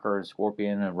Shocker and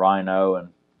Scorpion and Rhino, and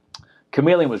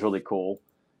Chameleon was really cool,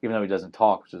 even though he doesn't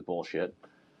talk, which is bullshit.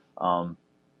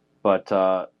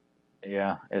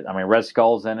 Yeah, Red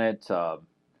Skull's in it,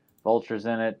 Vulture's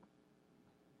in it.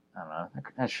 I don't know.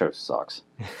 That show sucks.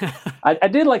 I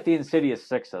did like the Insidious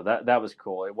 6 though. That was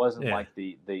cool. It wasn't like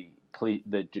the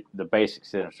basic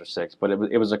Sinister Six, but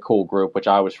it was a cool group, which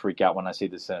I always freak out when I see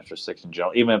the Sinister Six in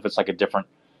general, even if it's like a different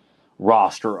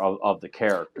roster of the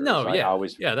characters. No, yeah, I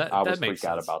always that freak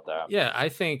out about that. Yeah, I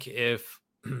think if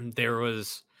there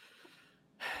was.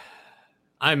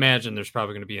 I imagine there's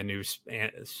probably going to be a new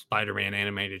Spider-Man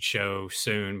animated show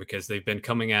soon because they've been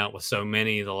coming out with so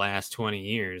many the last 20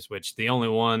 years, which the only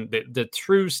one, the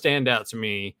true standout to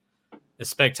me is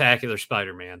Spectacular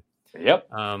Spider-Man. Yep.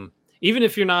 Even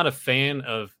if you're not a fan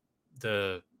of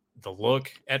the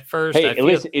look at first. Hey, at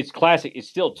least it's classic. It's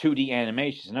still 2D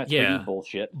animation, not 3D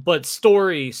bullshit. But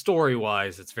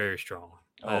story-wise, it's very strong.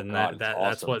 Oh, and God,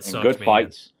 that's what sucks. Good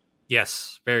fights.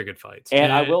 Yes, very good fights.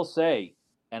 And I will say,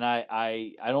 and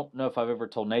I don't know if I've ever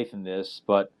told Nathan this,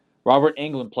 but Robert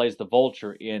Englund plays the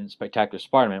Vulture in Spectacular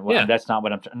Spider-Man. Well, that's not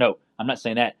what No, I'm not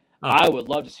saying that. Oh. I would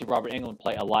love to see Robert Englund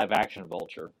play a live-action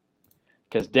Vulture.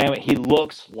 Because, damn it, he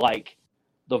looks like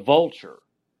the Vulture.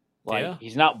 Like Yeah.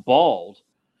 he's not bald,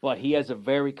 but he has a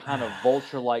very kind of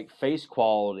vulture-like face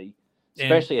quality, And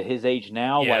especially at his age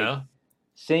now. Like yeah,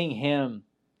 seeing him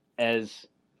as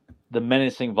the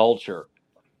menacing vulture,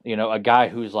 a guy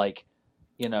who's like,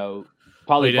 well,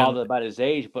 probably bothered about his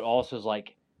age, but also is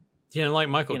like, you didn't like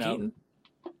Michael you know, Keaton?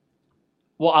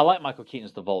 well, I like Michael Keaton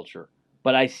as the vulture,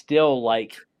 but I still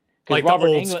like because Like the Robert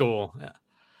old Englund. school. Yeah.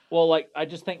 Well, like I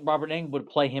just think Robert Englund would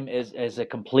play him as a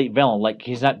complete villain. Like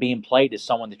he's not being played as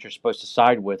someone that you're supposed to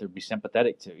side with or be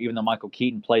sympathetic to. Even though Michael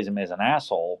Keaton plays him as an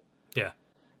asshole. Yeah.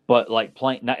 But like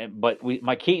playing,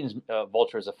 Mike Keaton's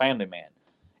Vulture is a family man.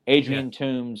 Adrian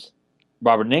Toombs'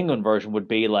 Robert Englund version would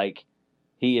be like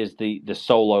he is the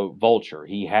solo Vulture.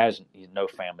 He's no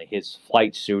family. His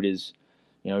flight suit is,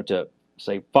 to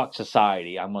say fuck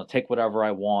society. I'm going to take whatever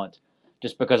I want.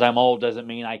 Just because I'm old doesn't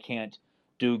mean I can't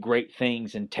do great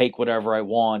things and take whatever I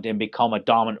want and become a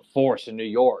dominant force in New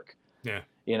York. Yeah.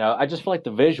 I just feel like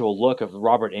the visual look of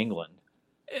Robert Englund.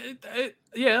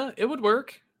 It would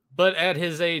work. But at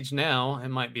his age now, it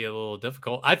might be a little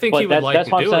difficult. I think he would like to do it.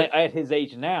 That's what I'm saying. At his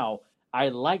age now, I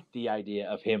like the idea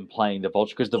of him playing the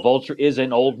Vulture because the Vulture is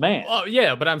an old man. Oh,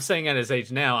 yeah, but I'm saying at his age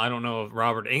now, I don't know if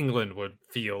Robert Englund would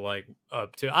feel like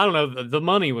up to. I don't know. The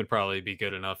money would probably be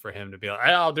good enough for him to be like,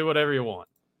 I'll do whatever you want.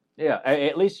 Yeah,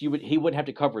 at least he wouldn't have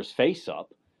to cover his face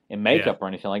up in makeup or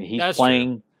anything like that. He's That's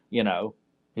playing,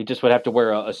 he just would have to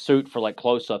wear a suit for like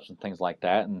close-ups and things like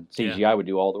that, and CGI would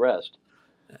do all the rest.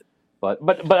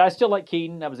 But I still like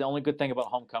Keaton. That was the only good thing about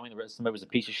Homecoming. The rest of the movie was a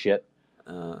piece of shit.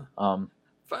 I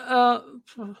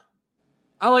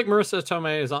like Marissa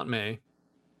Tomei as Aunt May.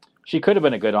 She could have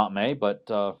been a good Aunt May, but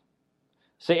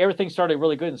see, everything started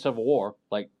really good in Civil War.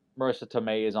 Like Marissa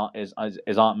Tomei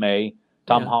is Aunt May.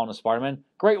 Tom Holland as Spider-Man.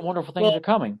 Great, wonderful things are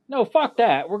coming. No, fuck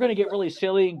that. We're going to get really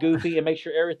silly and goofy and make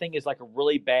sure everything is like a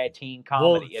really bad teen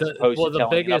comedy as opposed to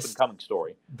telling an up-and-coming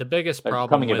story. The biggest problem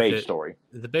coming-of-age story.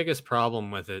 The biggest problem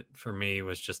with it for me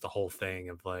was just the whole thing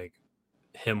of like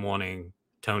him wanting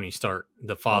Tony Stark,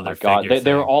 the father figure.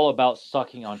 They were all about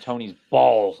sucking on Tony's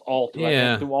balls all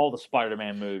through all the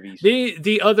Spider-Man movies.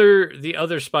 The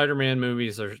other Spider-Man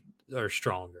movies are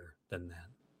stronger than that.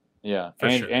 Yeah,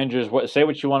 Andrews, say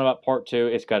what you want about Part 2.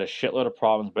 It's got a shitload of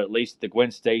problems, but at least the Gwen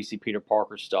Stacy, Peter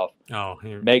Parker stuff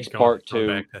makes Part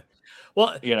 2.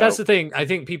 That's the thing. I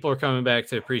think people are coming back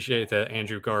to appreciate the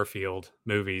Andrew Garfield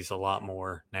movies a lot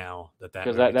more now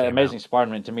because that Amazing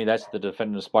Spider-Man, to me, that's the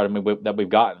definitive Spider-Man that we've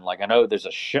gotten. Like I know there's a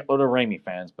shitload of Raimi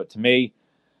fans, but to me,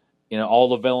 all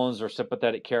the villains are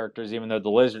sympathetic characters. Even though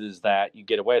the Lizard is that, you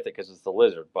get away with it because it's the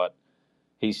Lizard, but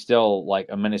he's still like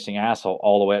a menacing asshole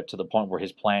all the way up to the point where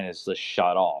his plan is just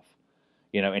shut off,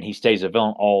 and he stays a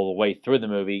villain all the way through the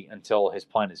movie until his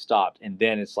plan is stopped. And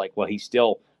then it's like, well, he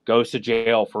still goes to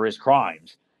jail for his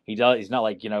crimes. He's not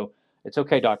like, it's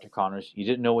okay, Dr. Connors, you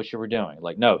didn't know what you were doing.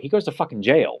 Like, no, he goes to fucking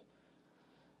jail,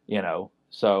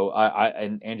 So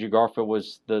and Andrew Garfield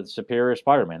was the superior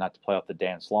Spider-Man, not to play off the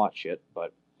Dan Slott shit,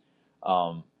 but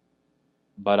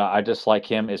I just like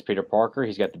him as Peter Parker.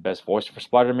 He's got the best voice for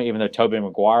Spider-Man, even though Tobey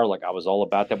Maguire, like I was all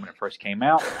about that when it first came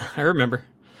out. I remember.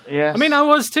 Yeah. I mean, I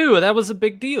was too. That was a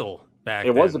big deal back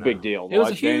then. It was a big deal. It was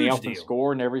a huge deal.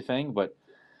 Score and everything, but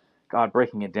God,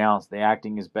 breaking it down, the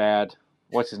acting is bad.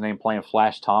 What's his name playing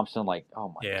Flash Thompson? Like,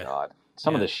 oh my God.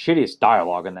 Some of the shittiest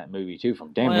dialogue in that movie, too,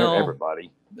 from damn near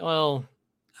everybody. Well,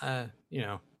 And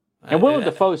Willem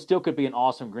Dafoe still could be an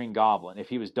awesome Green Goblin if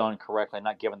he was done correctly and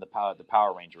not given the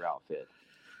Power Ranger outfit.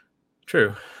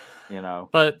 True.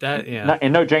 But that,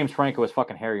 and no James Franco is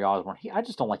fucking Harry Osborn. I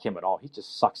just don't like him at all. He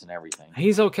just sucks in everything.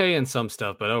 He's okay in some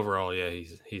stuff, but overall,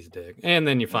 he's a dick. And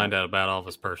then you find out about all of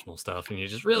his personal stuff, and you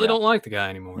just really don't like the guy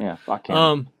anymore. Yeah, fuck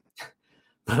him.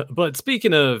 But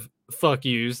speaking of fuck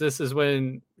yous, this is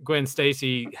when Gwen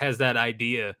Stacy has that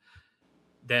idea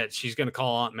that she's going to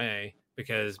call Aunt May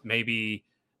because maybe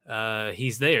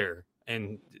he's there,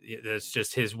 and that's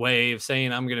just his way of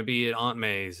saying I'm going to be at Aunt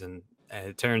May's, and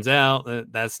it turns out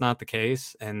that that's not the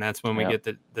case, and that's when we get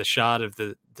the shot of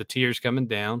the tears coming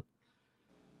down.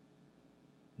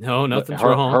 No, nothing's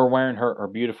wrong. Her wearing her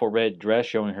beautiful red dress,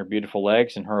 showing her beautiful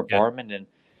legs in her apartment, and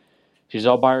she's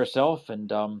all by herself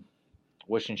and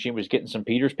wishing she was getting some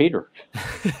Peter.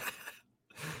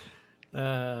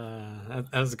 That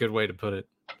was a good way to put it.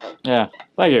 Yeah,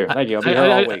 thank you. I'll be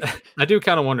here all week. I do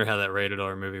kind of wonder how that rated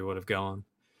R movie would have gone.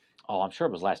 Oh, I'm sure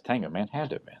it was Last Tango, man. Had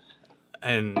to have been.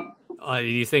 And do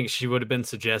you think she would have been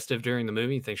suggestive during the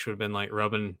movie? You think she would have been like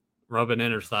rubbing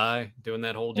in her thigh, doing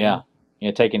that whole deal?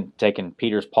 Yeah, taking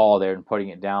Peter's paw there and putting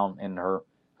it down in her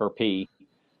pee,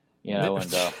 and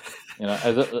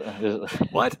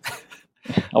what?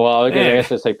 Well, I guess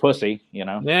they say pussy,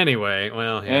 Anyway,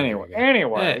 well,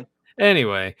 anyway.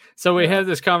 Anyway, so we have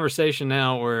this conversation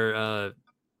now where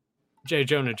J.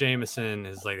 Jonah Jameson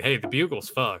is like, "Hey, the Bugle's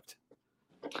fucked,"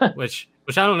 which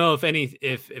I don't know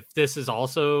if this is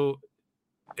also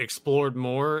explored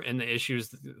more in the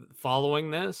issues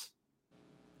following this.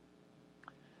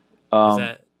 Is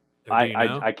that?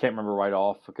 I can't remember right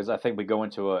off because I think we go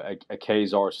into a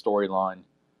Kazar storyline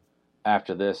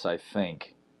after this. I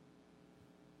think.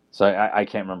 So I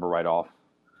can't remember right off.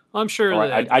 I'm sure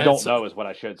I don't know is what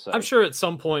I should say. I'm sure at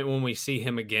some point when we see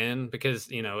him again, because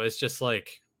it's just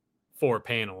like 4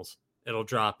 panels, it'll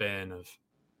drop a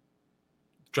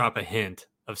hint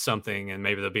of something, and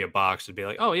maybe there'll be a box to be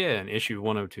like, oh yeah, in issue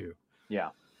 102.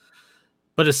 Yeah.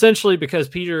 But essentially, because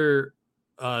Peter,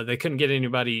 they couldn't get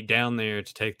anybody down there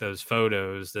to take those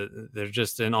photos, that they're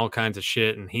just in all kinds of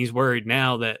shit, and he's worried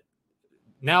now that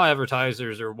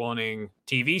advertisers are wanting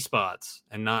TV spots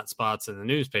and not spots in the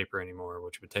newspaper anymore,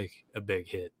 which would take a big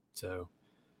hit. So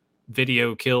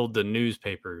video killed the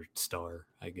newspaper star,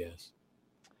 I guess.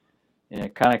 Yeah,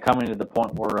 kind of coming to the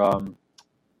point where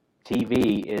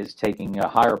TV is taking a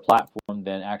higher platform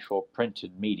than actual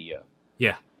printed media.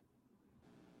 Yeah.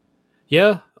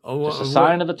 Yeah. It's a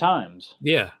sign of the times.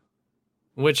 Yeah.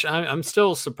 Which I'm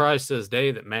still surprised to this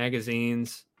day that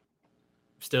magazines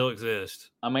still exist.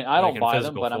 I mean, I don't buy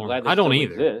them, but I'm glad they still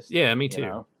exist. Yeah, me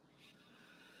too.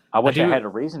 I wish I had a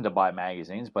reason to buy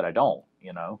magazines, but I don't,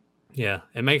 Yeah,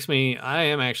 it makes me, I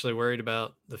am actually worried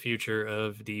about the future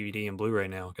of DVD and Blu-ray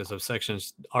now, because those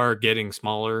sections are getting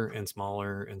smaller and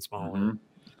smaller and smaller. Mm-hmm.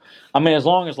 I mean, as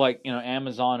long as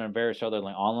Amazon and various other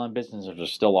online businesses are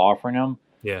still offering them.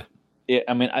 Yeah.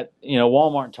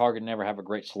 Walmart and Target never have a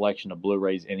great selection of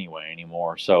Blu-rays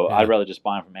anymore. So I'd rather just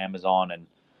buy them from Amazon.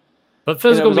 But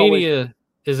physical media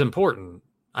is important.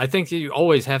 I think you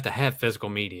always have to have physical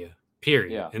media,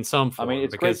 period, in some form. I mean,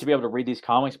 it's great to be able to read these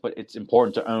comics, but it's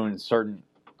important to own certain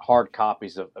hard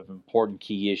copies of important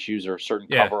key issues or certain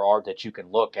cover art that you can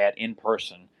look at in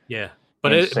person. Yeah.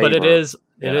 But it is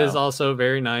also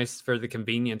very nice for the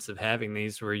convenience of having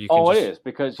these where you can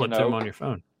because put them on your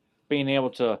phone. Being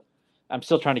able to, I'm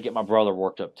still trying to get my brother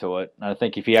worked up to it. And I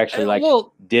think if he actually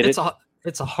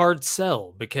it's a hard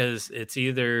sell because it's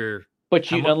either. But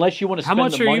unless you want to spend how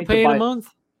much the money are you paying a month?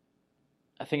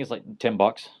 I think it's like $10.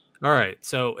 All right,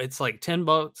 so it's like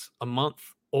 $10 a month,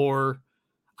 or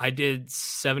I did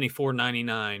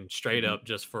 $74.99 straight up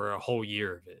just for a whole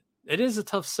year of it. It is a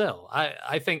tough sell.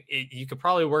 I think you could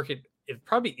probably work it. It'd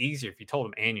probably be easier if you told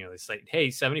them annually. It's like, hey,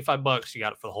 $75, you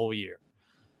got it for the whole year.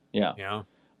 Yeah,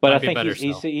 but I think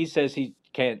he says he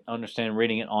can't understand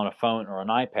reading it on a phone or an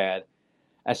iPad.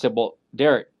 I said, well,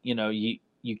 Derek,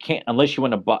 you can't unless you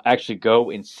want to actually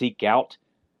go and seek out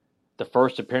the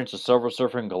first appearance of Silver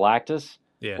Surfer and Galactus.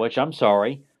 Yeah. Which I'm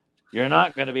sorry, you're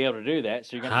not going to be able to do that.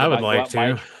 So you're going to. I would like to.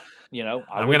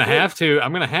 I'm going to have to.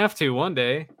 I'm going to have to one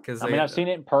day because I've seen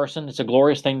it in person. It's a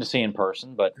glorious thing to see in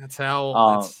person. But that's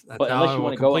how. But unless you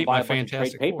want to go and buy a bunch of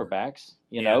trade paperbacks,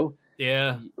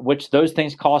 Yeah. Which those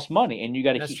things cost money, and you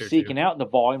got to keep seeking out the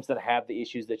volumes that have the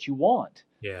issues that you want.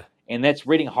 Yeah. And that's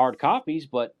reading hard copies,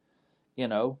 but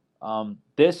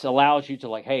this allows you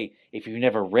to hey, if you've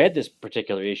never read this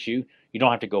particular issue, you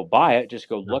don't have to go buy it. Just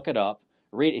go look it up,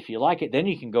 read it. If you like it, then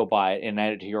you can go buy it and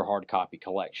add it to your hard copy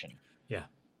collection. Yeah.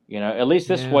 At least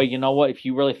this way, you know what? If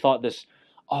you really thought this,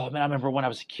 oh man, I remember when I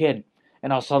was a kid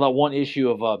and I saw that one issue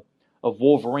of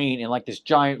Wolverine and this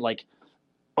giant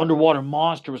underwater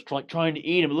monster was trying to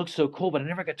eat him. It looked so cool, but I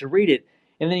never got to read it.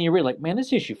 And then you read man,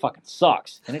 this issue fucking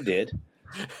sucks, and it did.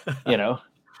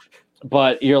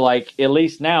 But you're at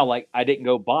least now, I didn't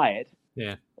go buy it.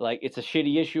 Yeah. It's a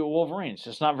shitty issue of Wolverine. It's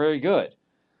just not very good.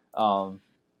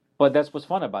 But that's what's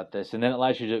fun about this. And then it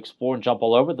allows you to explore and jump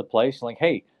all over the place.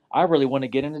 Hey, I really want to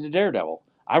get into Daredevil.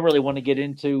 I really want to get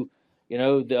into,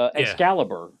 the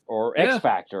Excalibur or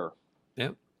X-Factor.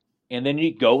 Yep. And then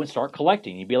you go and start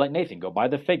collecting. You'd be like Nathan, go buy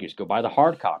the figures, go buy the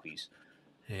hard copies.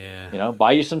 Yeah.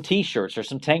 Buy you some T-shirts or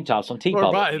some tank tops on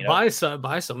TeePublic. Or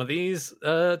buy some of these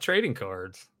trading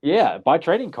cards. Yeah, buy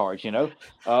trading cards.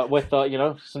 With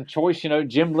some choice,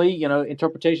 Jim Lee,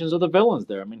 interpretations of the villains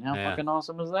there. I mean, how fucking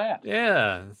awesome is that?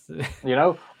 Yeah.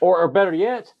 Or better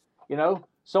yet,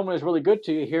 someone is really good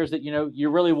to you. Here's that you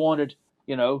really wanted,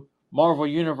 Marvel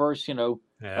Universe, Marvel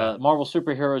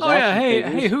superheroes. Oh yeah,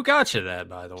 hey, who got you that,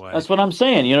 by the way? That's what I'm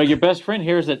saying. Your best friend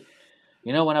here's that.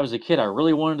 When I was a kid, I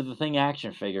really wanted the Thing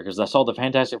action figure because I saw the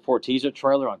Fantastic Four teaser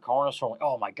trailer on Cornerstone.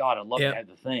 Oh my god, I'd love to have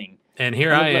the Thing. And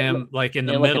here I am, in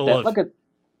the middle of.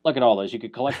 Look at all those. You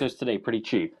could collect those today pretty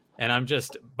cheap. And I'm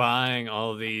just buying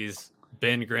all these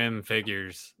Ben Grimm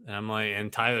figures, and I'm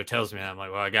and Tyler tells me, I'm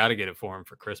well, I got to get it for him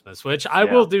for Christmas. Which I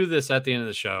will do this at the end of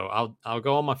the show. I'll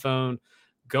go on my phone,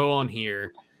 go on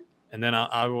here, and then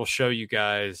I will show you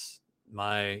guys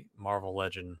my Marvel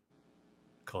Legend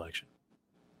collection.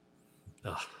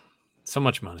 Ugh, so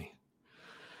much money.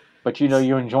 But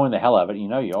you're enjoying the hell out of it.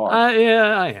 You are.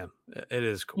 Yeah, I am. It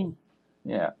is cool.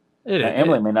 Yeah.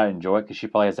 Emily may not enjoy it because she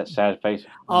probably has that sad face.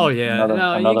 Oh yeah, another you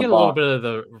get box. a little bit of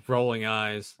the rolling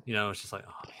eyes. It's just like,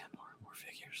 oh man, more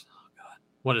figures. Oh god,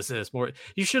 what is this? More.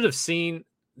 You should have seen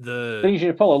the. You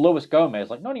should pull a Luis Gomez.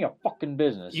 Like, none of your fucking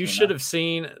business. You should have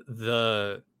seen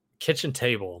the kitchen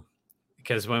table,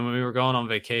 because when we were going on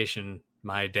vacation,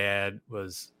 my dad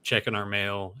was checking our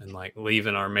mail and like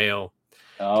leaving our mail.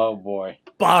 Oh boy,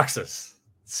 boxes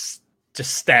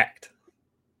just stacked.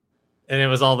 And it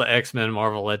was all the X-Men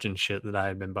Marvel Legends shit that I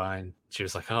had been buying. She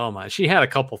was like, oh my. She had a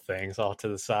couple things off to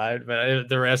the side, but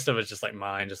the rest of it's just like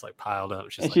mine, just like piled up.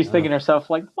 She's thinking to herself,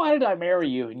 like, why did I marry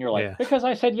you? And you're like, because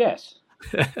I said yes.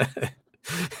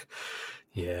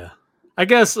 Yeah. I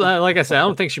guess, like I said, I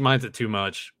don't think she minds it too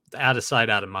much. Out of sight,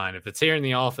 out of mind. If it's here in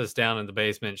the office, down in the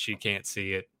basement, she can't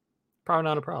see it. Probably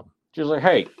not a problem. She's like,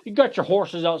 hey, you got your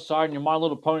horses outside and your My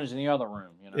Little Ponies in the other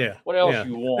room. Yeah. What else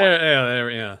you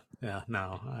want? Yeah.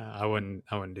 No, I wouldn't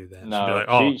do that.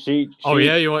 No, she'd be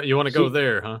like, you want to go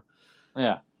there, huh?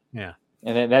 Yeah. Yeah.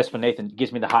 And then that's when Nathan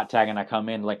gives me the hot tag, and I come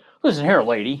in like, listen here,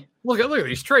 lady. Look at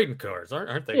these trading cards,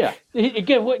 aren't they? Yeah.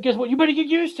 Guess what? You better get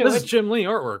used to it. This is Jim Lee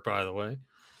artwork, by the way.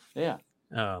 Yeah.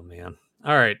 Oh man.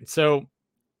 All right. So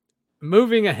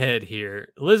moving ahead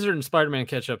here, Lizard and Spider-Man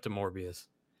catch up to Morbius,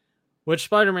 which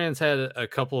Spider-Man's had a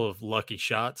couple of lucky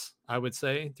shots, I would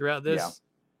say, throughout this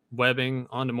webbing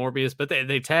onto Morbius, but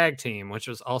they tag team, which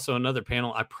was also another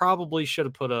panel I probably should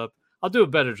have put up. I'll do a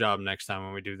better job next time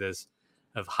when we do this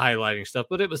of highlighting stuff,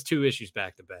 but it was 2 issues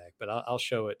back to back, but I'll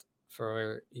show it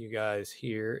for you guys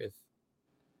here.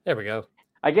 There we go.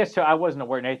 I guess I wasn't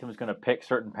aware Nathan was going to pick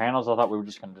certain panels. I thought we were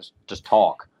just going to just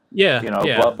talk. Yeah.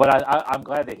 But I'm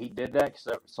glad that he did that.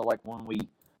 So like when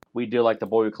we do like the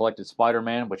Boy Who Collected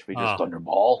Spider-Man, which we just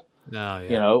Thunderball. No,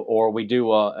 yeah. Or we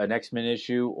do an X-Men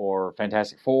issue or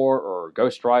Fantastic Four or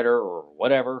Ghost Rider or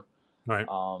whatever. Right.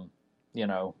 We'll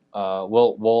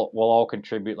all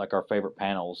contribute like our favorite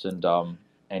panels and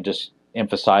just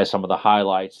emphasize some of the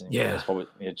highlights. And that's what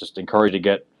we just encourage to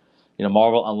get,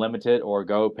 Marvel Unlimited, or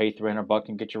go pay $300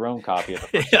 and get your own copy of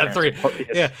the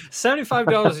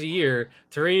 $75 a year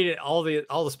to read all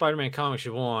the Spider-Man comics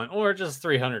you want, or just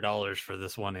 $300 for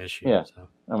this one issue. Yeah. So.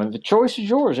 I mean, the choice is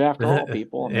yours after all,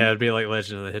 people. It'd be like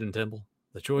Legend of the Hidden Temple.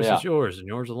 The choice is yours and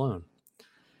yours alone.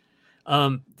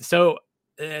 So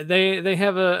they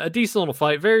have a decent little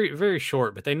fight, very, very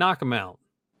short, but they knock him out.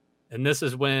 And this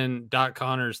is when Doc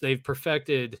Connors, they've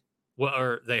perfected,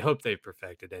 or they hope they've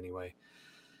perfected anyway,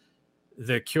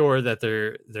 the cure that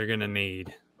they're going to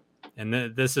need. And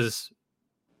this is,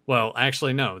 well,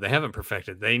 actually, no, they haven't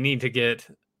perfected. They need to get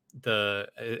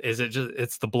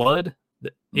it's the blood?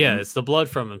 Yeah, it's the blood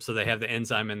from him. So they have the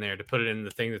enzyme in there to put it in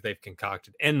the thing that they've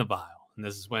concocted in the vial. And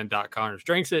this is when Doc Connors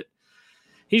drinks it.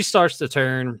 He starts to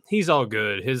turn. He's all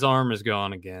good. His arm is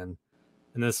gone again.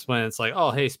 And this is when it's like, oh,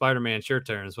 hey, Spider-Man, it's your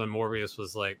turn. It's when Morbius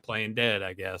was like playing dead,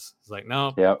 I guess. It's like,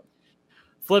 no. Yep.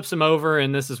 Flips him over,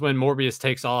 and this is when Morbius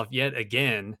takes off yet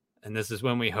again. And this is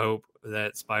when we hope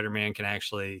that Spider-Man can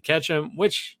actually catch him,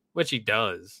 which he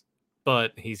does.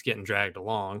 But he's getting dragged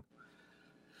along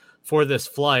for this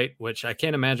flight, which I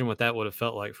can't imagine what that would have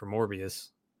felt like for Morbius.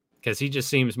 Because he just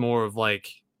seems more of like,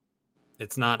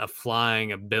 it's not a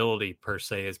flying ability per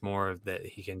se. It's more of that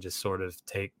he can just sort of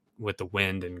take with the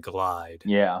wind and glide.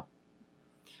 Yeah.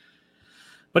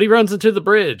 But he runs into the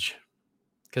bridge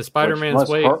because Spider-Man's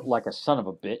way hurt like a son of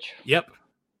a bitch. Yep.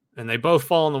 And they both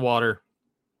fall in the water.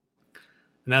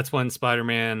 And that's when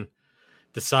Spider-Man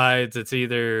decides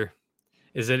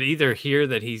is it either here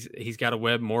that he's got to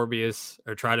web Morbius,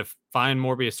 or try to find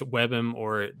Morbius to web him,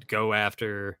 or go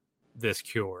after this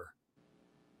cure.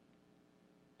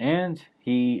 And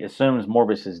he assumes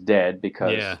Morbius is dead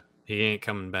because he ain't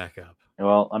coming back up.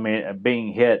 Well, I mean,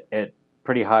 being hit at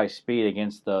pretty high speed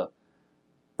against the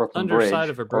Brooklyn Bridge,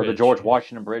 or the George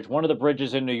Washington Bridge, one of the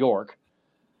bridges in New York,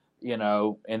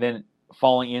 and then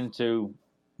falling into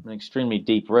an extremely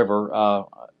deep river.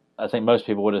 I think most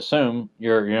people would assume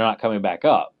you're not coming back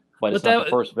up, but it's not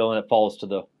the first villain that falls to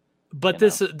the. But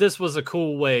this was a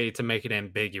cool way to make it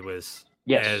ambiguous.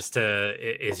 Yes. As to,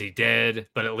 is he dead?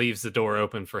 But it leaves the door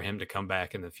open for him to come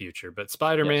back in the future. But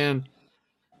Spider-Man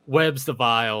webs the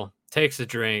vial, takes a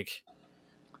drink.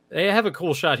 They have a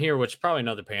cool shot here, which is probably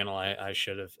another panel I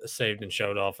should have saved and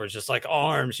showed off, where it's just like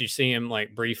arms. You see him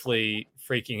like briefly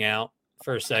freaking out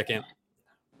for a second.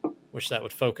 Wish that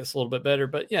would focus a little bit better,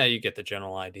 but yeah, you get the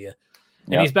general idea.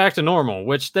 And he's back to normal,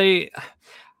 which I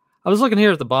was looking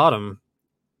here at the bottom.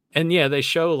 And yeah, they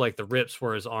show like the rips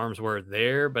where his arms were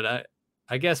there, but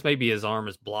I guess maybe his arm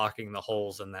is blocking the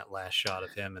holes in that last shot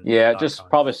of him and Yeah, Doc just Ock.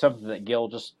 probably something that Gil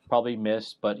just probably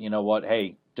missed. But you know what?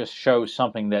 Hey, just shows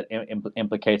something that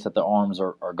implicates that the arms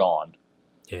are gone.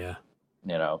 Yeah.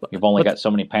 You know, you've only got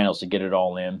so many panels to get it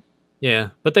all in. Yeah,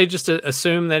 but they just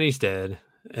assume that he's dead,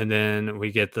 and then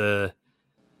we get the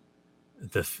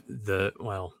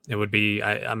well, it would be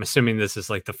I'm assuming this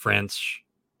is like the French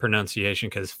pronunciation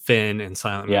because Fin in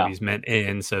silent movies meant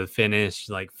in, so finished,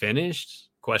 like finished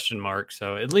question mark.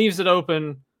 So it leaves it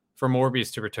open for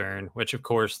Morbius to return, which of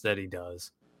course that he does.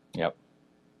 Yep.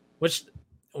 Which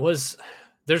was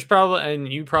there's probably,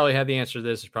 and you probably had the answer to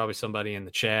this. There's probably somebody in the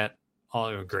chat.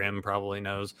 Grim probably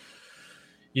knows.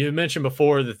 You mentioned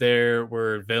before that there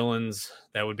were villains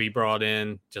that would be brought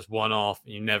in just one off.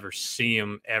 You never see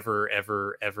them ever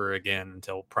again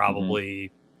until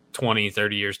probably 20,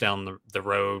 30 years down the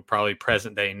road, probably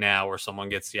present day now, where someone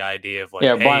gets the idea of like,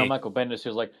 yeah, hey, Brian Michael Bendis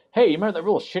was like, hey, you remember that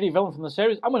real shitty villain from the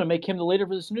series? I'm going to make him the leader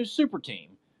for this new super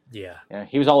team. Yeah.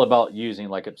 He was all about using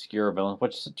like obscure villains,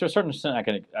 which to a certain extent I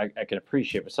can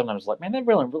appreciate, but sometimes like, man,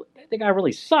 that guy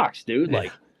really sucks, dude. Yeah,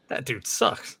 like that dude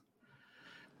sucks.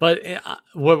 But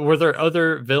were there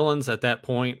other villains at that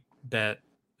point that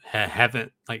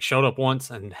haven't like showed up once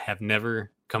and have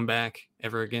never come back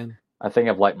ever again? I think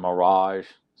of like Mirage,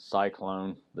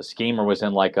 Cyclone. The Schemer was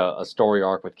in like a story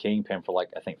arc with Kingpin for like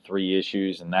I think 3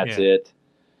 issues, and that's it.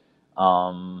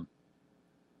 I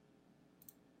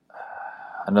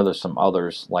know there's some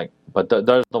others like, but those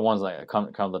are the ones that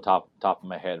come to the top of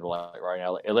my head like right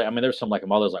now. I mean, there's some like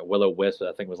others like Will-O-Wisp that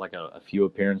I think was like a few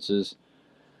appearances,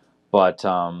 but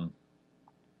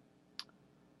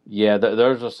yeah,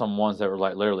 those are some ones that were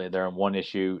like literally they're in one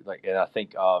issue. Like, and I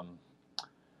think what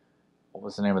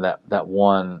was the name of that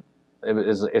one?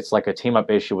 It's like a team up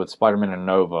issue with Spider-Man and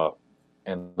Nova,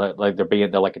 and like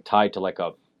they're like tied to like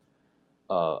a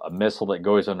missile that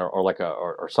goes under, or like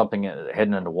or something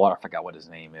heading into water. I forgot what his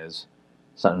name is.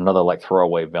 It's another like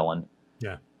throwaway villain.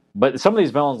 Yeah. But some of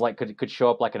these villains like could show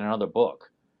up like in another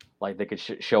book, like they could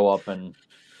show up in,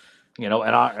 you know,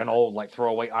 an old like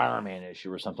throwaway Iron Man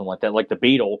issue or something like that. Like the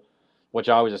Beetle, which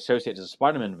I always associate as a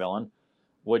Spider-Man villain,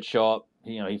 would show up.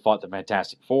 You know, he fought the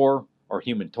Fantastic Four or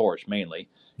Human Torch mainly,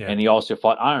 and he also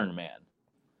fought Iron Man.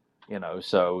 You know,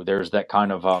 so there's that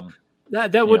kind of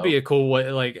that would be a cool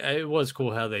way. Like, it was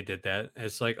cool how they did that.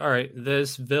 It's like, all right,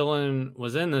 this villain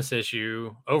was in this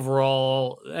issue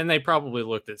overall, and they probably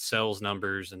looked at sales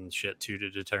numbers and shit too to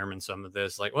determine some of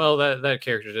this. Like, well, that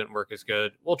character didn't work as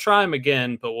good. We'll try him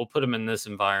again, but we'll put him in this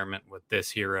environment with this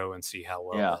hero and see how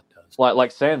well that does.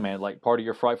 Like Sandman, like part of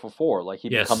your Frightful Four. Like he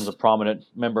becomes a prominent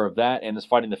member of that and is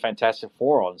fighting the Fantastic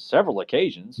Four on several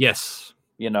occasions. Yes.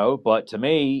 You know, but to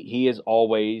me, he is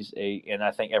always and I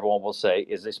think everyone will say,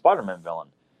 is a Spider-Man villain.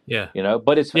 Yeah. You know,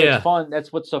 but it's fun.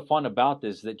 That's what's so fun about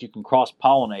this, that you can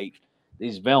cross-pollinate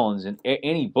these villains in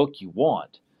any book you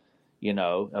want. You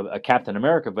know, a Captain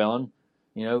America villain,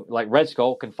 you know, like Red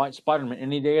Skull can fight Spider-Man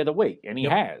any day of the week, and he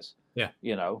has. Yeah.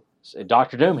 You know,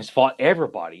 Doctor Doom has fought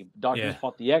everybody. Doctor Doom's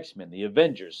fought the X-Men, the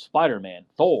Avengers, Spider-Man,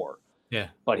 Thor. Yeah.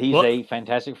 But he's a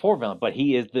Fantastic Four villain. But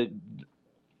he is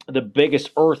the biggest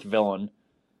Earth villain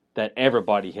that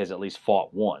everybody has at least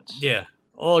fought once. Yeah.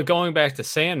 Well, going back to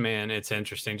Sandman, it's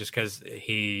interesting just because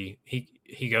he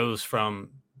goes from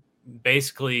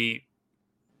basically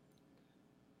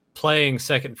playing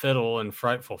second fiddle in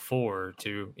Frightful Four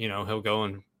to, you know, he'll go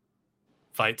and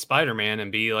fight Spider-Man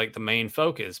and be like the main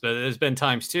focus. But there's been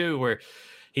times too where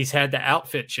he's had the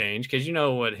outfit change, because you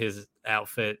know what his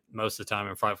outfit most of the time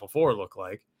in Frightful Four looked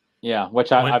like. Yeah,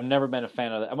 which I've never been a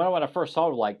fan of. When I first saw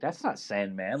it, like, that's not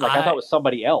Sandman. Like, I thought it was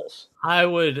somebody else. I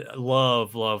would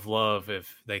love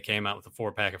if they came out with a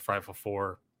 4-pack of Frightful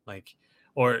Four, like,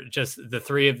 or just the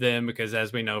 3 of them, because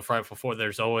as we know, Frightful Four,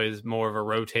 there's always more of a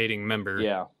rotating member.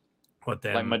 Yeah. With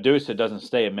them. Like Medusa doesn't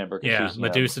stay a member. Yeah,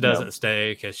 Medusa doesn't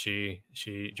stay because she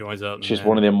joins up. She's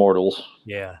one of the Immortals.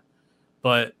 Yeah.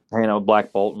 But, you know,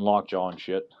 Black Bolt and Lockjaw and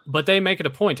shit. But they make it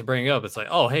a point to bring up. It's like,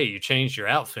 oh, hey, you changed your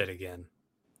outfit again.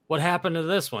 What happened to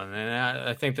this one? And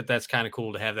I think that's kind of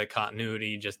cool to have that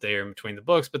continuity just there in between the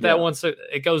books. But that once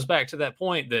it goes back to that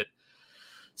point that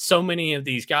so many of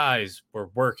these guys were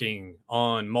working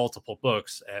on multiple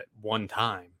books at one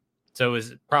time. So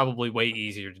it's probably way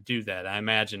easier to do that. I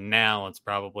imagine now it's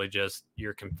probably just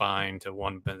you're confined to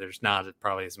one, but there's not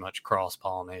probably as much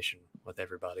cross-pollination with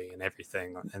everybody and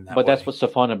everything in that way. That's what's so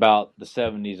fun about the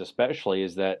 70s especially,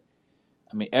 is that,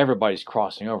 I mean, everybody's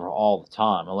crossing over all the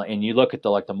time. And you look at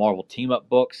the Marvel team-up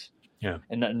books. Yeah.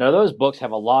 And now those books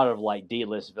have a lot of like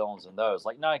D-list villains in those.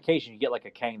 Like, now occasionally you get like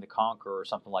a Kang the Conqueror or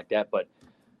something like that, but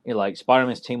you know, like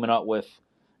Spider-Man's teaming up with,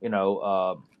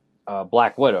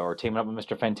 Black Widow, or teaming up with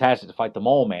Mr. Fantastic to fight the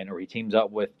Mole Man, or he teams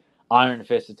up with Iron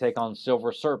Fist to take on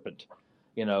Silver Serpent.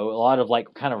 A lot of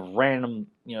like kind of random,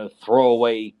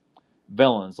 throwaway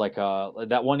villains. Like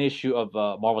that one issue of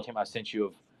Marvel Team I sent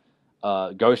you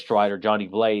of Ghost Rider, Johnny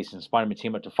Blaze, and Spider-Man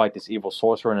team up to fight this evil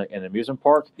sorcerer in an amusement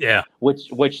park. Yeah.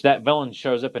 Which that villain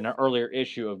shows up in an earlier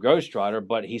issue of Ghost Rider,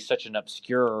 but he's such an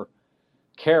obscure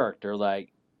character,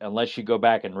 like unless you go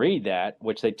back and read that,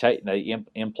 which they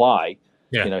imply,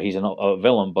 he's a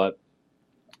villain, but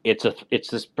it's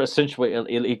this essentially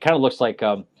it kind of looks like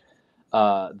the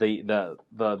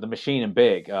machine in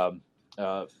Big, Zoltar.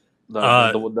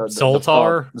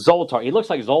 Zoltar. He looks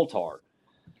like Zoltar,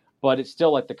 but it's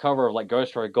still like the cover of like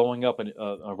Ghost Rider going up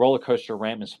a roller coaster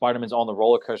ramp, and Spider-Man's on the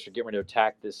roller coaster getting ready to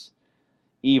attack this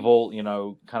evil,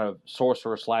 kind of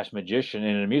sorcerer / magician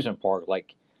in an amusement park.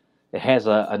 Like it has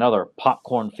another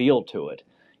popcorn feel to it.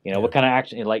 What kind of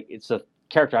action? Like it's a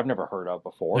character I've never heard of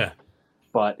before. Yeah.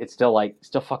 But it's still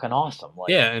fucking awesome.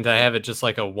 Like, and to have it just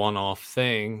like a one-off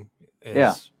thing.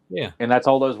 Yeah. And that's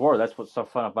all those were. That's what's so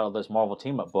fun about those Marvel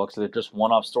team-up books. They're just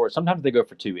one-off stories. Sometimes they go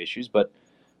for 2 issues, but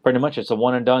pretty much it's a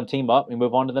one-and-done team-up. We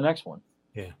move on to the next one.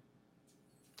 Yeah.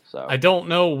 So I don't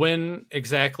know when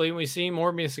exactly we see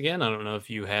Morbius again. I don't know if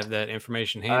you have that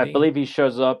information handy. I believe he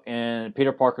shows up in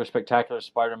Peter Parker's Spectacular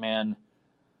Spider-Man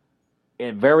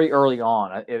very early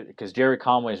on, because Jerry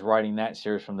Conway is writing that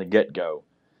series from the get-go.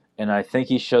 And I think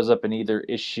he shows up in either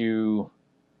issue,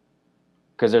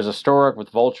 because there's a story arc with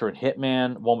Vulture and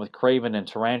Hitman, one with Kraven and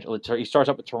Tarantula. He starts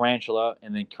up with Tarantula,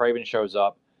 and then Kraven shows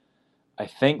up. I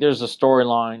think there's a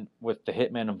storyline with the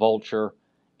Hitman and Vulture,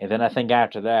 and then I think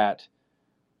after that,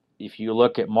 if you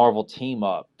look at Marvel Team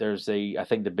Up, there's I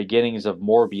think the beginnings of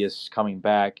Morbius coming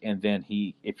back, and then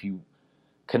if you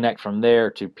connect from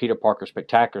there to Peter Parker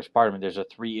Spectacular Spider-Man, there's a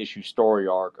 3-issue story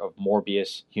arc of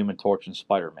Morbius, Human Torch, and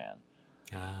Spider-Man.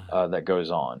 That goes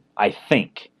on. I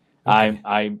think.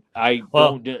 Okay.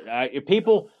 If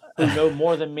people who know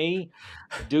more than me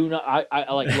do not.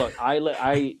 I like. Look, I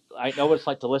know what it's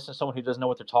like to listen to someone who doesn't know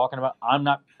what they're talking about.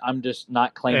 I'm just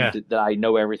not claiming that I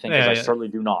know everything, because I certainly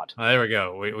do not. There we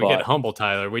go. We get humble,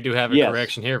 Tyler. We do have a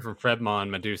correction here from Fredmon.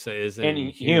 Medusa is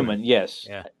Inhuman. Yes.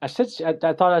 Yeah. I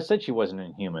thought I said she wasn't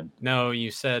Inhuman. No,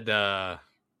 you said.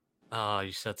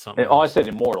 You said something. I said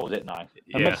Immortal, didn't I?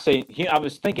 I meant to say. I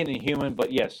was thinking Inhuman,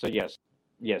 but yes. So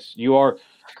yes, you are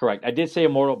correct. I did say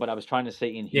Immortal, but I was trying to say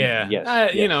Inhuman. Yeah.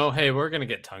 Yes. Hey, we're gonna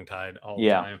get tongue tied all the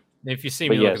time. If you see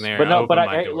me looking there,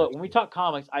 look. When we talk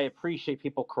comics, I appreciate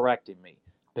people correcting me,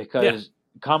 because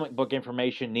comic book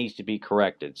information needs to be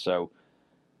corrected. So,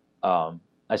 I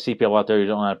see people out there who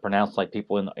don't know how to pronounce, like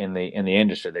people in the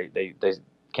industry. They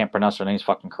can't pronounce their names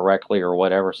fucking correctly or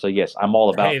whatever. So yes, I'm all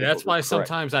about. Hey, that's why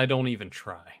sometimes I don't even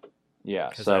try. Yeah,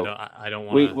 so I don't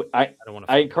want.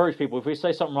 I encourage people, if we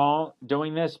say something wrong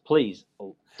doing this, please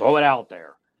throw it out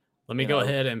there. Let me go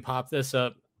ahead and pop this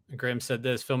up. Graham said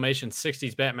this: Filmation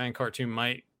 60s Batman cartoon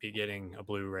might be getting a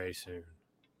Blu-ray soon.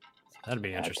 That'd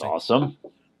be interesting. That's awesome.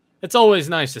 It's always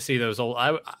nice to see those old.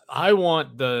 I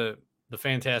want the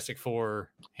Fantastic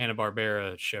Four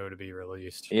Hanna-Barbera show to be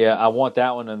released. Yeah, I want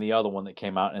that one and the other one that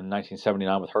came out in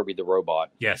 1979 with Herbie the Robot.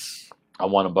 Yes. I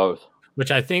want them both.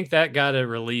 Which I think that got a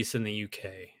release in the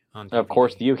UK. Of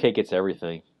course, the UK gets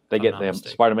everything. They get them.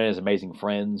 Spider-Man is Amazing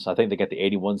Friends. I think they got the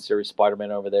 81 series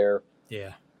Spider-Man over there.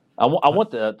 Yeah. I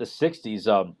want the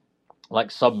 60s like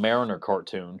Submariner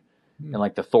cartoon and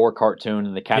like the Thor cartoon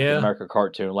and the Captain America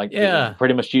cartoon. Like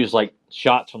pretty much use like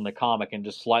shots from the comic and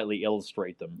just slightly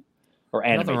illustrate them. Or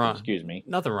animate them, excuse me.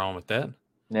 Nothing wrong with that.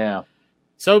 Yeah.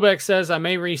 Sobek says, I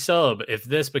may resub if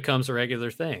this becomes a regular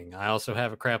thing. I also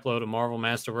have a crap load of Marvel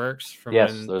Masterworks from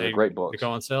when those are great books. They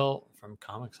go on sale from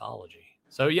Comixology.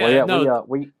 So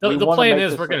the plan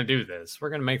is we're going to do this. We're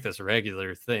going to make this a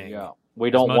regular thing. Yeah. We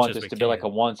don't want this to be like a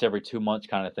once every 2 months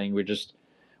kind of thing.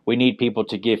 We need people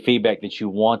to give feedback that you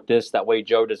want this. That way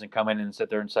Joe doesn't come in and sit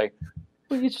there and say,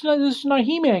 well, this is not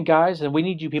He-Man, guys. And we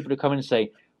need you people to come in and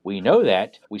say, we know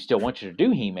that. We still want you to do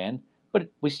He-Man, but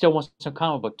we still want some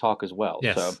comic book talk as well.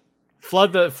 Yes. So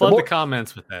flood the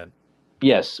comments with that.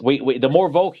 Yes. We the more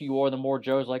vocal you are, the more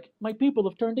Joe's like, my people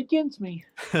have turned against me.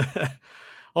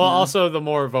 Well, also the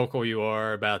more vocal you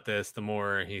are about this, the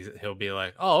more he'll be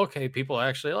like, oh, okay, people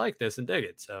actually like this and dig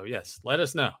it. So yes, let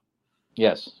us know.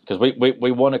 Yes, because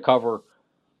we want to cover.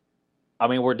 I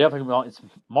mean, we're definitely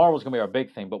Marvel's going to be our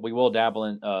big thing, but we will dabble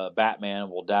in Batman.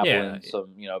 We'll dabble in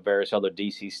some various other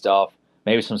DC stuff.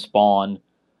 Maybe some Spawn.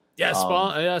 Yeah,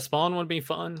 Spawn. Spawn would be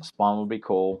fun. Spawn would be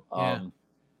cool.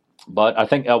 But I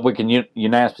think we can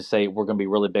unanimously say we're going to be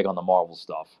really big on the Marvel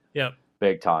stuff. Yep.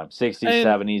 Big time. 60s,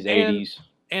 70s, 80s.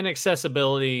 And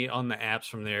accessibility on the apps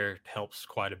from there helps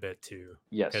quite a bit too.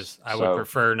 Yes. Because I would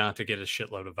prefer not to get a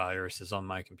shitload of viruses on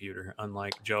my computer,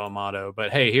 unlike Joe Amato.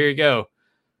 But hey, here you go.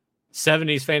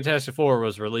 70s Fantastic Four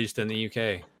was released in the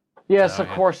UK. Yes, so, of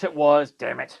course it was.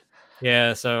 Damn it.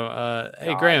 Yeah, so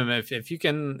hey Graham, if you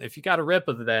got a rip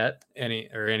of that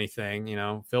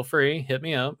anything, feel free, hit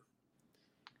me up.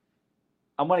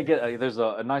 I'm gonna get there's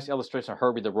a nice illustration of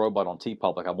Herbie the Robot on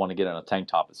TeePublic. I want to get in a tank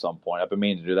top at some point. I've been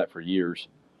meaning to do that for years.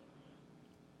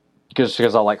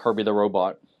 Because I like Herbie the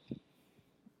Robot.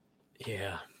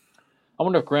 Yeah. I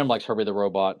wonder if Grim likes Herbie the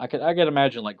Robot. I could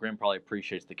imagine like Grim probably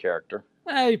appreciates the character.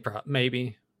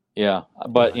 Maybe. Yeah,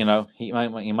 but he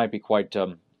might be quite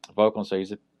vocal and say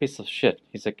he's a piece of shit.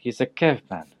 He's a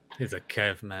caveman. He's a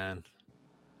caveman.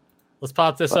 Let's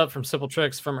pop this up from Simple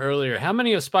Tricks from earlier. How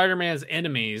many of Spider-Man's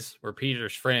enemies were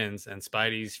Peter's friends and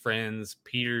Spidey's friends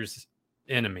Peter's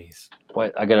enemies?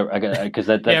 Wait, I gotta, because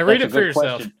that yeah, read it for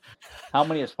yourself. Question. How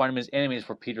many of Spider-Man's enemies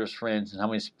were Peter's friends, and how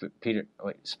many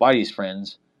Spidey's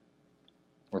friends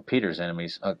were Peter's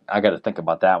enemies? I got to think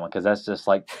about that one because that's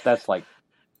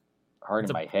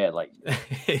hurting my head. Like,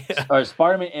 yeah.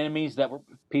 Spider-Man enemies that were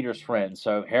Peter's friends.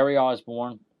 So Harry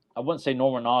Osborn. I wouldn't say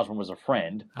Norman Osborn was a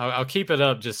friend. I'll keep it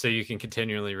up just so you can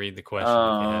continually read the question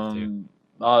if you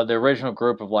have to. The original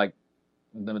group of like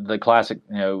the classic,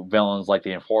 villains like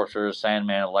the Enforcers,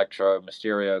 Sandman, Electro,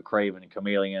 Mysterio, Kraven,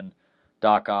 Chameleon,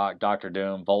 Doc Ock, Doctor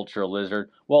Doom, Vulture, Lizard.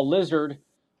 Well, Lizard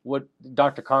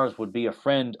Dr. Connors would be a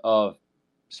friend of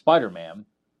Spider-Man,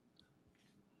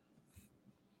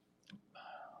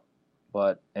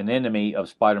 but an enemy of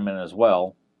Spider-Man as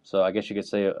well. So I guess you could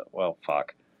say, well,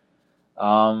 fuck.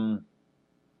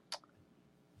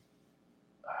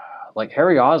 Like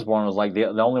Harry Osborn was like the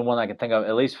only one I can think of,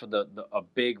 at least for a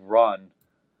big run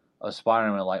of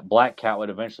Spider-Man. Like Black Cat would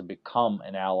eventually become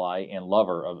an ally and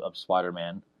lover of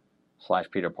Spider-Man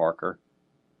 / Peter Parker.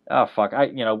 Oh fuck!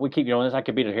 We keep doing this. I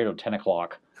could be here till 10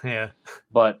 o'clock. Yeah.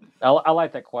 But I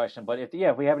like that question. But if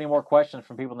we have any more questions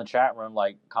from people in the chat room,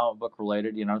 like comic book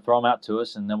related, throw them out to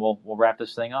us, and then we'll wrap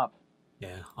this thing up.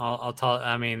 Yeah, I'll talk.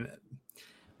 I mean,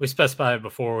 we specified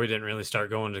before we didn't really start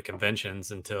going to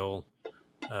conventions until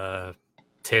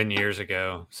 10 years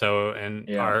ago. So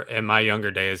in my younger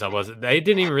days, they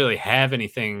didn't even really have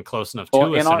anything close enough to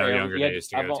us in our younger days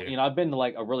to go to. I've been to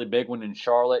like a really big one in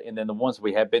Charlotte, and then the ones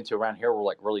we have been to around here were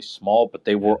like really small, but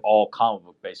they were all comic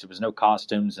book based. There was no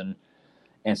costumes and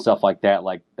stuff like that.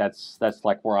 Like that's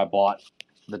like where I bought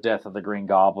The Death of the Green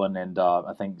Goblin, and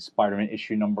I think Spider-Man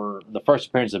the first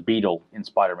appearance of Beetle in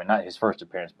Spider-Man, not his first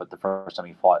appearance, but the first time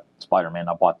he fought Spider-Man.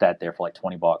 I bought that there for like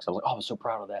 $20. I was like, I was so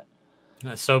proud of that.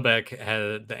 Sobek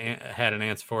had an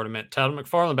answer for it. Todd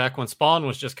McFarlane, back when Spawn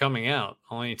was just coming out,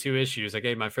 only 2 issues. I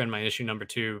gave my friend my issue number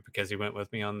 2 because he went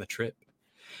with me on the trip.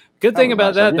 Good thing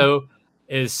about that, though,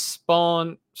 is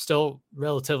Spawn still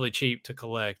relatively cheap to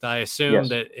collect. I assume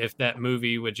that if that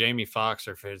movie with Jamie Foxx,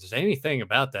 or if there's anything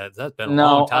about that's been a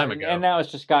long time ago. And now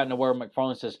it's just gotten to where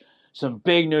McFarlane says some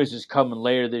big news is coming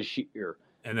later this year.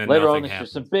 And then later on this year,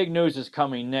 some big news is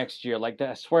coming next year. Like that,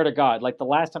 I swear to God, like the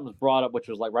last time it was brought up, which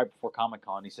was like right before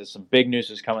Comic-Con, he says some big news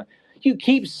is coming. You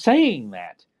keep saying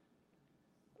that.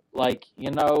 Like,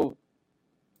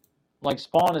 like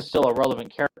Spawn is still a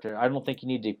relevant character. I don't think you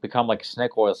need to become like a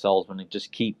snake oil salesman and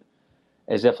just keep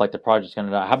as if like the project's going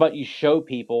to die. How about you show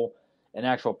people an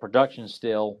actual production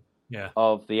still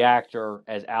of the actor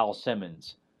as Al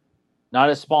Simmons?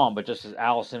 Not as Spawn, but just as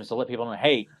Al Simmons, to let people know,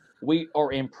 hey, we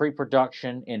are in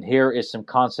pre-production, and here is some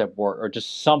concept work, or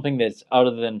just something that's other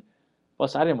than.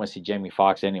 Plus, I didn't want to see Jamie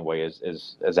Foxx anyway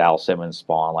as Al Simmons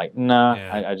Spawn. Like, nah,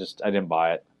 I didn't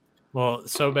buy it. Well,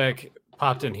 Sobek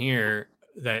popped in here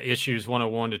that issues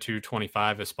 101 to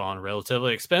 225 of Spawn are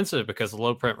relatively expensive because of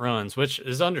low print runs, which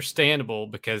is understandable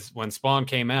because when Spawn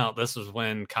came out, this was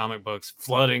when comic books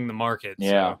flooding the market.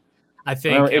 Yeah. So I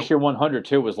think issue 100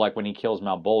 too was like when he kills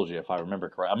Malbolgia, if I remember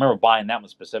correctly. I remember buying that one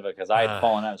specific because I had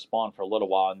fallen out of Spawn for a little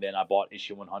while, and then I bought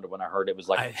issue 100 when I heard it was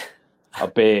like a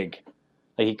big.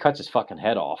 Like he cuts his fucking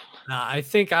head off. I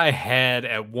think I had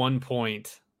at one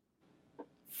point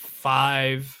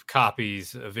 5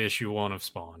 copies of issue 1 of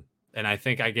Spawn, and I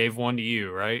think I gave one to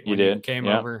you, right? You did. You came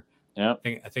over. Yeah.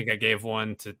 I think I gave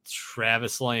one to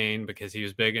Travis Lane because he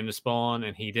was big into Spawn,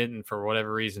 and he didn't, for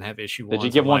whatever reason, have issue 1. Did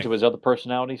you give one to his other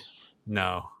personalities?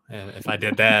 No. If I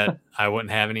did that, I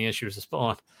wouldn't have any issues with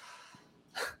Spawn.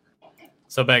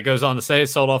 So Beck goes on to say,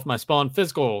 sold off my Spawn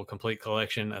physical complete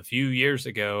collection a few years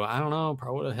ago. I don't know.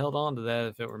 Probably would have held on to that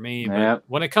if it were me. But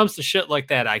when it comes to shit like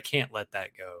that, I can't let that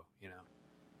go.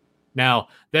 Now,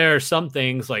 there are some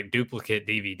things like duplicate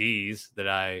DVDs that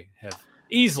I have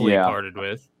easily parted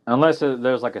with. unless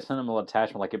there's like a sentimental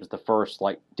attachment, like it was the first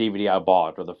like DVD I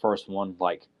bought or the first one.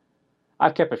 Like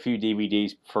I've kept a few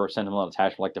DVDs for sentimental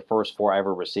attachment, like the first four I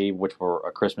ever received, which were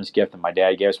a Christmas gift that my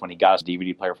dad gave us when he got us a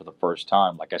DVD player for the first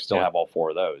time. Like I still Yeah. have all four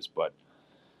of those, but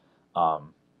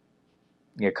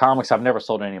yeah, comics. I've never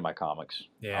sold any of my comics.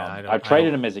 Yeah, I've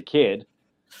traded them as a kid,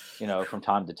 from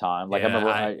time to time. Like I Yeah,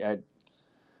 remember,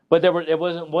 but it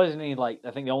wasn't any like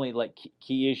I think the only like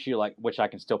key issue like which I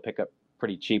can still pick up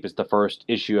pretty cheap is the first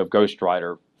issue of Ghost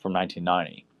Rider from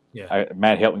 1990. yeah.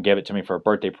 Matt Hilton gave it to me for a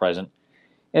birthday present,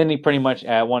 and he pretty much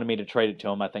wanted me to trade it to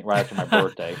him. I think right after my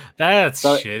birthday. That's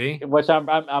So, shitty. which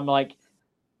I'm like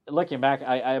looking back,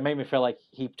 I made me feel like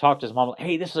he talked to his mom like,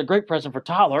 "Hey, this is a great present for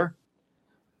Tyler,"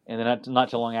 and then not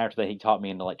too long after that, he taught me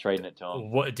into like trading it to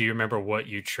him. What do you remember? What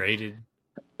you traded?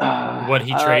 What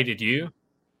he traded you?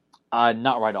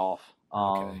 Not right off.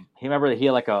 Okay. He remember that he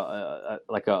had like a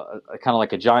kind of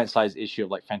like a giant size issue of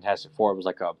like Fantastic Four. It was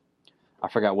like I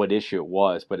forgot what issue it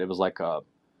was, but it was like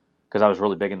because I was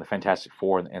really big in the Fantastic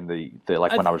Four and the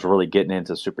like when I was really getting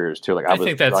into superheroes too. Like I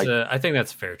think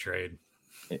that's a fair trade.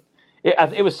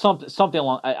 it was something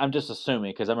along. I'm just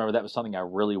assuming because I remember that was something I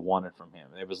really wanted from him.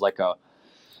 It was like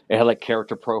it had like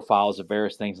character profiles of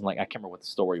various things and like I can't remember what the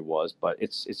story was, but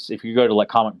it's if you go to like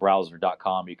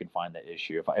comicbrowser.com you can find that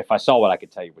issue. If I saw it I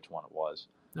could tell you which one it was.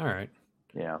 All right.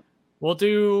 Yeah. Let's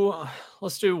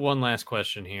do one last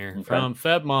question here Okay. from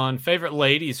Febmon. Favorite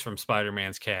ladies from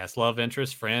Spider-Man's cast? Love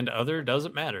interest, friend, other,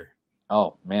 doesn't matter.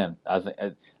 Oh man, I think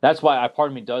that's why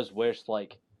part of me does wish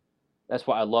like that's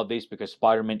why I love these because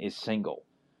Spider-Man is single,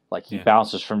 like he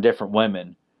bounces from different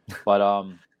women, but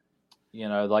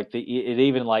like it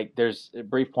even like there's a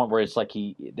brief point where it's like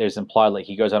there's implied like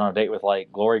he goes out on a date with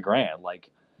like Glory Grant, like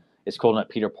it's cool that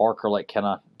Peter Parker like kind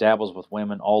of dabbles with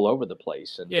women all over the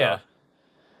place, and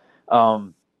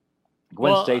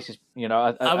Gwen Stacy's,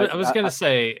 I was gonna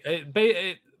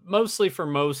say mostly for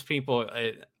most people,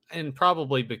 and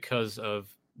probably because of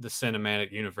the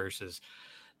cinematic universes,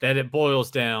 that it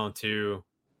boils down to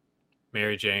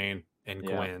Mary Jane and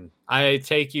Gwen. I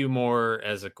take you more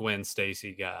as a Gwen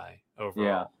Stacy guy overall.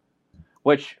 Yeah,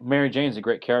 which Mary Jane's a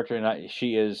great character, and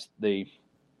she is the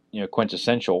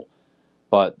quintessential.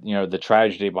 But the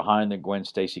tragedy behind the Gwen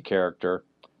Stacy character,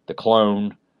 the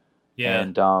clone,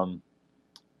 and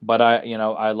but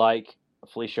I like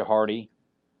Felicia Hardy,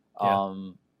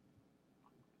 because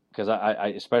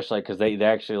I especially because they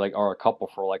actually like are a couple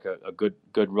for like a good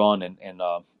run in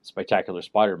Spectacular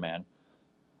Spider-Man.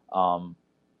 I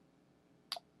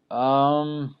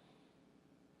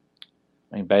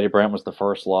mean, Betty Brant was the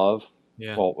first love.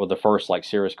 Yeah. Well, the first like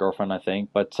serious girlfriend, I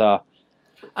think. But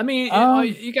I mean,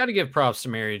 you got to give props to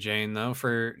Mary Jane though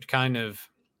for kind of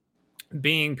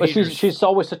being. But she's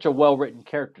always such a well-written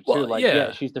character too.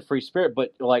 Well, she's the free spirit,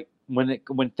 but like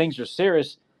when things are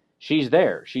serious, she's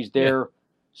there. She's there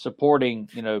supporting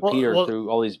Peter through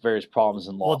all these various problems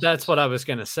and losses. Well, that's what I was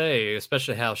gonna say,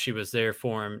 especially how she was there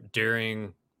for him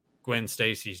during Gwen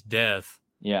Stacy's death.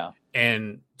 Yeah,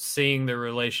 and seeing the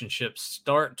relationship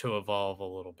start to evolve a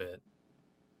little bit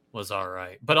was all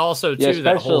right, but also too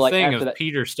that whole thing of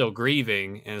Peter still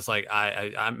grieving, and it's like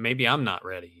I maybe I'm not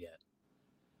ready yet.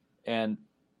 And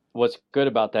what's good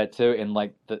about that too, and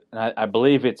like I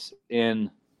believe it's in,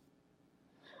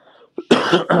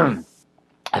 I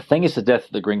think it's the death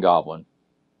of the Green Goblin,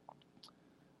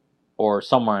 or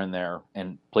somewhere in there.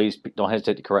 And please don't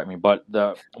hesitate to correct me. But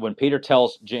when Peter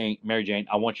tells Mary Jane,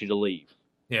 "I want you to leave.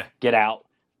 Yeah, get out.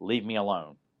 Leave me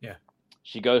alone." Yeah,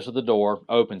 she goes to the door,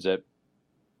 opens it,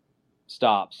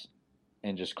 stops,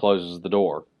 and just closes the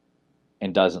door,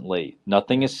 and doesn't leave.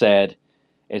 Nothing is said.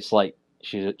 It's like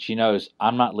she knows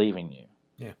I'm not leaving you.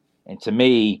 Yeah. And to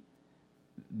me,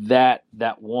 that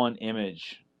one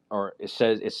image, or it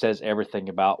says everything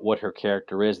about what her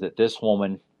character is. That this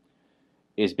woman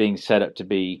is being set up to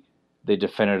be the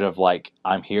definitive, like,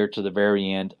 I'm here to the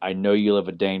very end. I know you live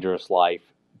a dangerous life,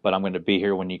 but I'm going to be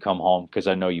here when you come home because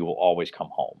I know you will always come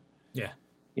home. Yeah.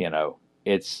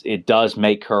 It does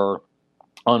make her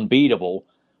unbeatable,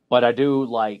 but I do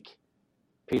like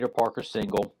Peter Parker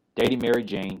single, dating Mary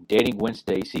Jane, dating Gwen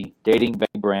Stacy, dating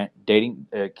Betty Brant, dating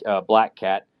Black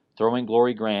Cat, throwing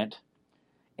Glory Grant,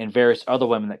 and various other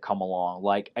women that come along.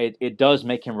 Like, it does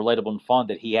make him relatable and fun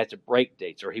that he had to break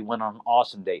dates, or he went on an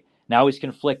awesome date. Now he's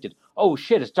conflicted. Oh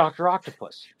shit, it's Dr.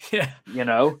 Octopus. Yeah.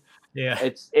 Yeah.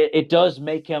 It does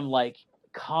make him like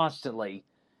constantly,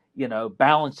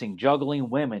 balancing, juggling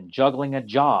women, juggling a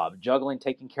job, juggling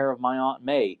taking care of my Aunt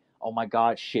May. Oh my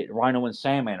God, shit! Rhino and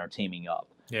Sandman are teaming up.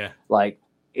 Yeah, like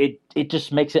it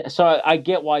just makes it. So I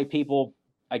get why people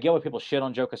shit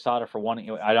on Joe Quesada for wanting.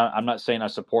 I'm not saying I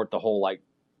support the whole like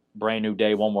brand new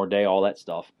day, one more day, all that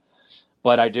stuff.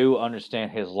 But I do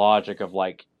understand his logic of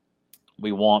like,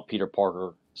 we want Peter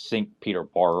Parker single,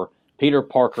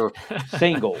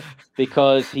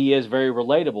 because he is very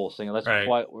relatable single. That's Right.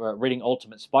 why reading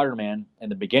Ultimate Spider-Man in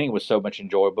the beginning was so much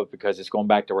enjoyable, because it's going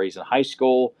back to where he's in high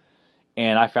school,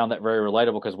 and I found that very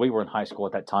relatable because we were in high school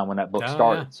at that time when that book Oh yeah.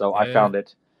 started. So I Yeah. found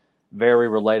it very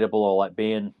relatable, like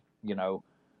being,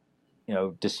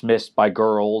 dismissed by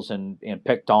girls and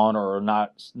picked on, or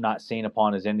not seen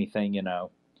upon as anything,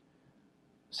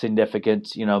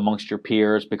 significant, amongst your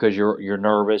peers, because you're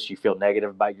nervous, you feel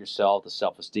negative about yourself, the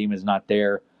self-esteem is not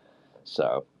there.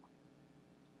 So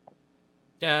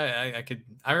Yeah,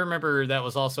 I remember that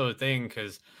was also a thing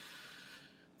because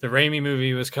the Raimi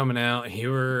movie was coming out.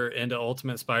 You were into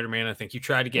Ultimate Spider-Man. I think you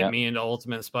tried to get yeah, me into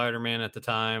Ultimate Spider-Man at the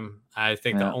time. I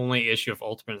think the yeah, only issue of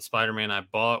Ultimate Spider-Man I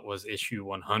bought was issue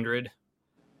 100,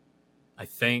 I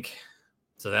think.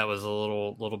 So that was a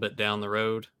little bit down the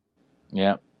road.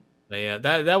 yeah, But yeah,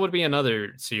 that would be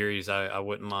another series I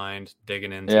wouldn't mind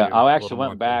digging yeah. into I a little actually more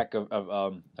went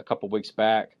thoroughly. back a couple weeks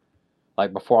back,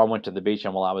 like before I went to the beach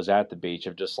and while I was at the beach,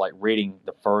 of just like reading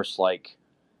the first, like,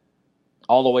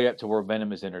 all the way up to where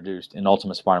Venom is introduced in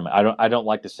Ultimate Spider-Man. I don't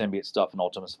like the symbiote stuff in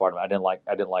Ultimate Spider-Man. I didn't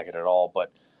like it at all.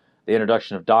 But the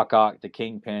introduction of Doc Ock, the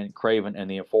Kingpin, Craven, and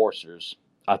the Enforcers,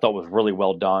 I thought was really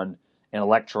well done. And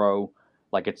Electro,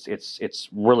 like, it's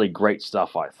really great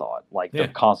stuff. I thought, like, the Yeah.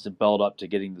 constant build up to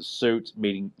getting the suit,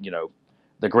 meeting,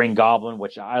 the Green Goblin,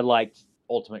 which I liked.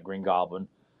 Ultimate Green Goblin.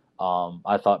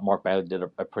 I thought Mark Bagley did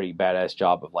a pretty badass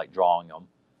job of like drawing them.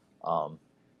 Um,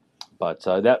 but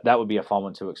that would be a fun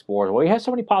one to explore. Well, we have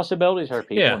so many possibilities here,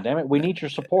 people, Yeah. and damn it, we need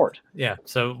your support. Yeah.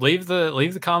 So leave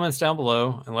the comments down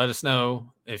below and let us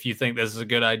know if you think this is a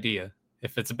good idea.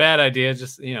 If it's a bad idea,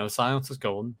 just silence is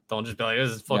golden. Don't just be like, this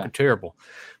is Yeah. fucking terrible.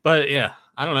 But yeah,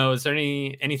 I don't know. Is there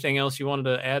anything else you wanted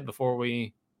to add before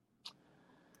we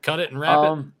cut it and wrap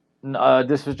it?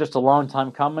 This was just a long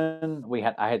time coming.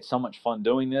 I had so much fun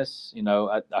doing this.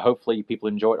 Hopefully people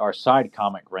enjoyed our side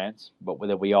comic rants, but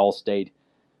that we all stayed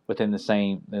within the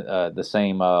same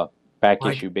back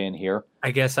Like, issue bin here.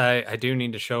 I guess I do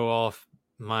need to show off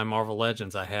my Marvel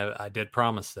Legends. I did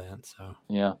promise that, so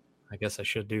Yeah. I guess I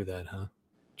should do that, huh?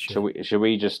 Should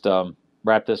we just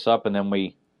wrap this up, and then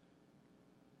we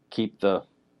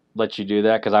let you do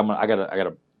that, because I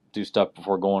gotta do stuff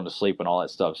before going to sleep and all that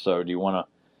stuff. So do you want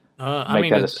to I make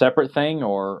mean, that a separate thing,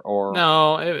 or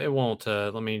no, it won't.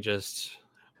 Let me just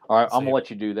all right? I'm gonna save. let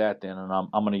you do that then, and I'm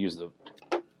gonna use the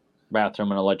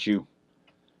bathroom and I'll let you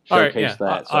All right, yeah, showcase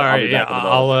that. So all I'll right, be yeah. back in a bit.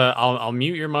 I'll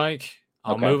mute your mic. Okay.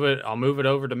 I'll move it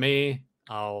over to me.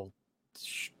 I'll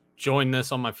join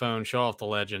this on my phone. Show off the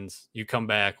legends. You come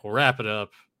back. We'll wrap it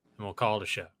up, and we'll call it a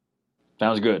show.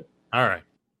 Sounds good. All right.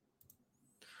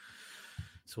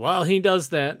 So while he does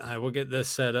that, I will get this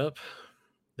set up.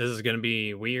 This is going to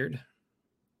be weird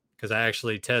because I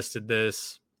actually tested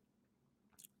this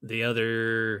the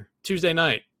other Tuesday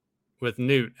night with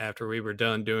Newt after we were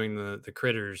done doing the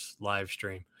Critters live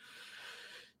stream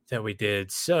that we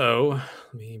did. So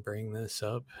let me bring this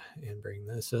up and bring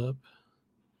this up.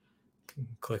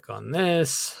 Click on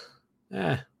this.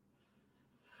 Oh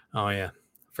yeah,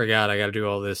 forgot I got to do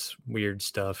all this weird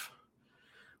stuff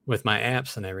with my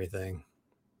apps and everything.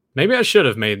 Maybe I should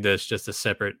have made this just a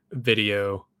separate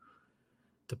video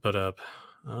to put up.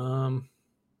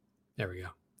 There we go.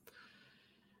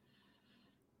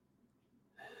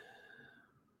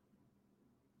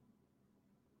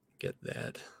 Get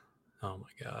that. Oh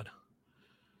my God.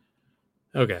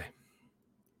 Okay.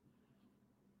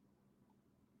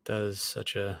 Does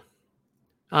such a...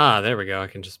 there we go. I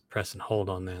can just press and hold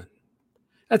on that.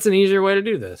 That's an easier way to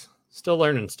do this. Still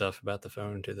learning stuff about the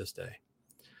phone to this day.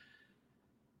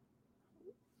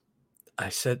 I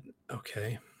said,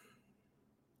 okay.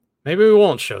 Maybe we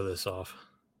won't show this off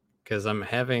because I'm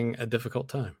having a difficult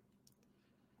time.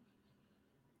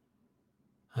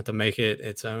 I have to make it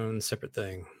its own separate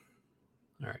thing.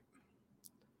 All right.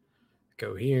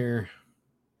 Go here.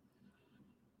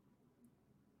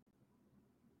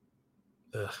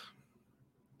 Ugh.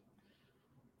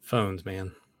 Phones,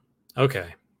 man.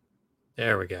 Okay.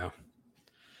 There we go.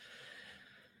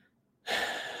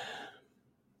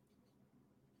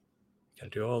 Gotta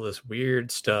do all this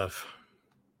weird stuff.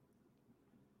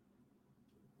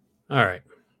 All right.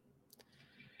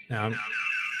 Now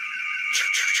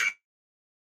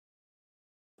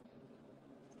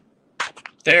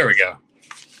there we go.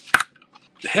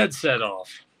 Headset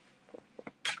off.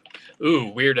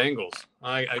 Ooh, weird angles.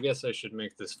 I guess I should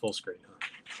make this full screen. Huh?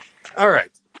 All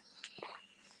right.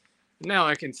 Now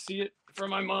I can see it from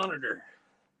my monitor.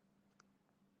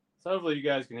 So hopefully you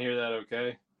guys can hear that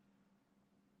okay.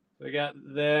 I got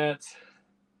that.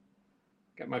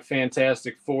 Got my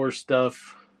Fantastic Four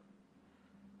stuff.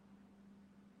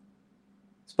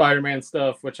 Spider-Man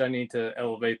stuff, which I need to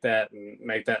elevate that and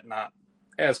make that not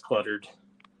as cluttered.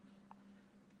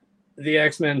 The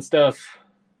X-Men stuff.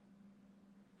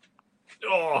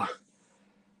 Oh.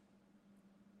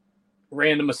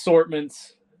 Random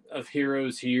assortments of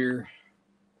heroes here.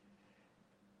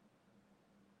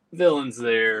 Villains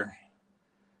there.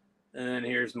 And then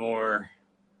here's more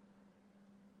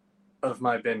of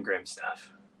my Ben Grimm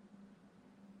stuff.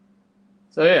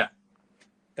 So yeah,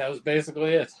 that was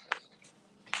basically it.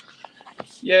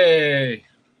 Yay!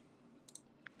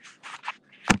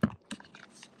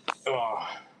 Oh.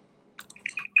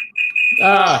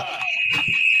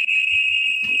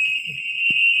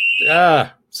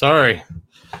 Sorry.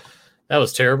 That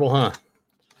was terrible, huh?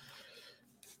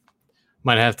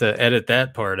 Might have to edit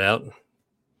that part out.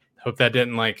 Hope that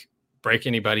didn't break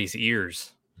anybody's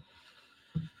ears.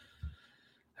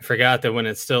 I forgot that when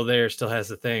it's still there, it still has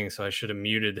the thing, so I should have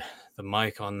muted the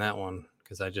mic on that one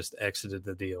because I just exited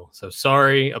the deal. So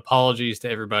sorry, apologies to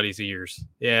everybody's ears.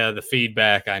 Yeah, the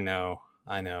feedback, I know.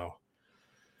 I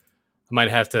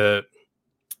might have to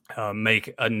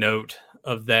make a note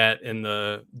of that in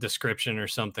the description or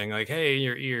something, like, hey,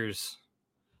 your ears.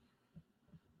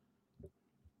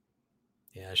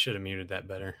 Yeah, I should have muted that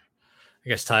better. I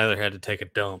guess Tyler had to take a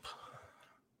dump.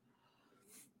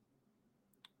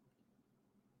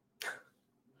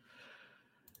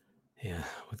 Yeah,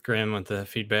 with Graham with the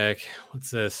feedback.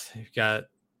 What's this? You've got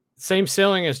same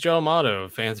ceiling as Joe Amato,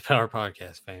 Fans Power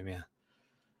Podcast fame. Yeah,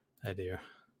 I do.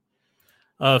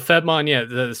 Fedmon, yeah,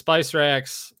 the Spice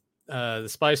Racks. The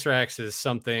Spice Racks is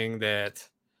something that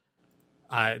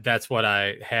that's what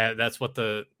I had. That's what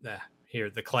the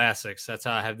classics. That's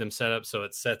how I have them set up. So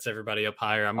it sets everybody up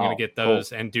higher. I'm going to get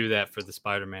those and do that for the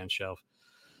Spider-Man shelf.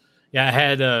 Yeah, I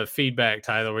had feedback,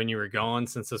 Tyler, when you were gone,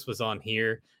 since this was on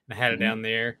here, and I had it down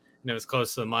there, and it was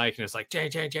close to the mic, and it's like, Jay,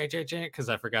 because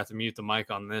I forgot to mute the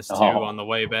mic on this, too, on the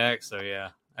way back. So, yeah,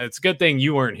 it's a good thing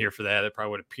you weren't here for that. It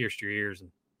probably would have pierced your ears and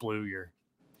blew your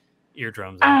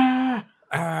eardrums out.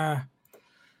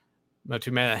 Not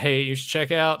too mad. Hey, you should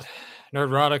check out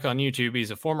Nerdrotic on YouTube.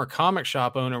 He's a former comic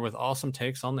shop owner with awesome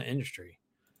takes on the industry.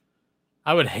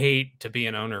 I would hate to be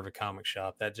an owner of a comic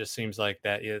shop. That just seems like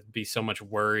that it'd be so much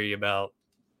worry about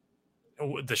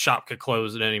the shop could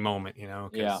close at any moment, you know?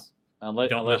 Yeah.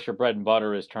 Unless your bread and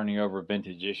butter is turning over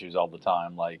vintage issues all the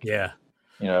time.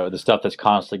 The stuff that's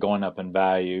constantly going up in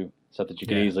value, stuff that you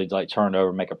can easily turn over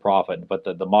and make a profit. But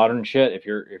the modern shit, if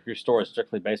your store is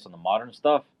strictly based on the modern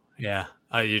stuff. Yeah.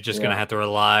 You're just going to have to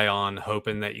rely on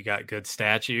hoping that you got good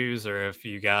statues, or if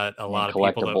you got a lot of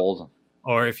collectibles.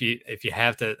 Or if you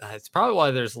have to, it's probably why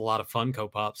there's a lot of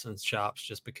Funko Pops in shops,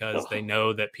 just because they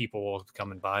know that people will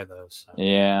come and buy those. So.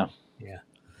 Yeah.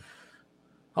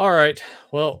 All right.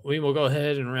 Well, we will go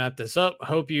ahead and wrap this up.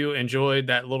 Hope you enjoyed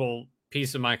that little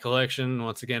piece of my collection.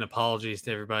 Once again, apologies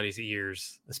to everybody's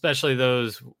ears, especially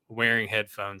those wearing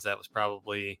headphones. That was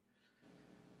probably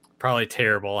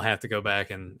terrible. I'll have to go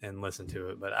back and listen to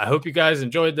it. But I hope you guys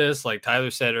enjoyed this. Like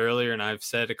Tyler said earlier, and I've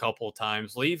said a couple of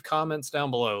times, leave comments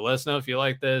down below. Let us know if you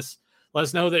like this. Let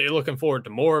us know that you're looking forward to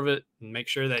more of it. And make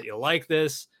sure that you like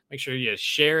this. Make sure you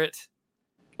share it.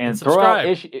 And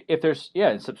subscribe.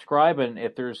 Subscribe. And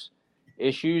if there's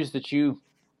issues that you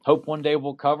hope one day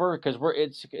we'll cover, because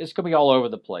it's going to be all over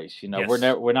the place. You know, yes.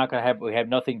 we're not going to we have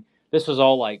nothing. This was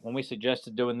all when we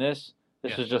suggested doing this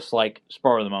was just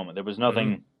spur of the moment. There was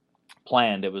nothing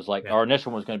planned. It was our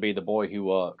initial one was going to be the boy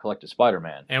who collected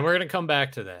Spider-Man, and we're going to come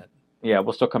back to that. Yeah,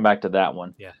 we'll still come back to that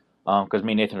one. Yeah, because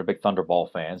me and Nathan are big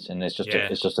Thunderball fans, and it's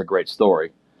just a great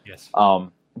story. Yes.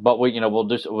 But we'll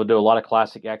do a lot of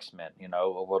classic X-Men.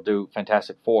 We'll do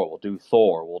Fantastic Four, we'll do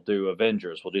Thor, we'll do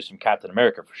Avengers, we'll do some Captain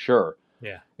America for sure.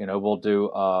 Yeah. We'll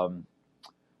do.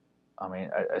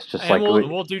 It's just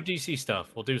we'll do DC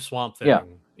stuff. We'll do Swamp Thing.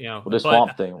 Yeah. We'll do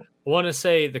Swamp Thing. I want to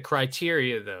say the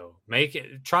criteria though.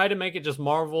 Try to make it just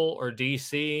Marvel or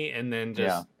DC, and then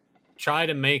just try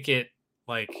to make it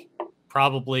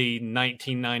probably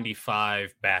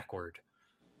 1995 backward.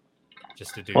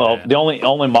 Just to do. Well, that. The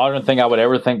only modern thing I would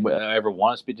ever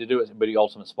want us to do is the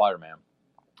Ultimate Spider-Man,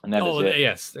 and that is it.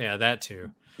 Yes, that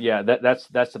too. Yeah,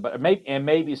 that's about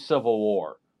maybe Civil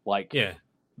War. That's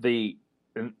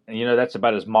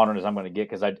about as modern as I'm going to get,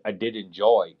 because I did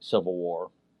enjoy Civil War,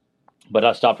 but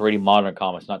I stopped reading modern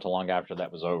comics not too long after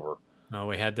that was over. Oh,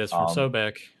 we had this from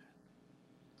Sobek.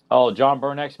 Oh, John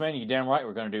Byrne X-Men. You damn right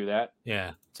we're going to do that.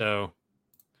 Yeah. So,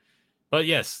 but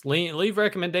yes, leave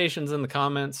recommendations in the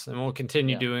comments, and we'll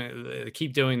continue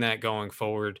keep doing that going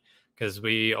forward. because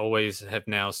we always have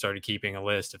now started keeping a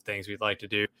list of things we'd like to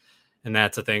do. And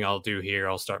that's a thing I'll do here.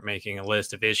 I'll start making a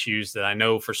list of issues that I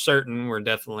know for certain we're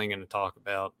definitely going to talk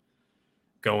about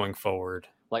going forward.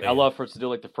 Like, I love for us to do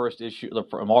like the first issue, the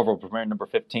Marvel premiere number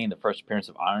 15, the first appearance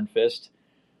of Iron Fist.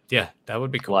 Yeah, that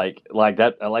would be cool. Like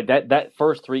that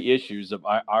first 3 issues of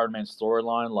Iron Man's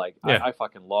storyline. Like, yeah. I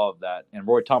fucking love that. And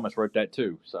Roy Thomas wrote that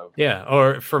too. So yeah,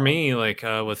 or for me, like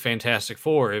with Fantastic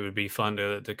Four, it would be fun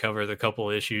to cover the couple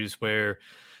issues where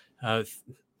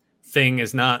Thing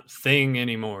is not Thing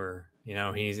anymore. You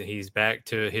know, he's back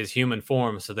to his human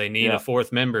form, so they need a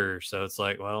 4th member. So it's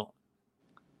like, well,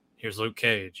 here's Luke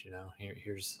Cage. You know,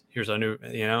 here's a new.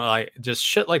 You know, like just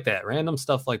shit like that, random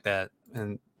stuff like that,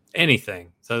 and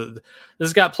anything. So this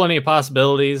has got plenty of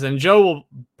possibilities, and Joe will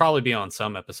probably be on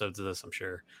some episodes of this, I'm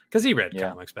sure, because he read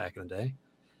comics back in the day.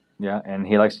 Yeah, and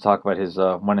he likes to talk about his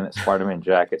winning that Spider-Man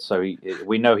jacket. So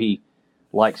we know he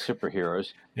likes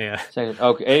superheroes. Yeah. So,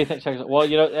 okay. Anything? Well,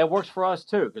 you know, that works for us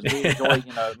too, because we enjoy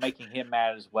making him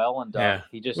mad as well, and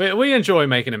he just we enjoy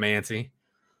making him antsy.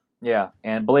 Yeah,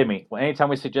 and believe me, anytime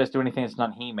we suggest do anything that's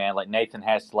not He-Man, like Nathan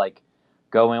has to like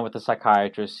go in with the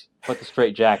psychiatrist, put the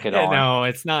straight jacket on. No,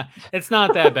 it's not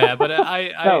that bad. But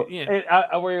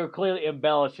we're clearly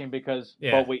embellishing because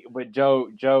but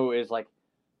Joe is like,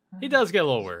 he does get a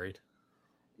little worried.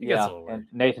 He gets a little worried. And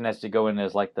Nathan has to go in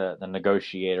as like the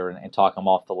negotiator and talk him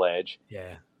off the ledge.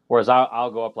 Yeah. Whereas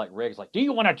I'll go up like Riggs, like, do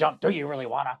you want to jump? Do you really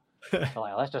want to?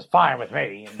 Like, that's just fine with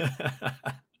me.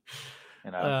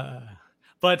 And,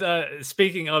 But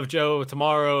speaking of Joe,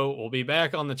 tomorrow we'll be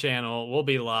back on the channel. We'll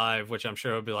be live, which I'm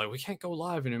sure will be like, we can't go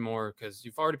live anymore because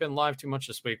you've already been live too much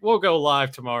this week. We'll go live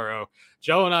tomorrow.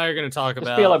 Joe and I are going to talk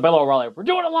about. Feel like Bill O'Reilly. We're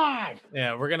doing it live.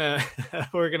 Yeah, we're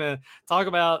gonna talk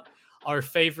about our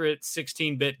favorite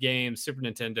 16-bit games, Super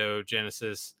Nintendo,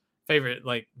 Genesis, favorite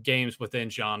like games within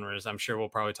genres. I'm sure we'll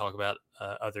probably talk about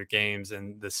other games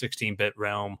in the 16-bit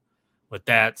realm with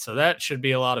that. So that should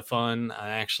be a lot of fun. I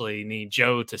actually need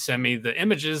Joe to send me the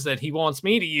images that he wants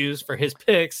me to use for his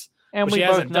picks. And we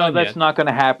both know that's not going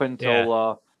to happen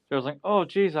until Joe's like, oh,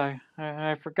 geez, I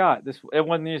forgot. It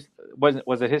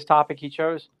was it his topic he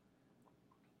chose?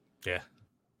 Yeah.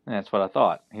 And that's what I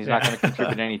thought. He's not going to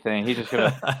contribute anything. He's just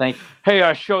going to think, hey,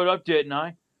 I showed up, didn't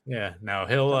I? Yeah. No,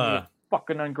 he'll...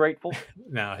 fucking ungrateful.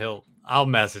 No, I'll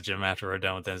message him after we're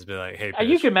done with this and be like, hey,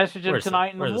 you can message him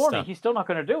tonight in the morning. He's still not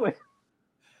going to do it.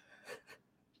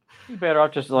 You better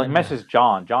off just like message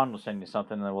John. John will send you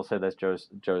something, and then we'll say that's Joe's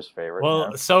favorite.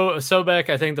 Well, so Beck,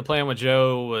 I think the plan with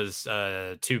Joe was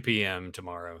 2 p.m.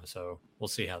 tomorrow, so we'll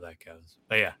see how that goes.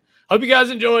 But yeah, hope you guys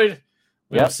enjoyed.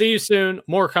 We'll see you soon.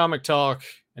 More comic talk,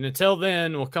 and until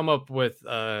then, we'll come up with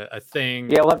a thing.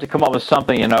 Yeah, we'll have to come up with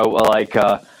something. Like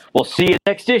we'll see you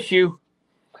next issue.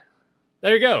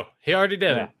 There you go. He already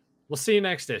did it. We'll see you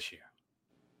next issue.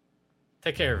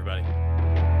 Take care, everybody.